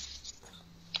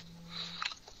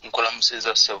nkola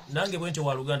museza ssebo nange bwenti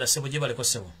wa Luganda ssebo gye baleko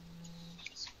ssebo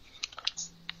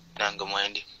nange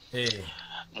mwendi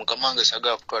mukama wange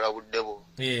sagala kutwala buddebo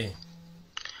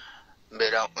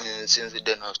mbeera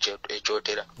nsinzidde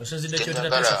ekyotera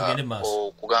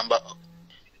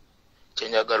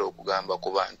kyenjagala okugamba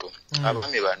ku bantu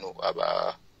abaami bano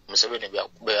Museveni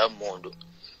byakubeera mundu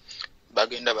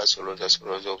bagenda basolooza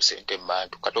obusente mu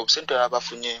bantu kati obusente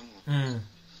babafunyemu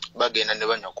bagenda ne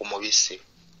banywa ku mubisi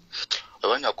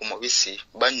abanya ku mubisi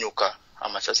banyuka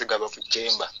amasasi gaba ku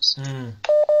kyemba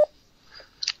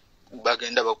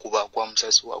bagenda bakuba kwa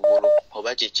musasi wagulu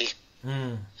oba kiki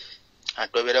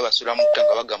atobera basula mu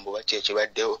tanga bagambo bakye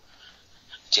baddewo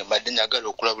kyembadde njagala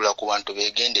okulabula ku bantu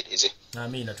begendereze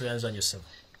amina tuyanza nnyo ssebo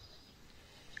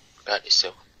kale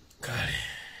ssebo kale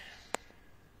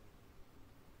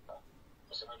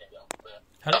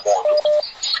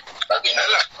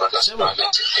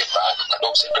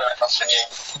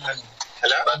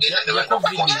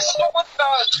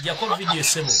Jako video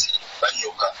sebo.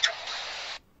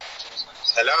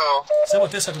 Hello. Sebo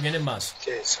tesa tugende maaso.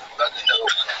 Tesa.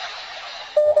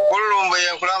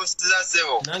 Lumbuye nkulamusiza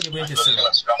sebo. Nange bwente sebo.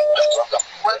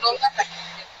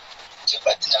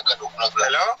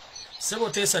 Hello. Sebo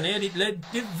tesa ne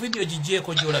video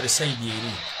jigyeko gyolabe side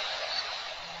eri.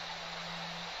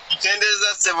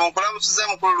 Tendeza sebo nkulamusiza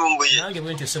mukulu Lumbuye. Nange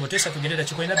bwente sebo tesa tugendera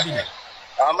kikoina bidi.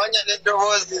 Amanya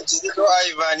neddoboozi kizito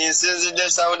Ivan nsinzidde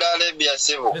Saudi Arabia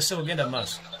sebo. Ese ugenda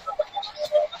maaso.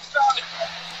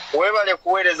 Webale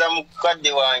kuweereza mu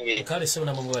kadde wange. Kale sebo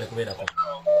na mungu wale kubeerako.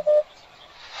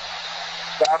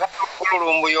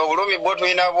 Lumbuye obulumi bwo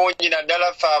tulina bungi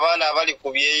naddala ffe abaana abali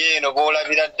ku byeyo eno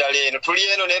boolabira ddala eno tuli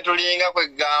eno ne tulinga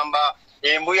kwegamba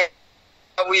embuya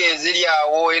eziri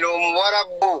awo eno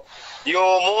omuwarabu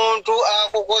y'omuntu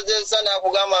akukozesa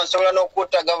n'akugamba nsobola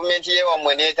n'okutta gavumenti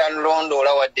yewammwe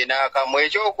n'etanulondoola wadde n'akamu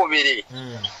ekyokubiri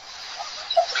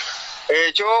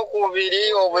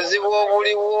obuzibu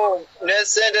obuliwo ne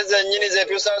ssente zennyini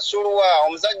zetusasulwa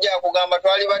omusajja akugamba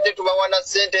twali badde tubawana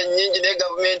ssente nnyingi ne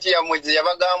gavumenti yammwe ze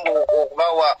yabagamba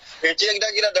okubawa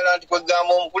ekiragira ddala nti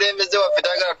kwegamba omukulembeze waffe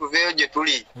tayagala tuveeyo gye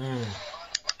tuli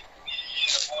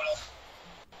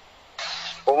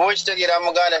oba okitegeera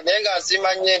muganda naye nga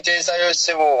nsiima nnyo enteesa yo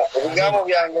ssebo ebigambo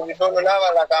byange bitono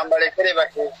n'abalala kambalekere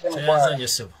bateese mukwano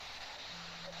ssebo.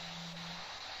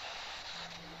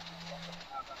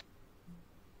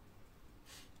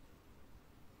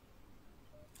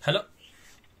 Hello.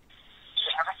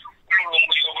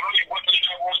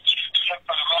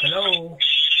 Hello.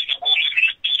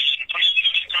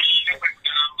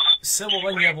 Sebo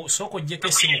banyabo soko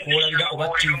jeke simu kuolabira oba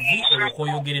TV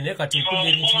olokoyogere naye kati nkubye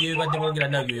ebintu bye badde boogera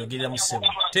nabyo yogerera mu ssebo.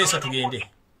 Teesa tugende.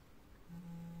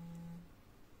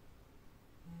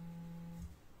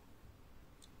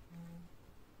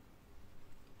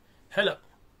 Hello.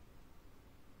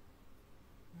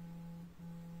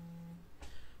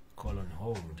 Call on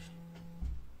hold.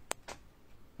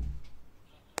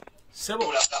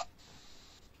 Sebo.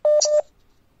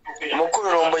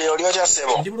 Mukulu Lumbuye oli otya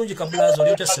ssebo? Ndi bulungi kabulazo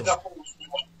oli otya ssebo?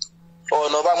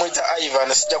 Ono bamuyita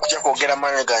Ivan sijja kutya kwogera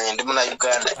manyi gange ndi muna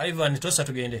Uganda. Ivan tosa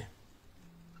tugende.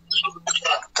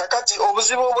 Kakati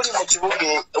obuzibu obuli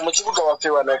mu kibuga waffe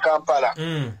wano e Kampala.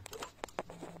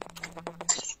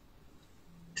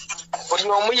 Buli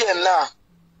omu yenna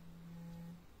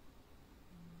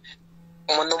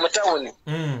muno mu tawuni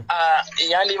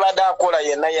yandibadde akola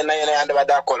yenna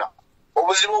yandibadde akola.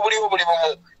 Obuzibu obuliwo buli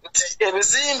bumu nti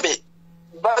ebizimbe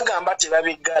bagamba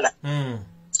tebabiggala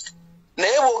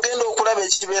naye bw'ogenda okulaba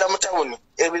ekibeera mu tawuni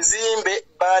ebizimbe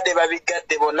baade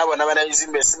babigadde bonna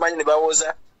banabizimbe simanyi ne bawoza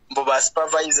mbu ba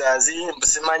supervisors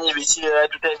simanyi biki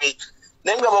tutebi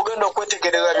naye nga bw'ogenda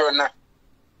okwetegereza byonna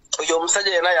oyo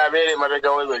omusajja yenna yabeera emabega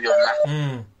w'ebyo byonna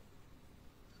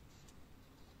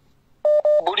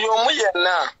buli omu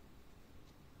yenna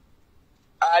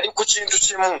ali ku kintu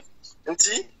kimu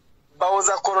nti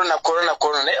bawoza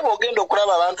korona naye bw'ogenda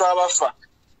okulaba abantu abafa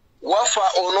wafa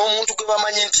ono omuntu gwe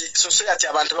bamanyi nti society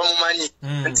abantu bamumanyi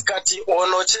nti kati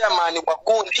ono chairman wa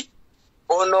gundi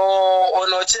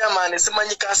ono chairman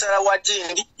simanyi kansala wa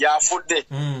jindi yafudde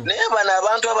naye bano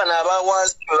abantu abano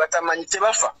abawansi bwe batamanyi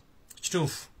tebafa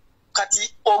kituufu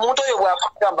kati omuntu oyo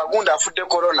bwakugamba gundi afudde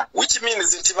corona which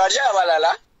means nti bali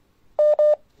abalala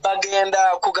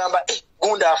bagenda kugamba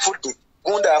gundi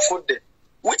afudde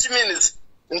which means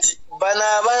nti bano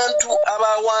abantu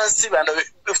abawansi bano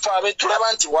fa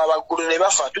betulaba nti wabagulu ne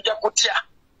bafa tujja kutya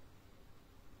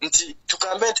nti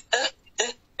tukambe nti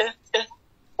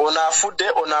ono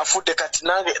afudde kati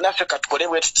nange naffe katukole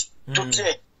bwe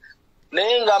tutye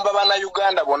naye ngamba bana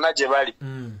Uganda bonna gye bali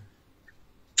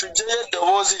tujjeyo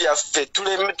eddoboozi lyaffe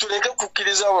tuleke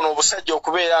kukkiriza buno obusajja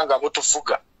okubeera nga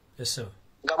butufuga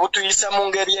nga butuyisa mu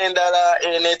ngeri endala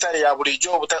eneetali ya bulijjo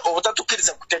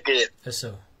obutatukkiriza kutegeera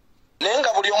naye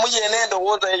nga buli omu yeena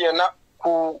endowooza ye yonna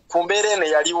ku mbeera eno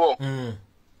yaliwo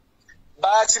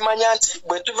baakimanya nti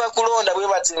bwe tuva kulonda bwe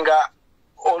bati nga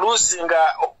oluusi nga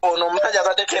ono omusajja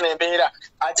ataddeko eno embeera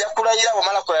ajja kulayira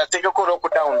bwamala kulayategeko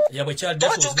lockdown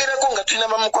tubakyogereko nga tulina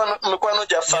mikwano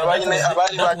gyaffe abaali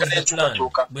baagala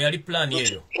enkyukakyuka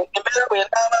embeera bwe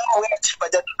yanaabaawo eti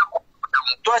bajja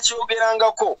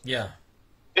twakyogerangako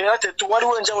era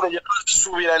waliwo enjawulo gye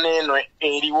tusuubira n'eno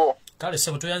eriwo kale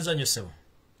sebo toyanza nnyo sebo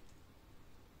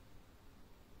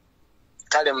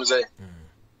kale mzee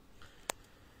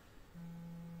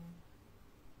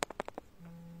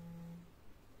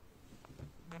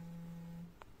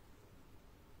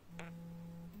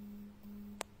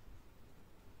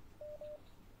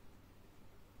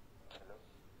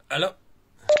Hello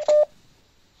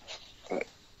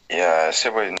ya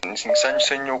sebo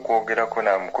nsanyuse nnyo okwogerako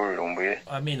na mukulu Lumbuye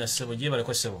amina sebo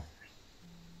gyebaleko sebo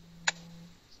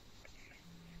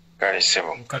kale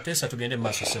sebo katesa tugende mu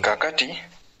maaso sebo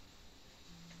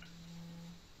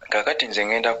kakati nze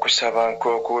ngenda kusaba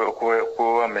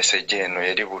kuwa message eno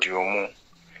eri buli omu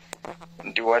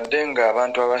ndi wadde nga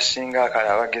abantu abasinga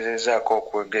akala bagezezaako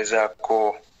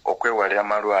okwewala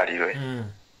amalwaliro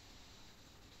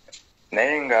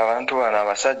naye nga abantu bano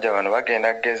abasajja bano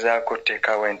bagenda kugezaako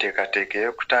teekawo enteekateeka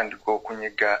ey'okutandika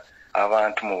okunyiga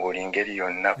abantu mu buli ngeri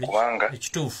yonna kubanga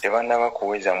tebannaba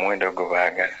kuweza muwendo gwe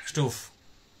baagala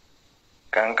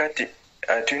kankati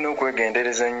tulina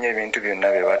okwegendereza nnyo ebintu byonna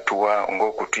bye batuwa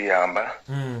ng'okutuyamba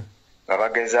nga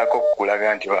bagezaako okulaga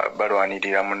nti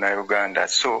balwanirira munnayuganda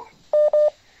so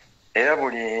era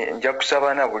nja kusaba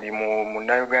na buli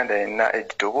munnayuganda yenna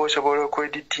edita oba osobola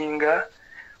okweditinga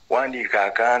wandiika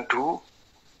akantu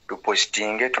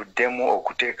tupositinge tuddemu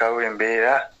okuteekawo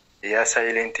embeera eya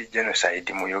silent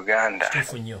genocide mu Uganda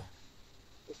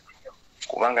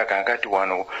kubanga kankati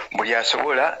wano buli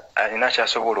asobola alina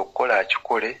kyasobola okukola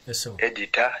akikole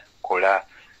edita kola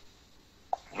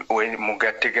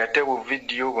mugattegate bu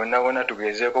vidiyo bonna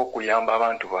tugezeeko okuyamba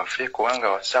abantu baffe kubanga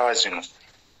wasaawa zino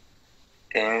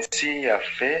ensi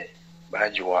yaffe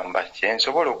bagiwamba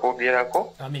kyensobola okwogerako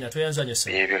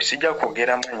ebyo sijja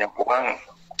kwogera manya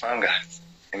kubanga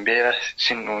embeera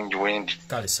si nnungi wendi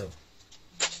kale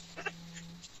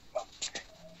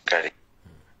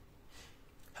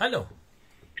Hello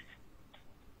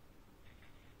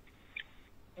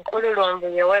Nkulu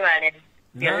Lumbuye webale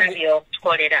byonna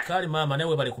byokukolera kale maama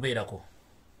nawe bali kubeerako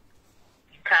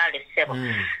kale sebo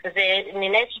nze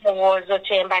nina ekirowoozo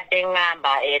kye mbadde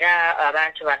ngamba era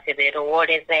abantu baffe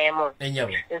beerowoolezemu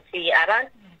nti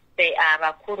abantu baffe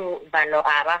abakulu bano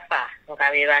abafa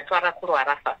nga be bantu abakulu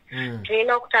abafa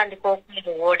tulina okutandika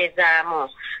okwerowoolezaamu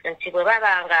nti bwe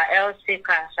baba nga LC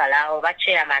kansala oba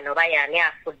chairman oba yaani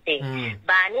afudde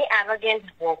baani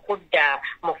abagenda okudda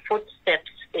mu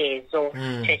footsteps ezo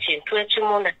kyekintu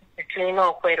ekimu tulina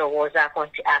okwerowoozaako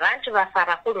nti abantu baffe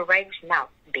abakulu right now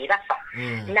bebafa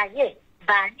naye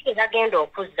baani bagenda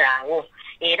okuzzaawo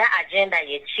era agenda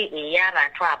yeki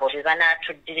ey'abantu abo be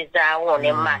banaatuddirizaawo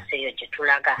ne mu maaso eyo gye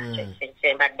tulaga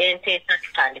mbadde nteesa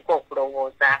tutandike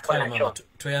okulowoozaako nakyo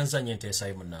toyanza nnyo enteesa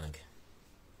ye munnange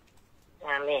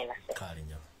amiina kale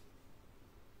nnyo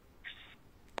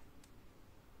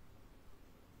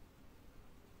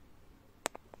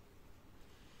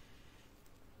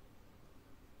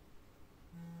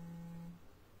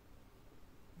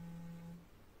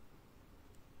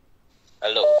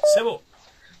Hello. Sebo.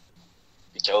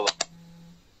 Ichoba.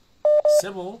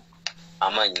 Sebo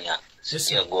amanya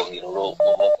yagongera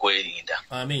okwerinda.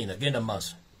 Amina genda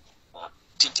maaso.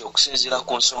 Titi okusinziira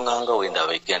ku nsonga nga wenda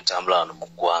abeka entambula wano mu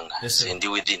ggwanga sendi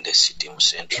within the city mu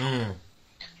central.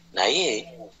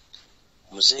 Naye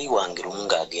muzeeyi wange lumu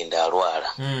ng'agenda alwala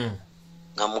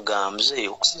nga mugamba muzeeyi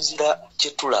okusinziira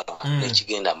kye tulaba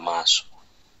ekigenda mu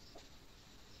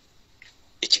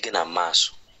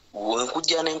maaso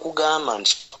wenkujja ne nkugamba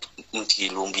nti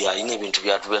Lumbuye alina ebintu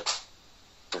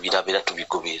tubirabira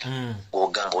tubigobera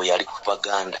ogamba oyo ali ku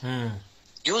Baganda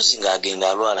juzi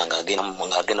ng'agenda alwala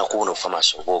ng'agenda kubona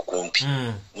famasi oba okumpi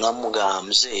nga mugamba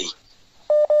muzeeyi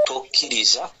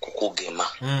tokkiriza kukugema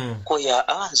koya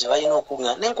nze balina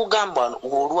okugamba nenkugamba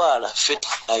olwala ffe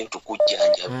tunayo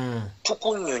tukujjanjaba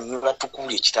tukunnyonnyola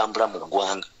tukuli ekitambula mu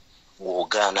ggwanga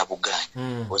ng'ogaana bugaanyi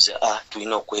oze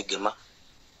tulina okwegema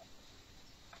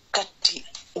kati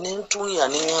nentuulira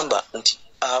neŋŋamba nti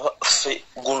ffe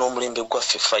guno omulembe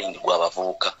gwaffe fayini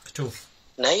gw'abavubuka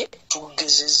naye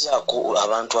tugezezzaako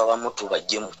abantu abamu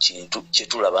tubajje mu kintu kye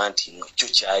tulaba nti kyo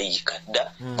kyayiika dda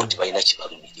nti balina kye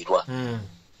balumirirwa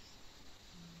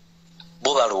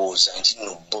bo balowooza nti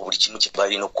nno bo buli kimu kye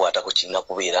balina okukwatako kirina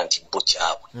kubeera nti bo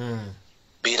kyabwe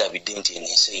beerabidde nti eno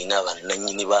ensi erina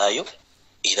bannannyini baayo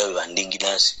era bwe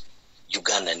bandinginansi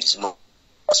Ugandans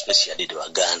especially the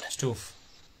Baganda.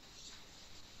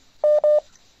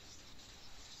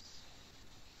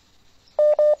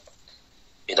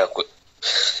 Ida kwe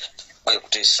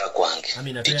kutesa kwange.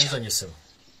 Amina tuyanza nyesewa.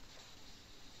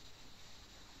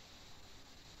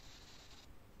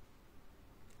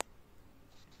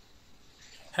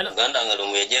 Hello. Ganda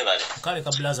Lumbuye jebale. Kale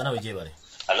kablaza nawe jebale.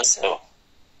 Hello sir.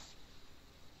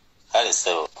 Hello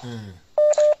sir.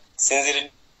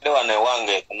 Sinziri wana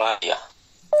wange Somalia.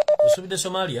 Usubide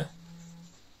Somalia?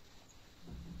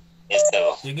 Yes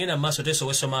sir. Yegenda maso teso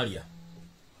we Somalia.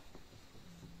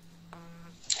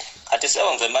 Ati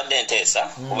sewa nze mbadde nteesa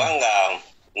kubanga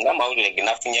nga mawulire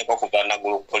ginafunyeko kuva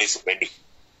Nagulu police kwedi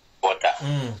bota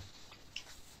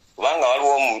kubanga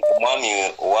waliwo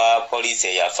omwami wa police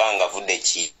eyafanga vudde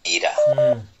kiira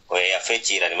oyo yafa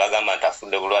ekiira ne bagamba nti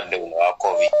afudde bulwadde buno wa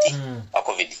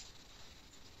covid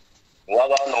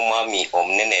wabaawo n'omwami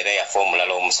omunene era yafa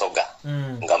omulala omusoga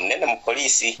nga munene mu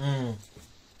poliisi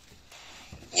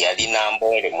yali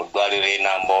Namboole mu ddwaliro e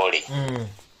Namboole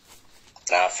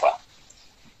n'afa.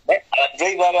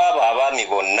 Abadriver baba abaami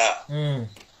bonna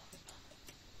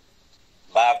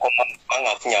bakoma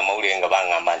banga funya amawulire nga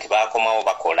bangamba nti bakomawo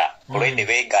bakola olwedde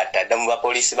beegatta dda mu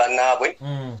bapoliisi bannaabwe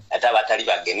ate abatali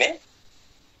bageme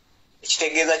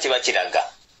ekitegeeza kiba kiraga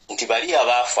nti bali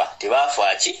abaafa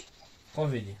tebaafa ki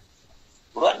covid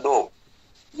bulwadde obwo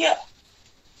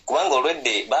kubanga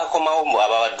olwedde bakomawo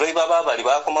abadriver babali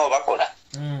bakomawo bakola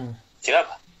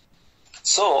kiraba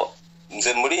so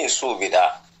nze muli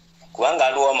nsuubira kubanga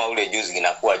aliwo amawulire juzi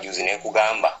ginakuwa juzi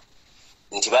nekugamba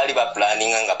nti baali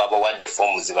baplaninga nga babawadde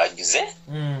forms bajuze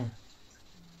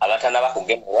abatana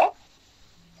bakugemewa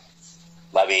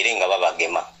babeere nga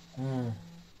babagema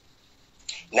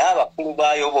n'abakulu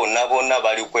baayo bonna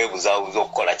bali kwebuzaabuza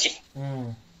okukola ki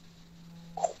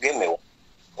okugemewa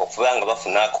okuba nga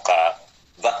bafunaako ka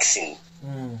vaccine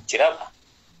kiraba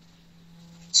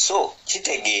so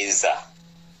kitegeeza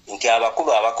nti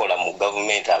abakulu abakola mu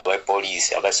gavumenti aba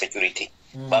police aba security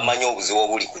bamanyi obuzibu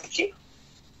obuli ku ki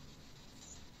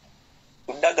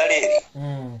kuddagala eri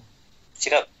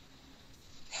kiraba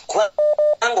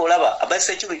kubanga olaba aba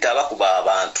security abakuba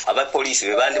abantu aba police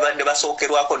be bandibadde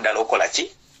basookerwako ddala okola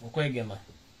ki okwegema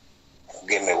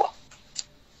okugemewa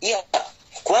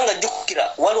kubanga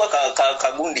jjukira waliwo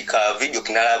kagundi ka video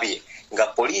kinalabye nga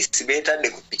police beetadde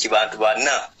ku piki bantu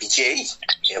banna piki eri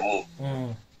emu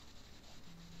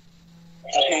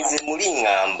nze muli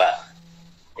ngamba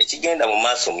ekigenda mu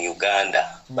maaso mu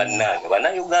Uganda bannange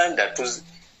Bannayuganda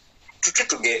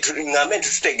ngambe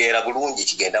tutegeera bulungi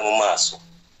kigenda mu maaso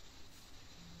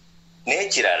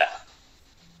n'ekirala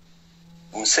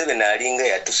Museveni alinga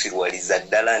yatusirwaliza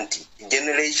ddala nti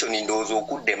generation ndowooza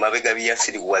okudda emabega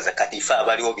byeyasiriwaza kati ife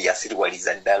abaliwo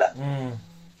byeyasiriwaliza ddala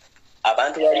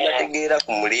abantu bali bategeera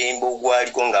ku mulembe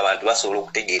ogwaliko ng'abantu basobola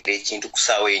okutegeera ekintu ku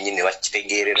ssaawa yennyini ne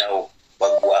bakitegeererawo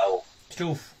baggwawo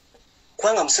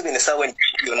kubanga Museveni essaawa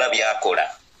yonna byakola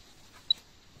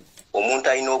omuntu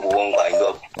alina obuwongo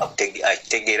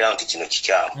akitegeera nti kino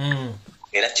kikyamu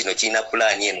era kino kirina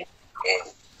pulaani eno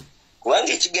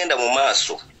kubanga ekigenda mu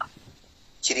maaso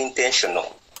kiri intentional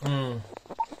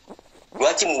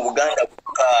lwaki mu Buganda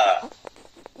bukka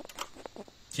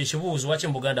kikibuuzo lwaki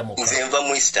mu Buganda mukka nze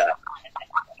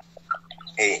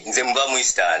nva mu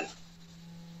Eastern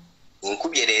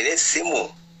nkubye leero essimu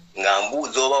nga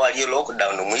mbuuza oba waliyo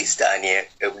lockdown mu Eastern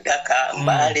Budaka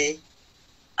Mbale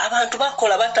abantu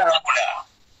bakola batambula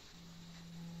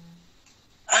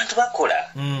abantu bakola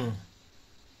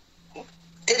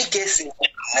teri kesi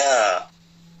na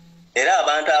era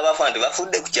abantu abafa ndi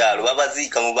bafudde ku kyalo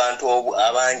babaziika mu bantu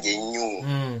abangi ennyo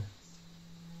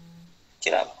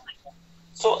kiraba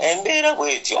so embeera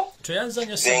bwetyo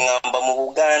zengamba mu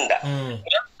Buganda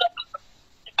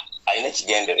alina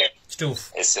kigendere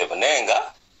kituufu nenga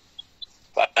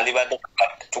bandi badde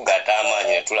tugata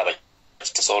amaanyi ne tulaba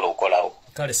kitusobola okukolawo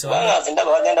kale sewa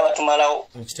ndaba bagenda batumalawo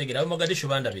nkitegera abo Mogadishu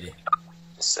bandabire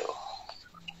so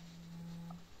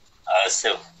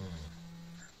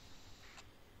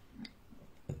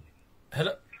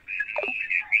hello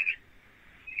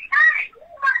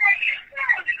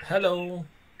hello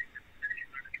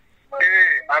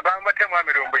agamba te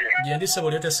mwami Lumbuye yendi sebo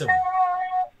lyote sebo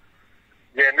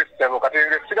yendi sebo kati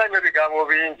siganye bigambo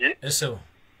bingi esebo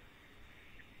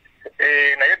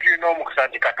naye tulina omukisa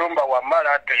nti Katumba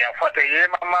wamala teyafa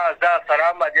teyemamaaza asala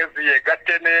amagezi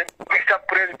yegattene Mr.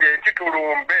 President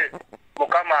tulumbe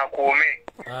Mukama akuume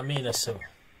amina sebo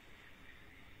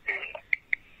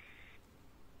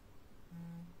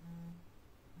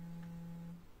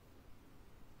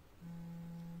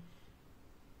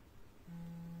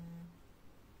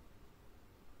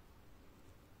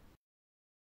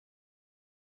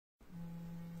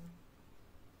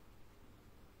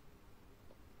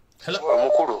hello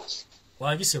mukuru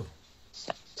wangi sebo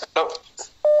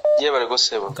jebale ko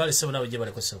sebo nkale sebo nawe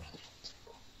jebale ko sebo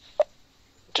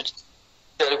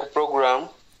tuli ku program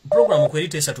kweri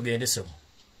tesa tugende sebo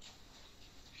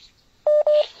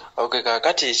okay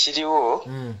kakati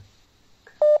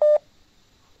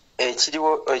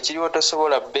ekiriwo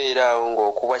tosobola bbeera awo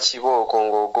ng'okuba kibooko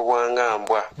ng'ogobwanga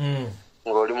mbwa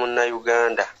ng'oli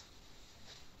munnayuganda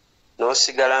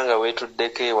n'osigala nga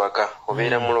weetuddeko ewaka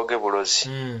obeera muloge bulozi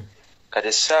kati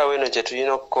essaawa eno kye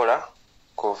tulina okukola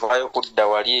kuvaayo kudda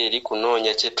wali eri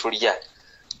kunoonya kye tulya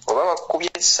oba bakubye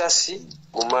essasi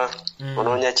guma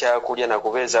onoonya kyakulya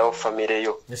nakubeezaawo famire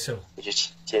yo ekyo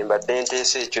kyembadde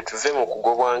nteesa ekyo tuve mu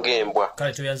kugobwanga embwa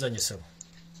kale tuyanzanye sebo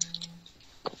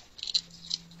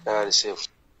kale sebo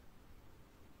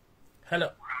hello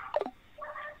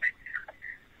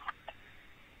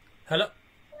hello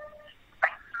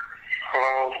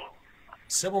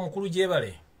sebo mukulu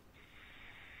jebale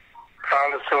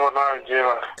kale sebo nawe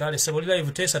jebale kale sebo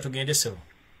live tesa tugende sebo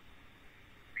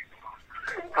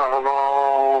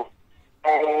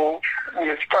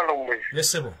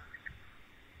yes sebo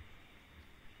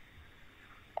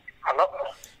hello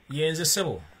yenze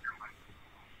sebo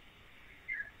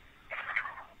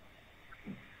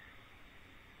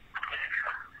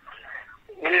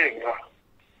Nigga.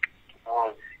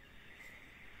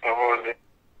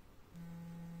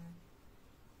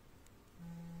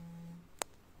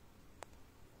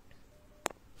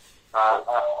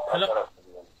 hello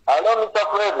hello Mr.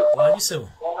 Fred wangi sebo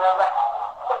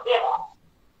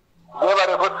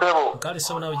jebale ko sebo nkale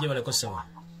sebo nawe jebale ko sebo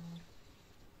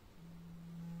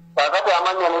kakati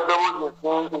amanya n'eddoboozi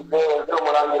esinzidde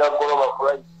ez'omulangira goloba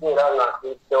kulayiseera nga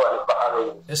nsiise wali bahale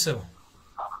esebo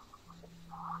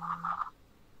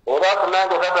era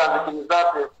tunange tatanzikiriza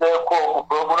ateeseeko ku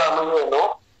pulogulaamu eno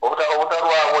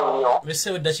obutalwawo nnyo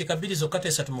esebo eddakiika 2 zokka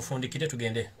tesa tumufundikire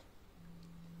tugende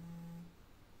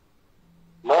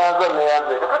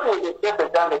neyanze kakati ekyeto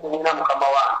kyange kirina mukama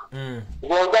wange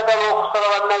ngenjagala okusaba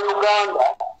bannayuganda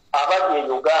abali e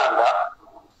Uganda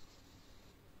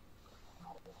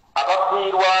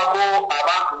abafiirwako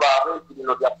abantu baabwe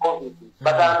ekirino bya covid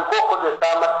batandike okukozesa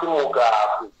amasimu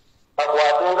gaabwe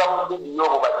bakwatenga mu vidiyo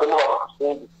obwo baddemu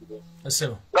babakusindikire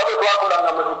nga bwe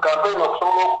twakolanga mu zikampeyini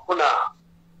okusobola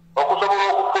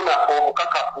okufuna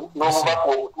obukakafu n'obubaka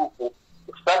obutuufu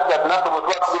ekisajja tunaffe bwe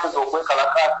tuba tugenza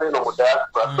okwekalakaasa eno mu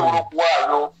diaspora tusobola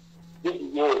okuwaayo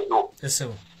vidiyo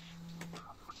ezo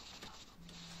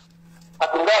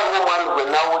kati ngaaliwo omwami gwe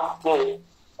nawudde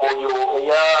oyo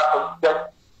eya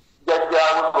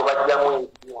jajjaawe gwe bajjamu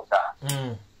ensimuta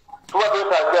tuba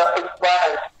twetaaga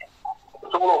experience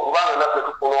tusobola okubanga naffe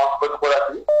tukola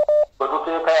ti bwe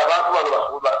tuteekayo abantu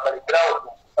bano balekerawo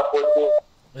sapote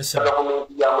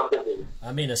gavumenti ya Museveni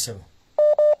amina sebo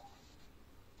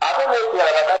ate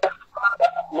n'ekirala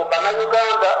ne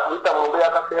bannayuganda buyita mu mbeera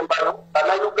kasembayo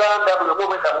bannayuganda buli omu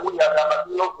bweta muli agamba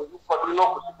tulina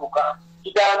okusituka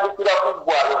kitandikira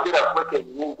kuggwa yogera kweka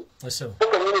ennyingi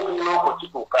kweka ennyingi tulina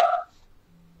okukituuka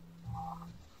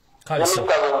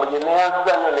nemitabo ye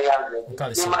neyanziza nnyo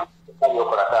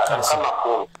neyanzeokola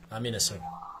amina sebo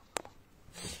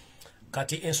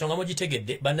kati ensonga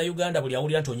mugitegedde bannayuganda buli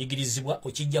awulira nti onyigirizibwa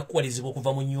okijja kuwalizibwa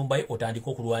okuva mu nnyumba ye otandika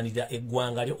okulwanirira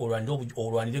eggwanga lyo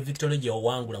olwanire victoria gye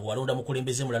owangula bwewalonda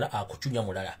mukulembeze mulala akucunya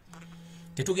mulala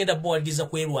tetugenda bwaliza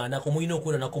kwerwanako mulina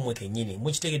okwerwanako mwe kennyini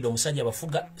mukitegedde omusajja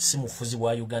abafuga si mufuzi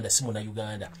wa Uganda si muna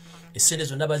Uganda essente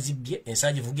zonna bazibbye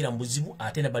ensala givugira mu buzibu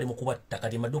ate bali mu kubatta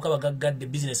kati maduka bagaggadde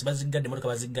business bazigadde motoka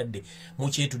bazigadde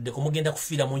mukyetudde mugenda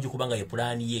kufiira mungi kubanga ye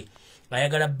pulaani ye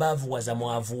ayagala baavuwaza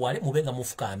mwavuwale mubenga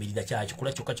mufukamirira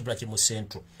kyakikola kyokka kibula ki mu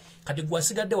centro kati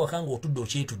gwasigadde wakanga otudde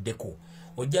okyetuddeko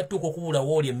ojja tuuka okubula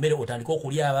wooli emmere otandika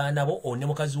okulya abaana bo onne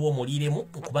mukazi wo omuliremu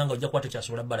kubanga ojja kuba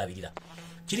tokyasobola balabirira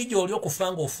kiri gy'oli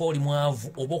okufanga ofa oli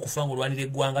mwavu oba okufanga olwanira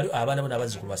eggwanga lyo abaana bo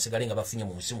n'abazzukulu basigale nga bafunye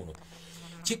mu nsi muno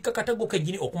kikka katago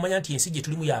kennyini okumanya nti ensi gye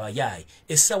tulimu yabayaaye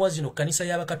essaawa zino kanisa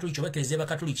y'abakatoliki oba ekereziya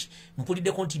y'abakatoliki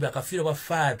mpuliddeko nti bakafiiro ba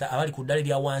faatha abali ku ddala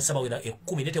erya wansi abawera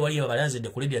 10 ne tewali babalanzedde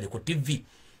ku ledio ku tv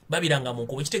babiranga mu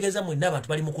nkuba ekitegeeza mwenna abantu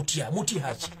bali mu kutya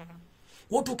mutihaki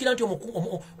wotuukira nti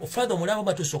faatha omulaba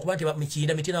batuuse okuba nti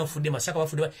mikinda mitina bafudde masaka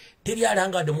bafudde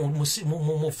teryalangadde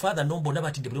mu faatha nombona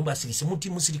batidde buli basirise muti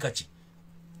musirikaki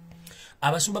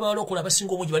abasumba bawalokola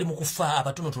abasinga obungi bali mu kufa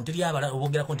abatonotono teri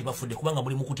abogerako nti bafudde kubanga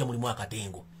muli mu kutya mulimu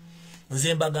akatengo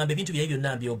nze mbagamba ebintu byayi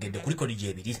byonna mbyogedde ku likodi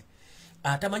gyebiri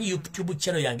atamanyi YouTube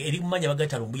channel yange eri mumanya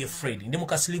bagata Lumbuye Fred ndi mu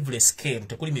ka sleeveless scale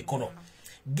tekuli mikono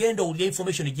genda owulira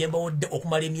information gye mbawodde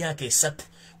okumala emyaka 3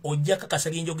 ojja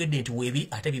kakasali njogedde nti weebiri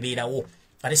ate bibeerawo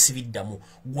ate sibiddamu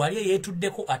gwali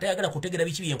yeetuddeko atayagala kutegera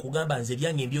biki bye nkugamba nze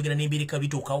byange mbyogera n'embirika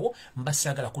bituukawo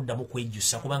mbasaagala kuddamu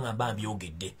kwejjusa kubanga mba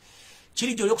mbyogedde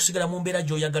kiri gy'oli okusigala mu mbeera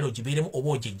gy'oyagala ogibeeremu oba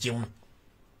ogyeggyemu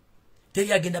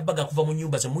teri agenda baga kuva mu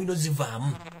nnyumba ze mulino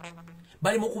zivaamu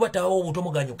bali mu kuba tabawo obuto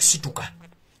muganya okusituka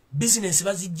bizinensi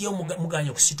bazijjeyo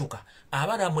muganya okusituka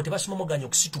abaana bamwe tebasoma muganya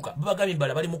okusituka babagambye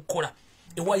bala bali mu kukola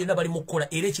ewaayo yonna bali mu kukola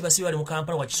era ekibasibe bali mu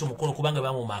Kampala wakisa omukolo kubanga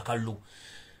bamu maakallu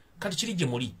kati kiri gye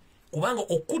muli kubanga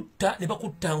okutta ne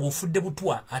bakutta ng'ofudde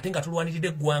butwa ate nga tulwanirira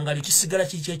eggwanga lyo kisigala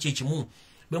kiki ekyo ekimu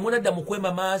bwe munadda mu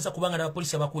kwemamaaza kubanga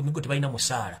n'abapoliisi abakuba emigo tebalina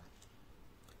musaala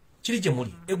kiri gye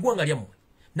muli eggwanga lyammwe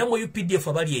nammwe UPDF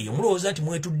abali eyo mulowooza nti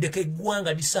mwetuddeko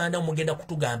eggwanga lisaana mugenda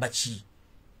kutugamba ki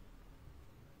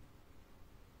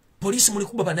poliisi muli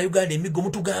kuba bannayuganda emiggo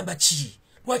mutugamba ki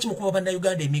lwaki mukuba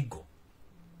bannayuganda emiggo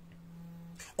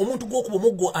omuntu gw'okuba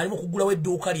omuggo alimu kugulawo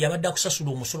edduuka lye abadde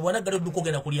akusasula omusolo wanaggala edduuka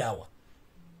ogenda kulyawa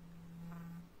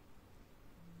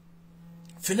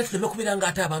ffenna tuleme kubeera nga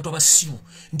ate abantu abasiru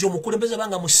nti omukulembeze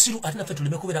banga musiru ate naffe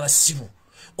tuleme kubeera abasiru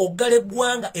oggala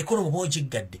eggwanga ekonomi oba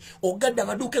ogiggadde ogadde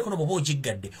amaduuka ekonomi oba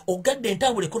ogiggadde ogadde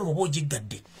entambula ekonomi oba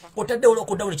ogiggadde otaddewo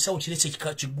lokodawuni ekisawo kirese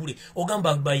kiggule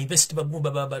ogamba bainvesti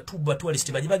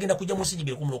batuwalisiti baje bagenda kujja mu nsi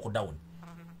gibiri ku lokodawuni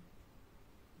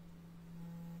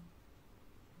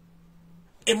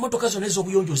emmotoka zonna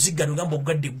ez'obuyonjo ziggadde ogamba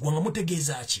ogadde eggwanga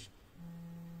mutegeeza ki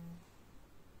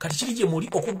kati kiri gye muli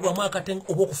okuggwamu akatengo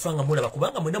oba okufanga mulaba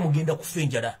kubanga mwena mugenda kufa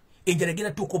enjala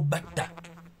egenda tuuka obbatta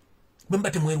bwe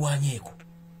mba temwerwanyeeko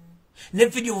ne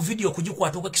video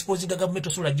kugikwata okuexposinga gavumenti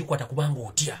osobola gikwata kubanga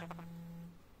otya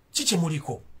kiki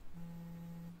muliko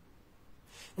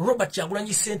Robert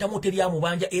Kyagulanyi Center moteri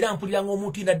amubanja era mpulira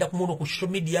ng'omuntu inadda ku muno ku social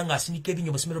media nga asinika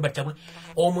ebinyo musime Robert Kyagulanyi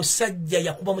omusajja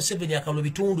yakuba Museveni akalulu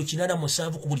bitundu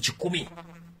 87 ku buli 10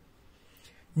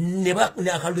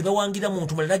 ne akalulu bawangira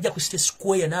muntu mulala ajja ku State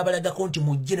Square n'abalagako nti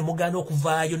mujje ne mugaana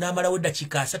okuvaayo n'amalawo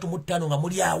eddakiika 35 nga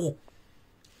muli awo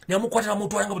ne amukwatira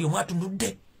mutwala nga buli omu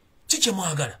atundudde kiki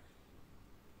mwagala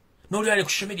n'olulala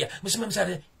ku social media musime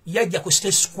musale yajja ku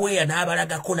State Square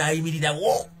n'abalagako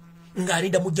n'ayimirirawo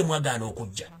ng'alinda mujje mwagaana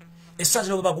okujja essaazi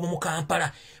n'oba baguma mu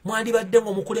Kampala mwandibadde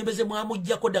ng'omukulembeze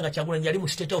mwamujjako dda nga Kyagulanyi yali mu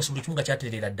State House buli kimu nga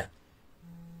kyaterera dda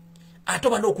ate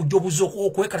oba n'okujja obuzi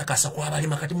okwekalakasa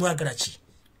kw'abalema kati mwagala ki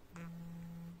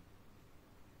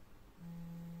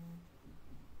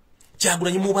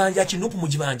Kyagulanyi mubanja ki nupu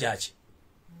mugibanja ki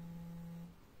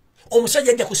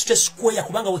omusajja yajja ku State Square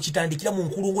kubanga wekitandikira mu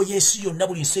nkulungo y'ensi yonna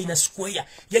buli nsi erina square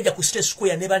yajja ku State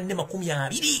Square ne banne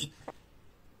 20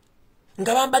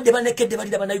 nga bambadde banekedde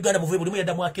balira bannayuganda muvuye buli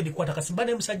muyadda mwaka ebikwata kasimba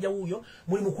ne musajja wuuyo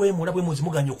muli mu kwemula bwe muzi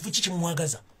muganya okuva kiki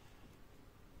mumwagaza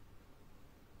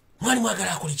mwali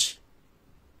mwagala akole ki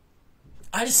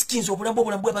ali skins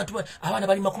obulambu abantu abaana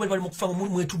bali 10 bali mu kufa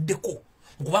mwetuddeko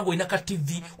kubanga olina ka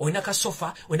TV olina ka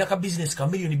sofa olina ka business ka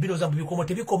million bino zambu bikomo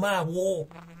tebikoma abo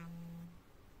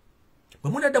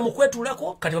bwe munadda mu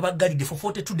kwetulako kati babagalidde for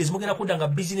 42 days mugenda kudanga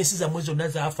business za mwezi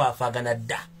onaza afaagana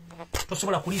dda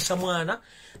tosobola kuliisa mwana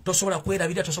tosobola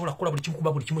kwerabira tosobola kukola buli kimu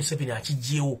kuba buli kimu 7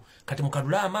 akijjeewo kati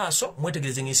mukadula amaaso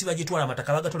mwetegereze ng'ensi bagitwala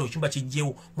amataka bagatwala ekimba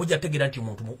kijjeewo mujja tegeera nti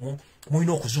omuntu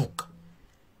mulina okuzuuka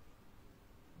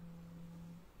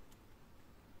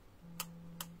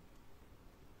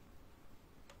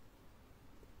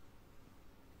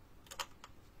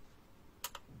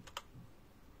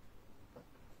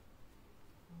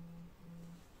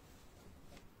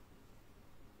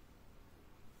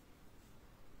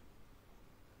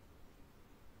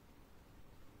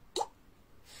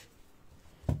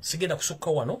sigenda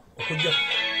kusukka wano okujja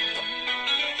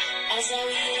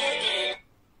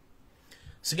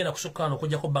sigenda kusukka wano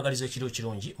okujja kubbagaliza ekiro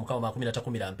kirungi mukama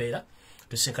 13 mpeera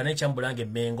tusinkane ekyambulange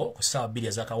Mengo ku ssaawa 2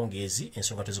 ez'akawungeezi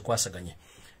ensonga tuzikwasaganye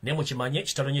naye mukimanye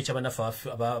kitalo nnyo ekyabanafe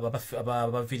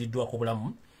abaviiriddwa ku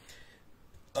bulamu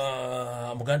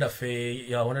muganda ffe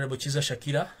ya Honorable Kiza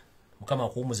Shakira mukama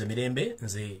akuwumuza emirembe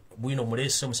nze bwino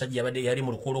muleese omusajja yabadde yali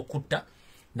mu lukolo okutta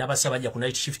n'abasaba bajja ku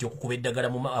night shift okukuba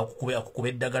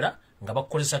eddagala nga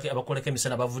abakoleko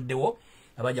emisana bavuddewo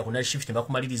abajja ku night shift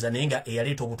bakumaliriza naye nga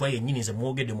eyaleeta obutwa yennyini nze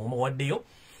mwogedde mu waddeyo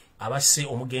abasse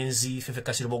omugenzi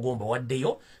Fefeka Sserubogo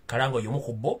waddeyo Kalangwa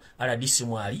y'omukubbo Rdc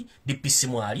mwali Dpc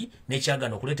mwali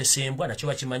n'ekyagano okuleeta sembwa nakyo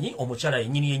bakimanyi omukyala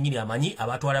yennyini amanyi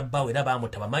abatwala bbaawe era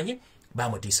baamuta bamanyi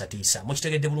bamutiisatiisa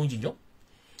mukitegedde bulungi nnyo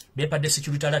beepadde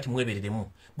security alert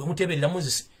mwebereremu bwe mutebereramu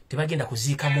nze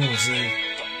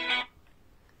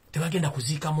tebagenda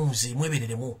kuziikamu nze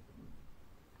mwebereremu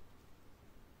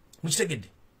mukitegedde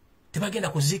tebagenda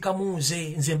kuziikamu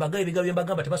nze mbagaye ebigambo bye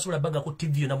mbagamba tebasobola baga ku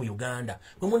TV yonna mu Uganda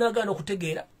bwe munaagaana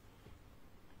okutegeera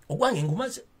ogwange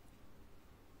ngumaze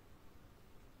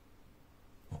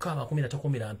mukama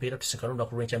 13 mpeera tusinkana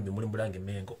olunaku lw'enkya mbi muli Mulange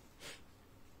Mengo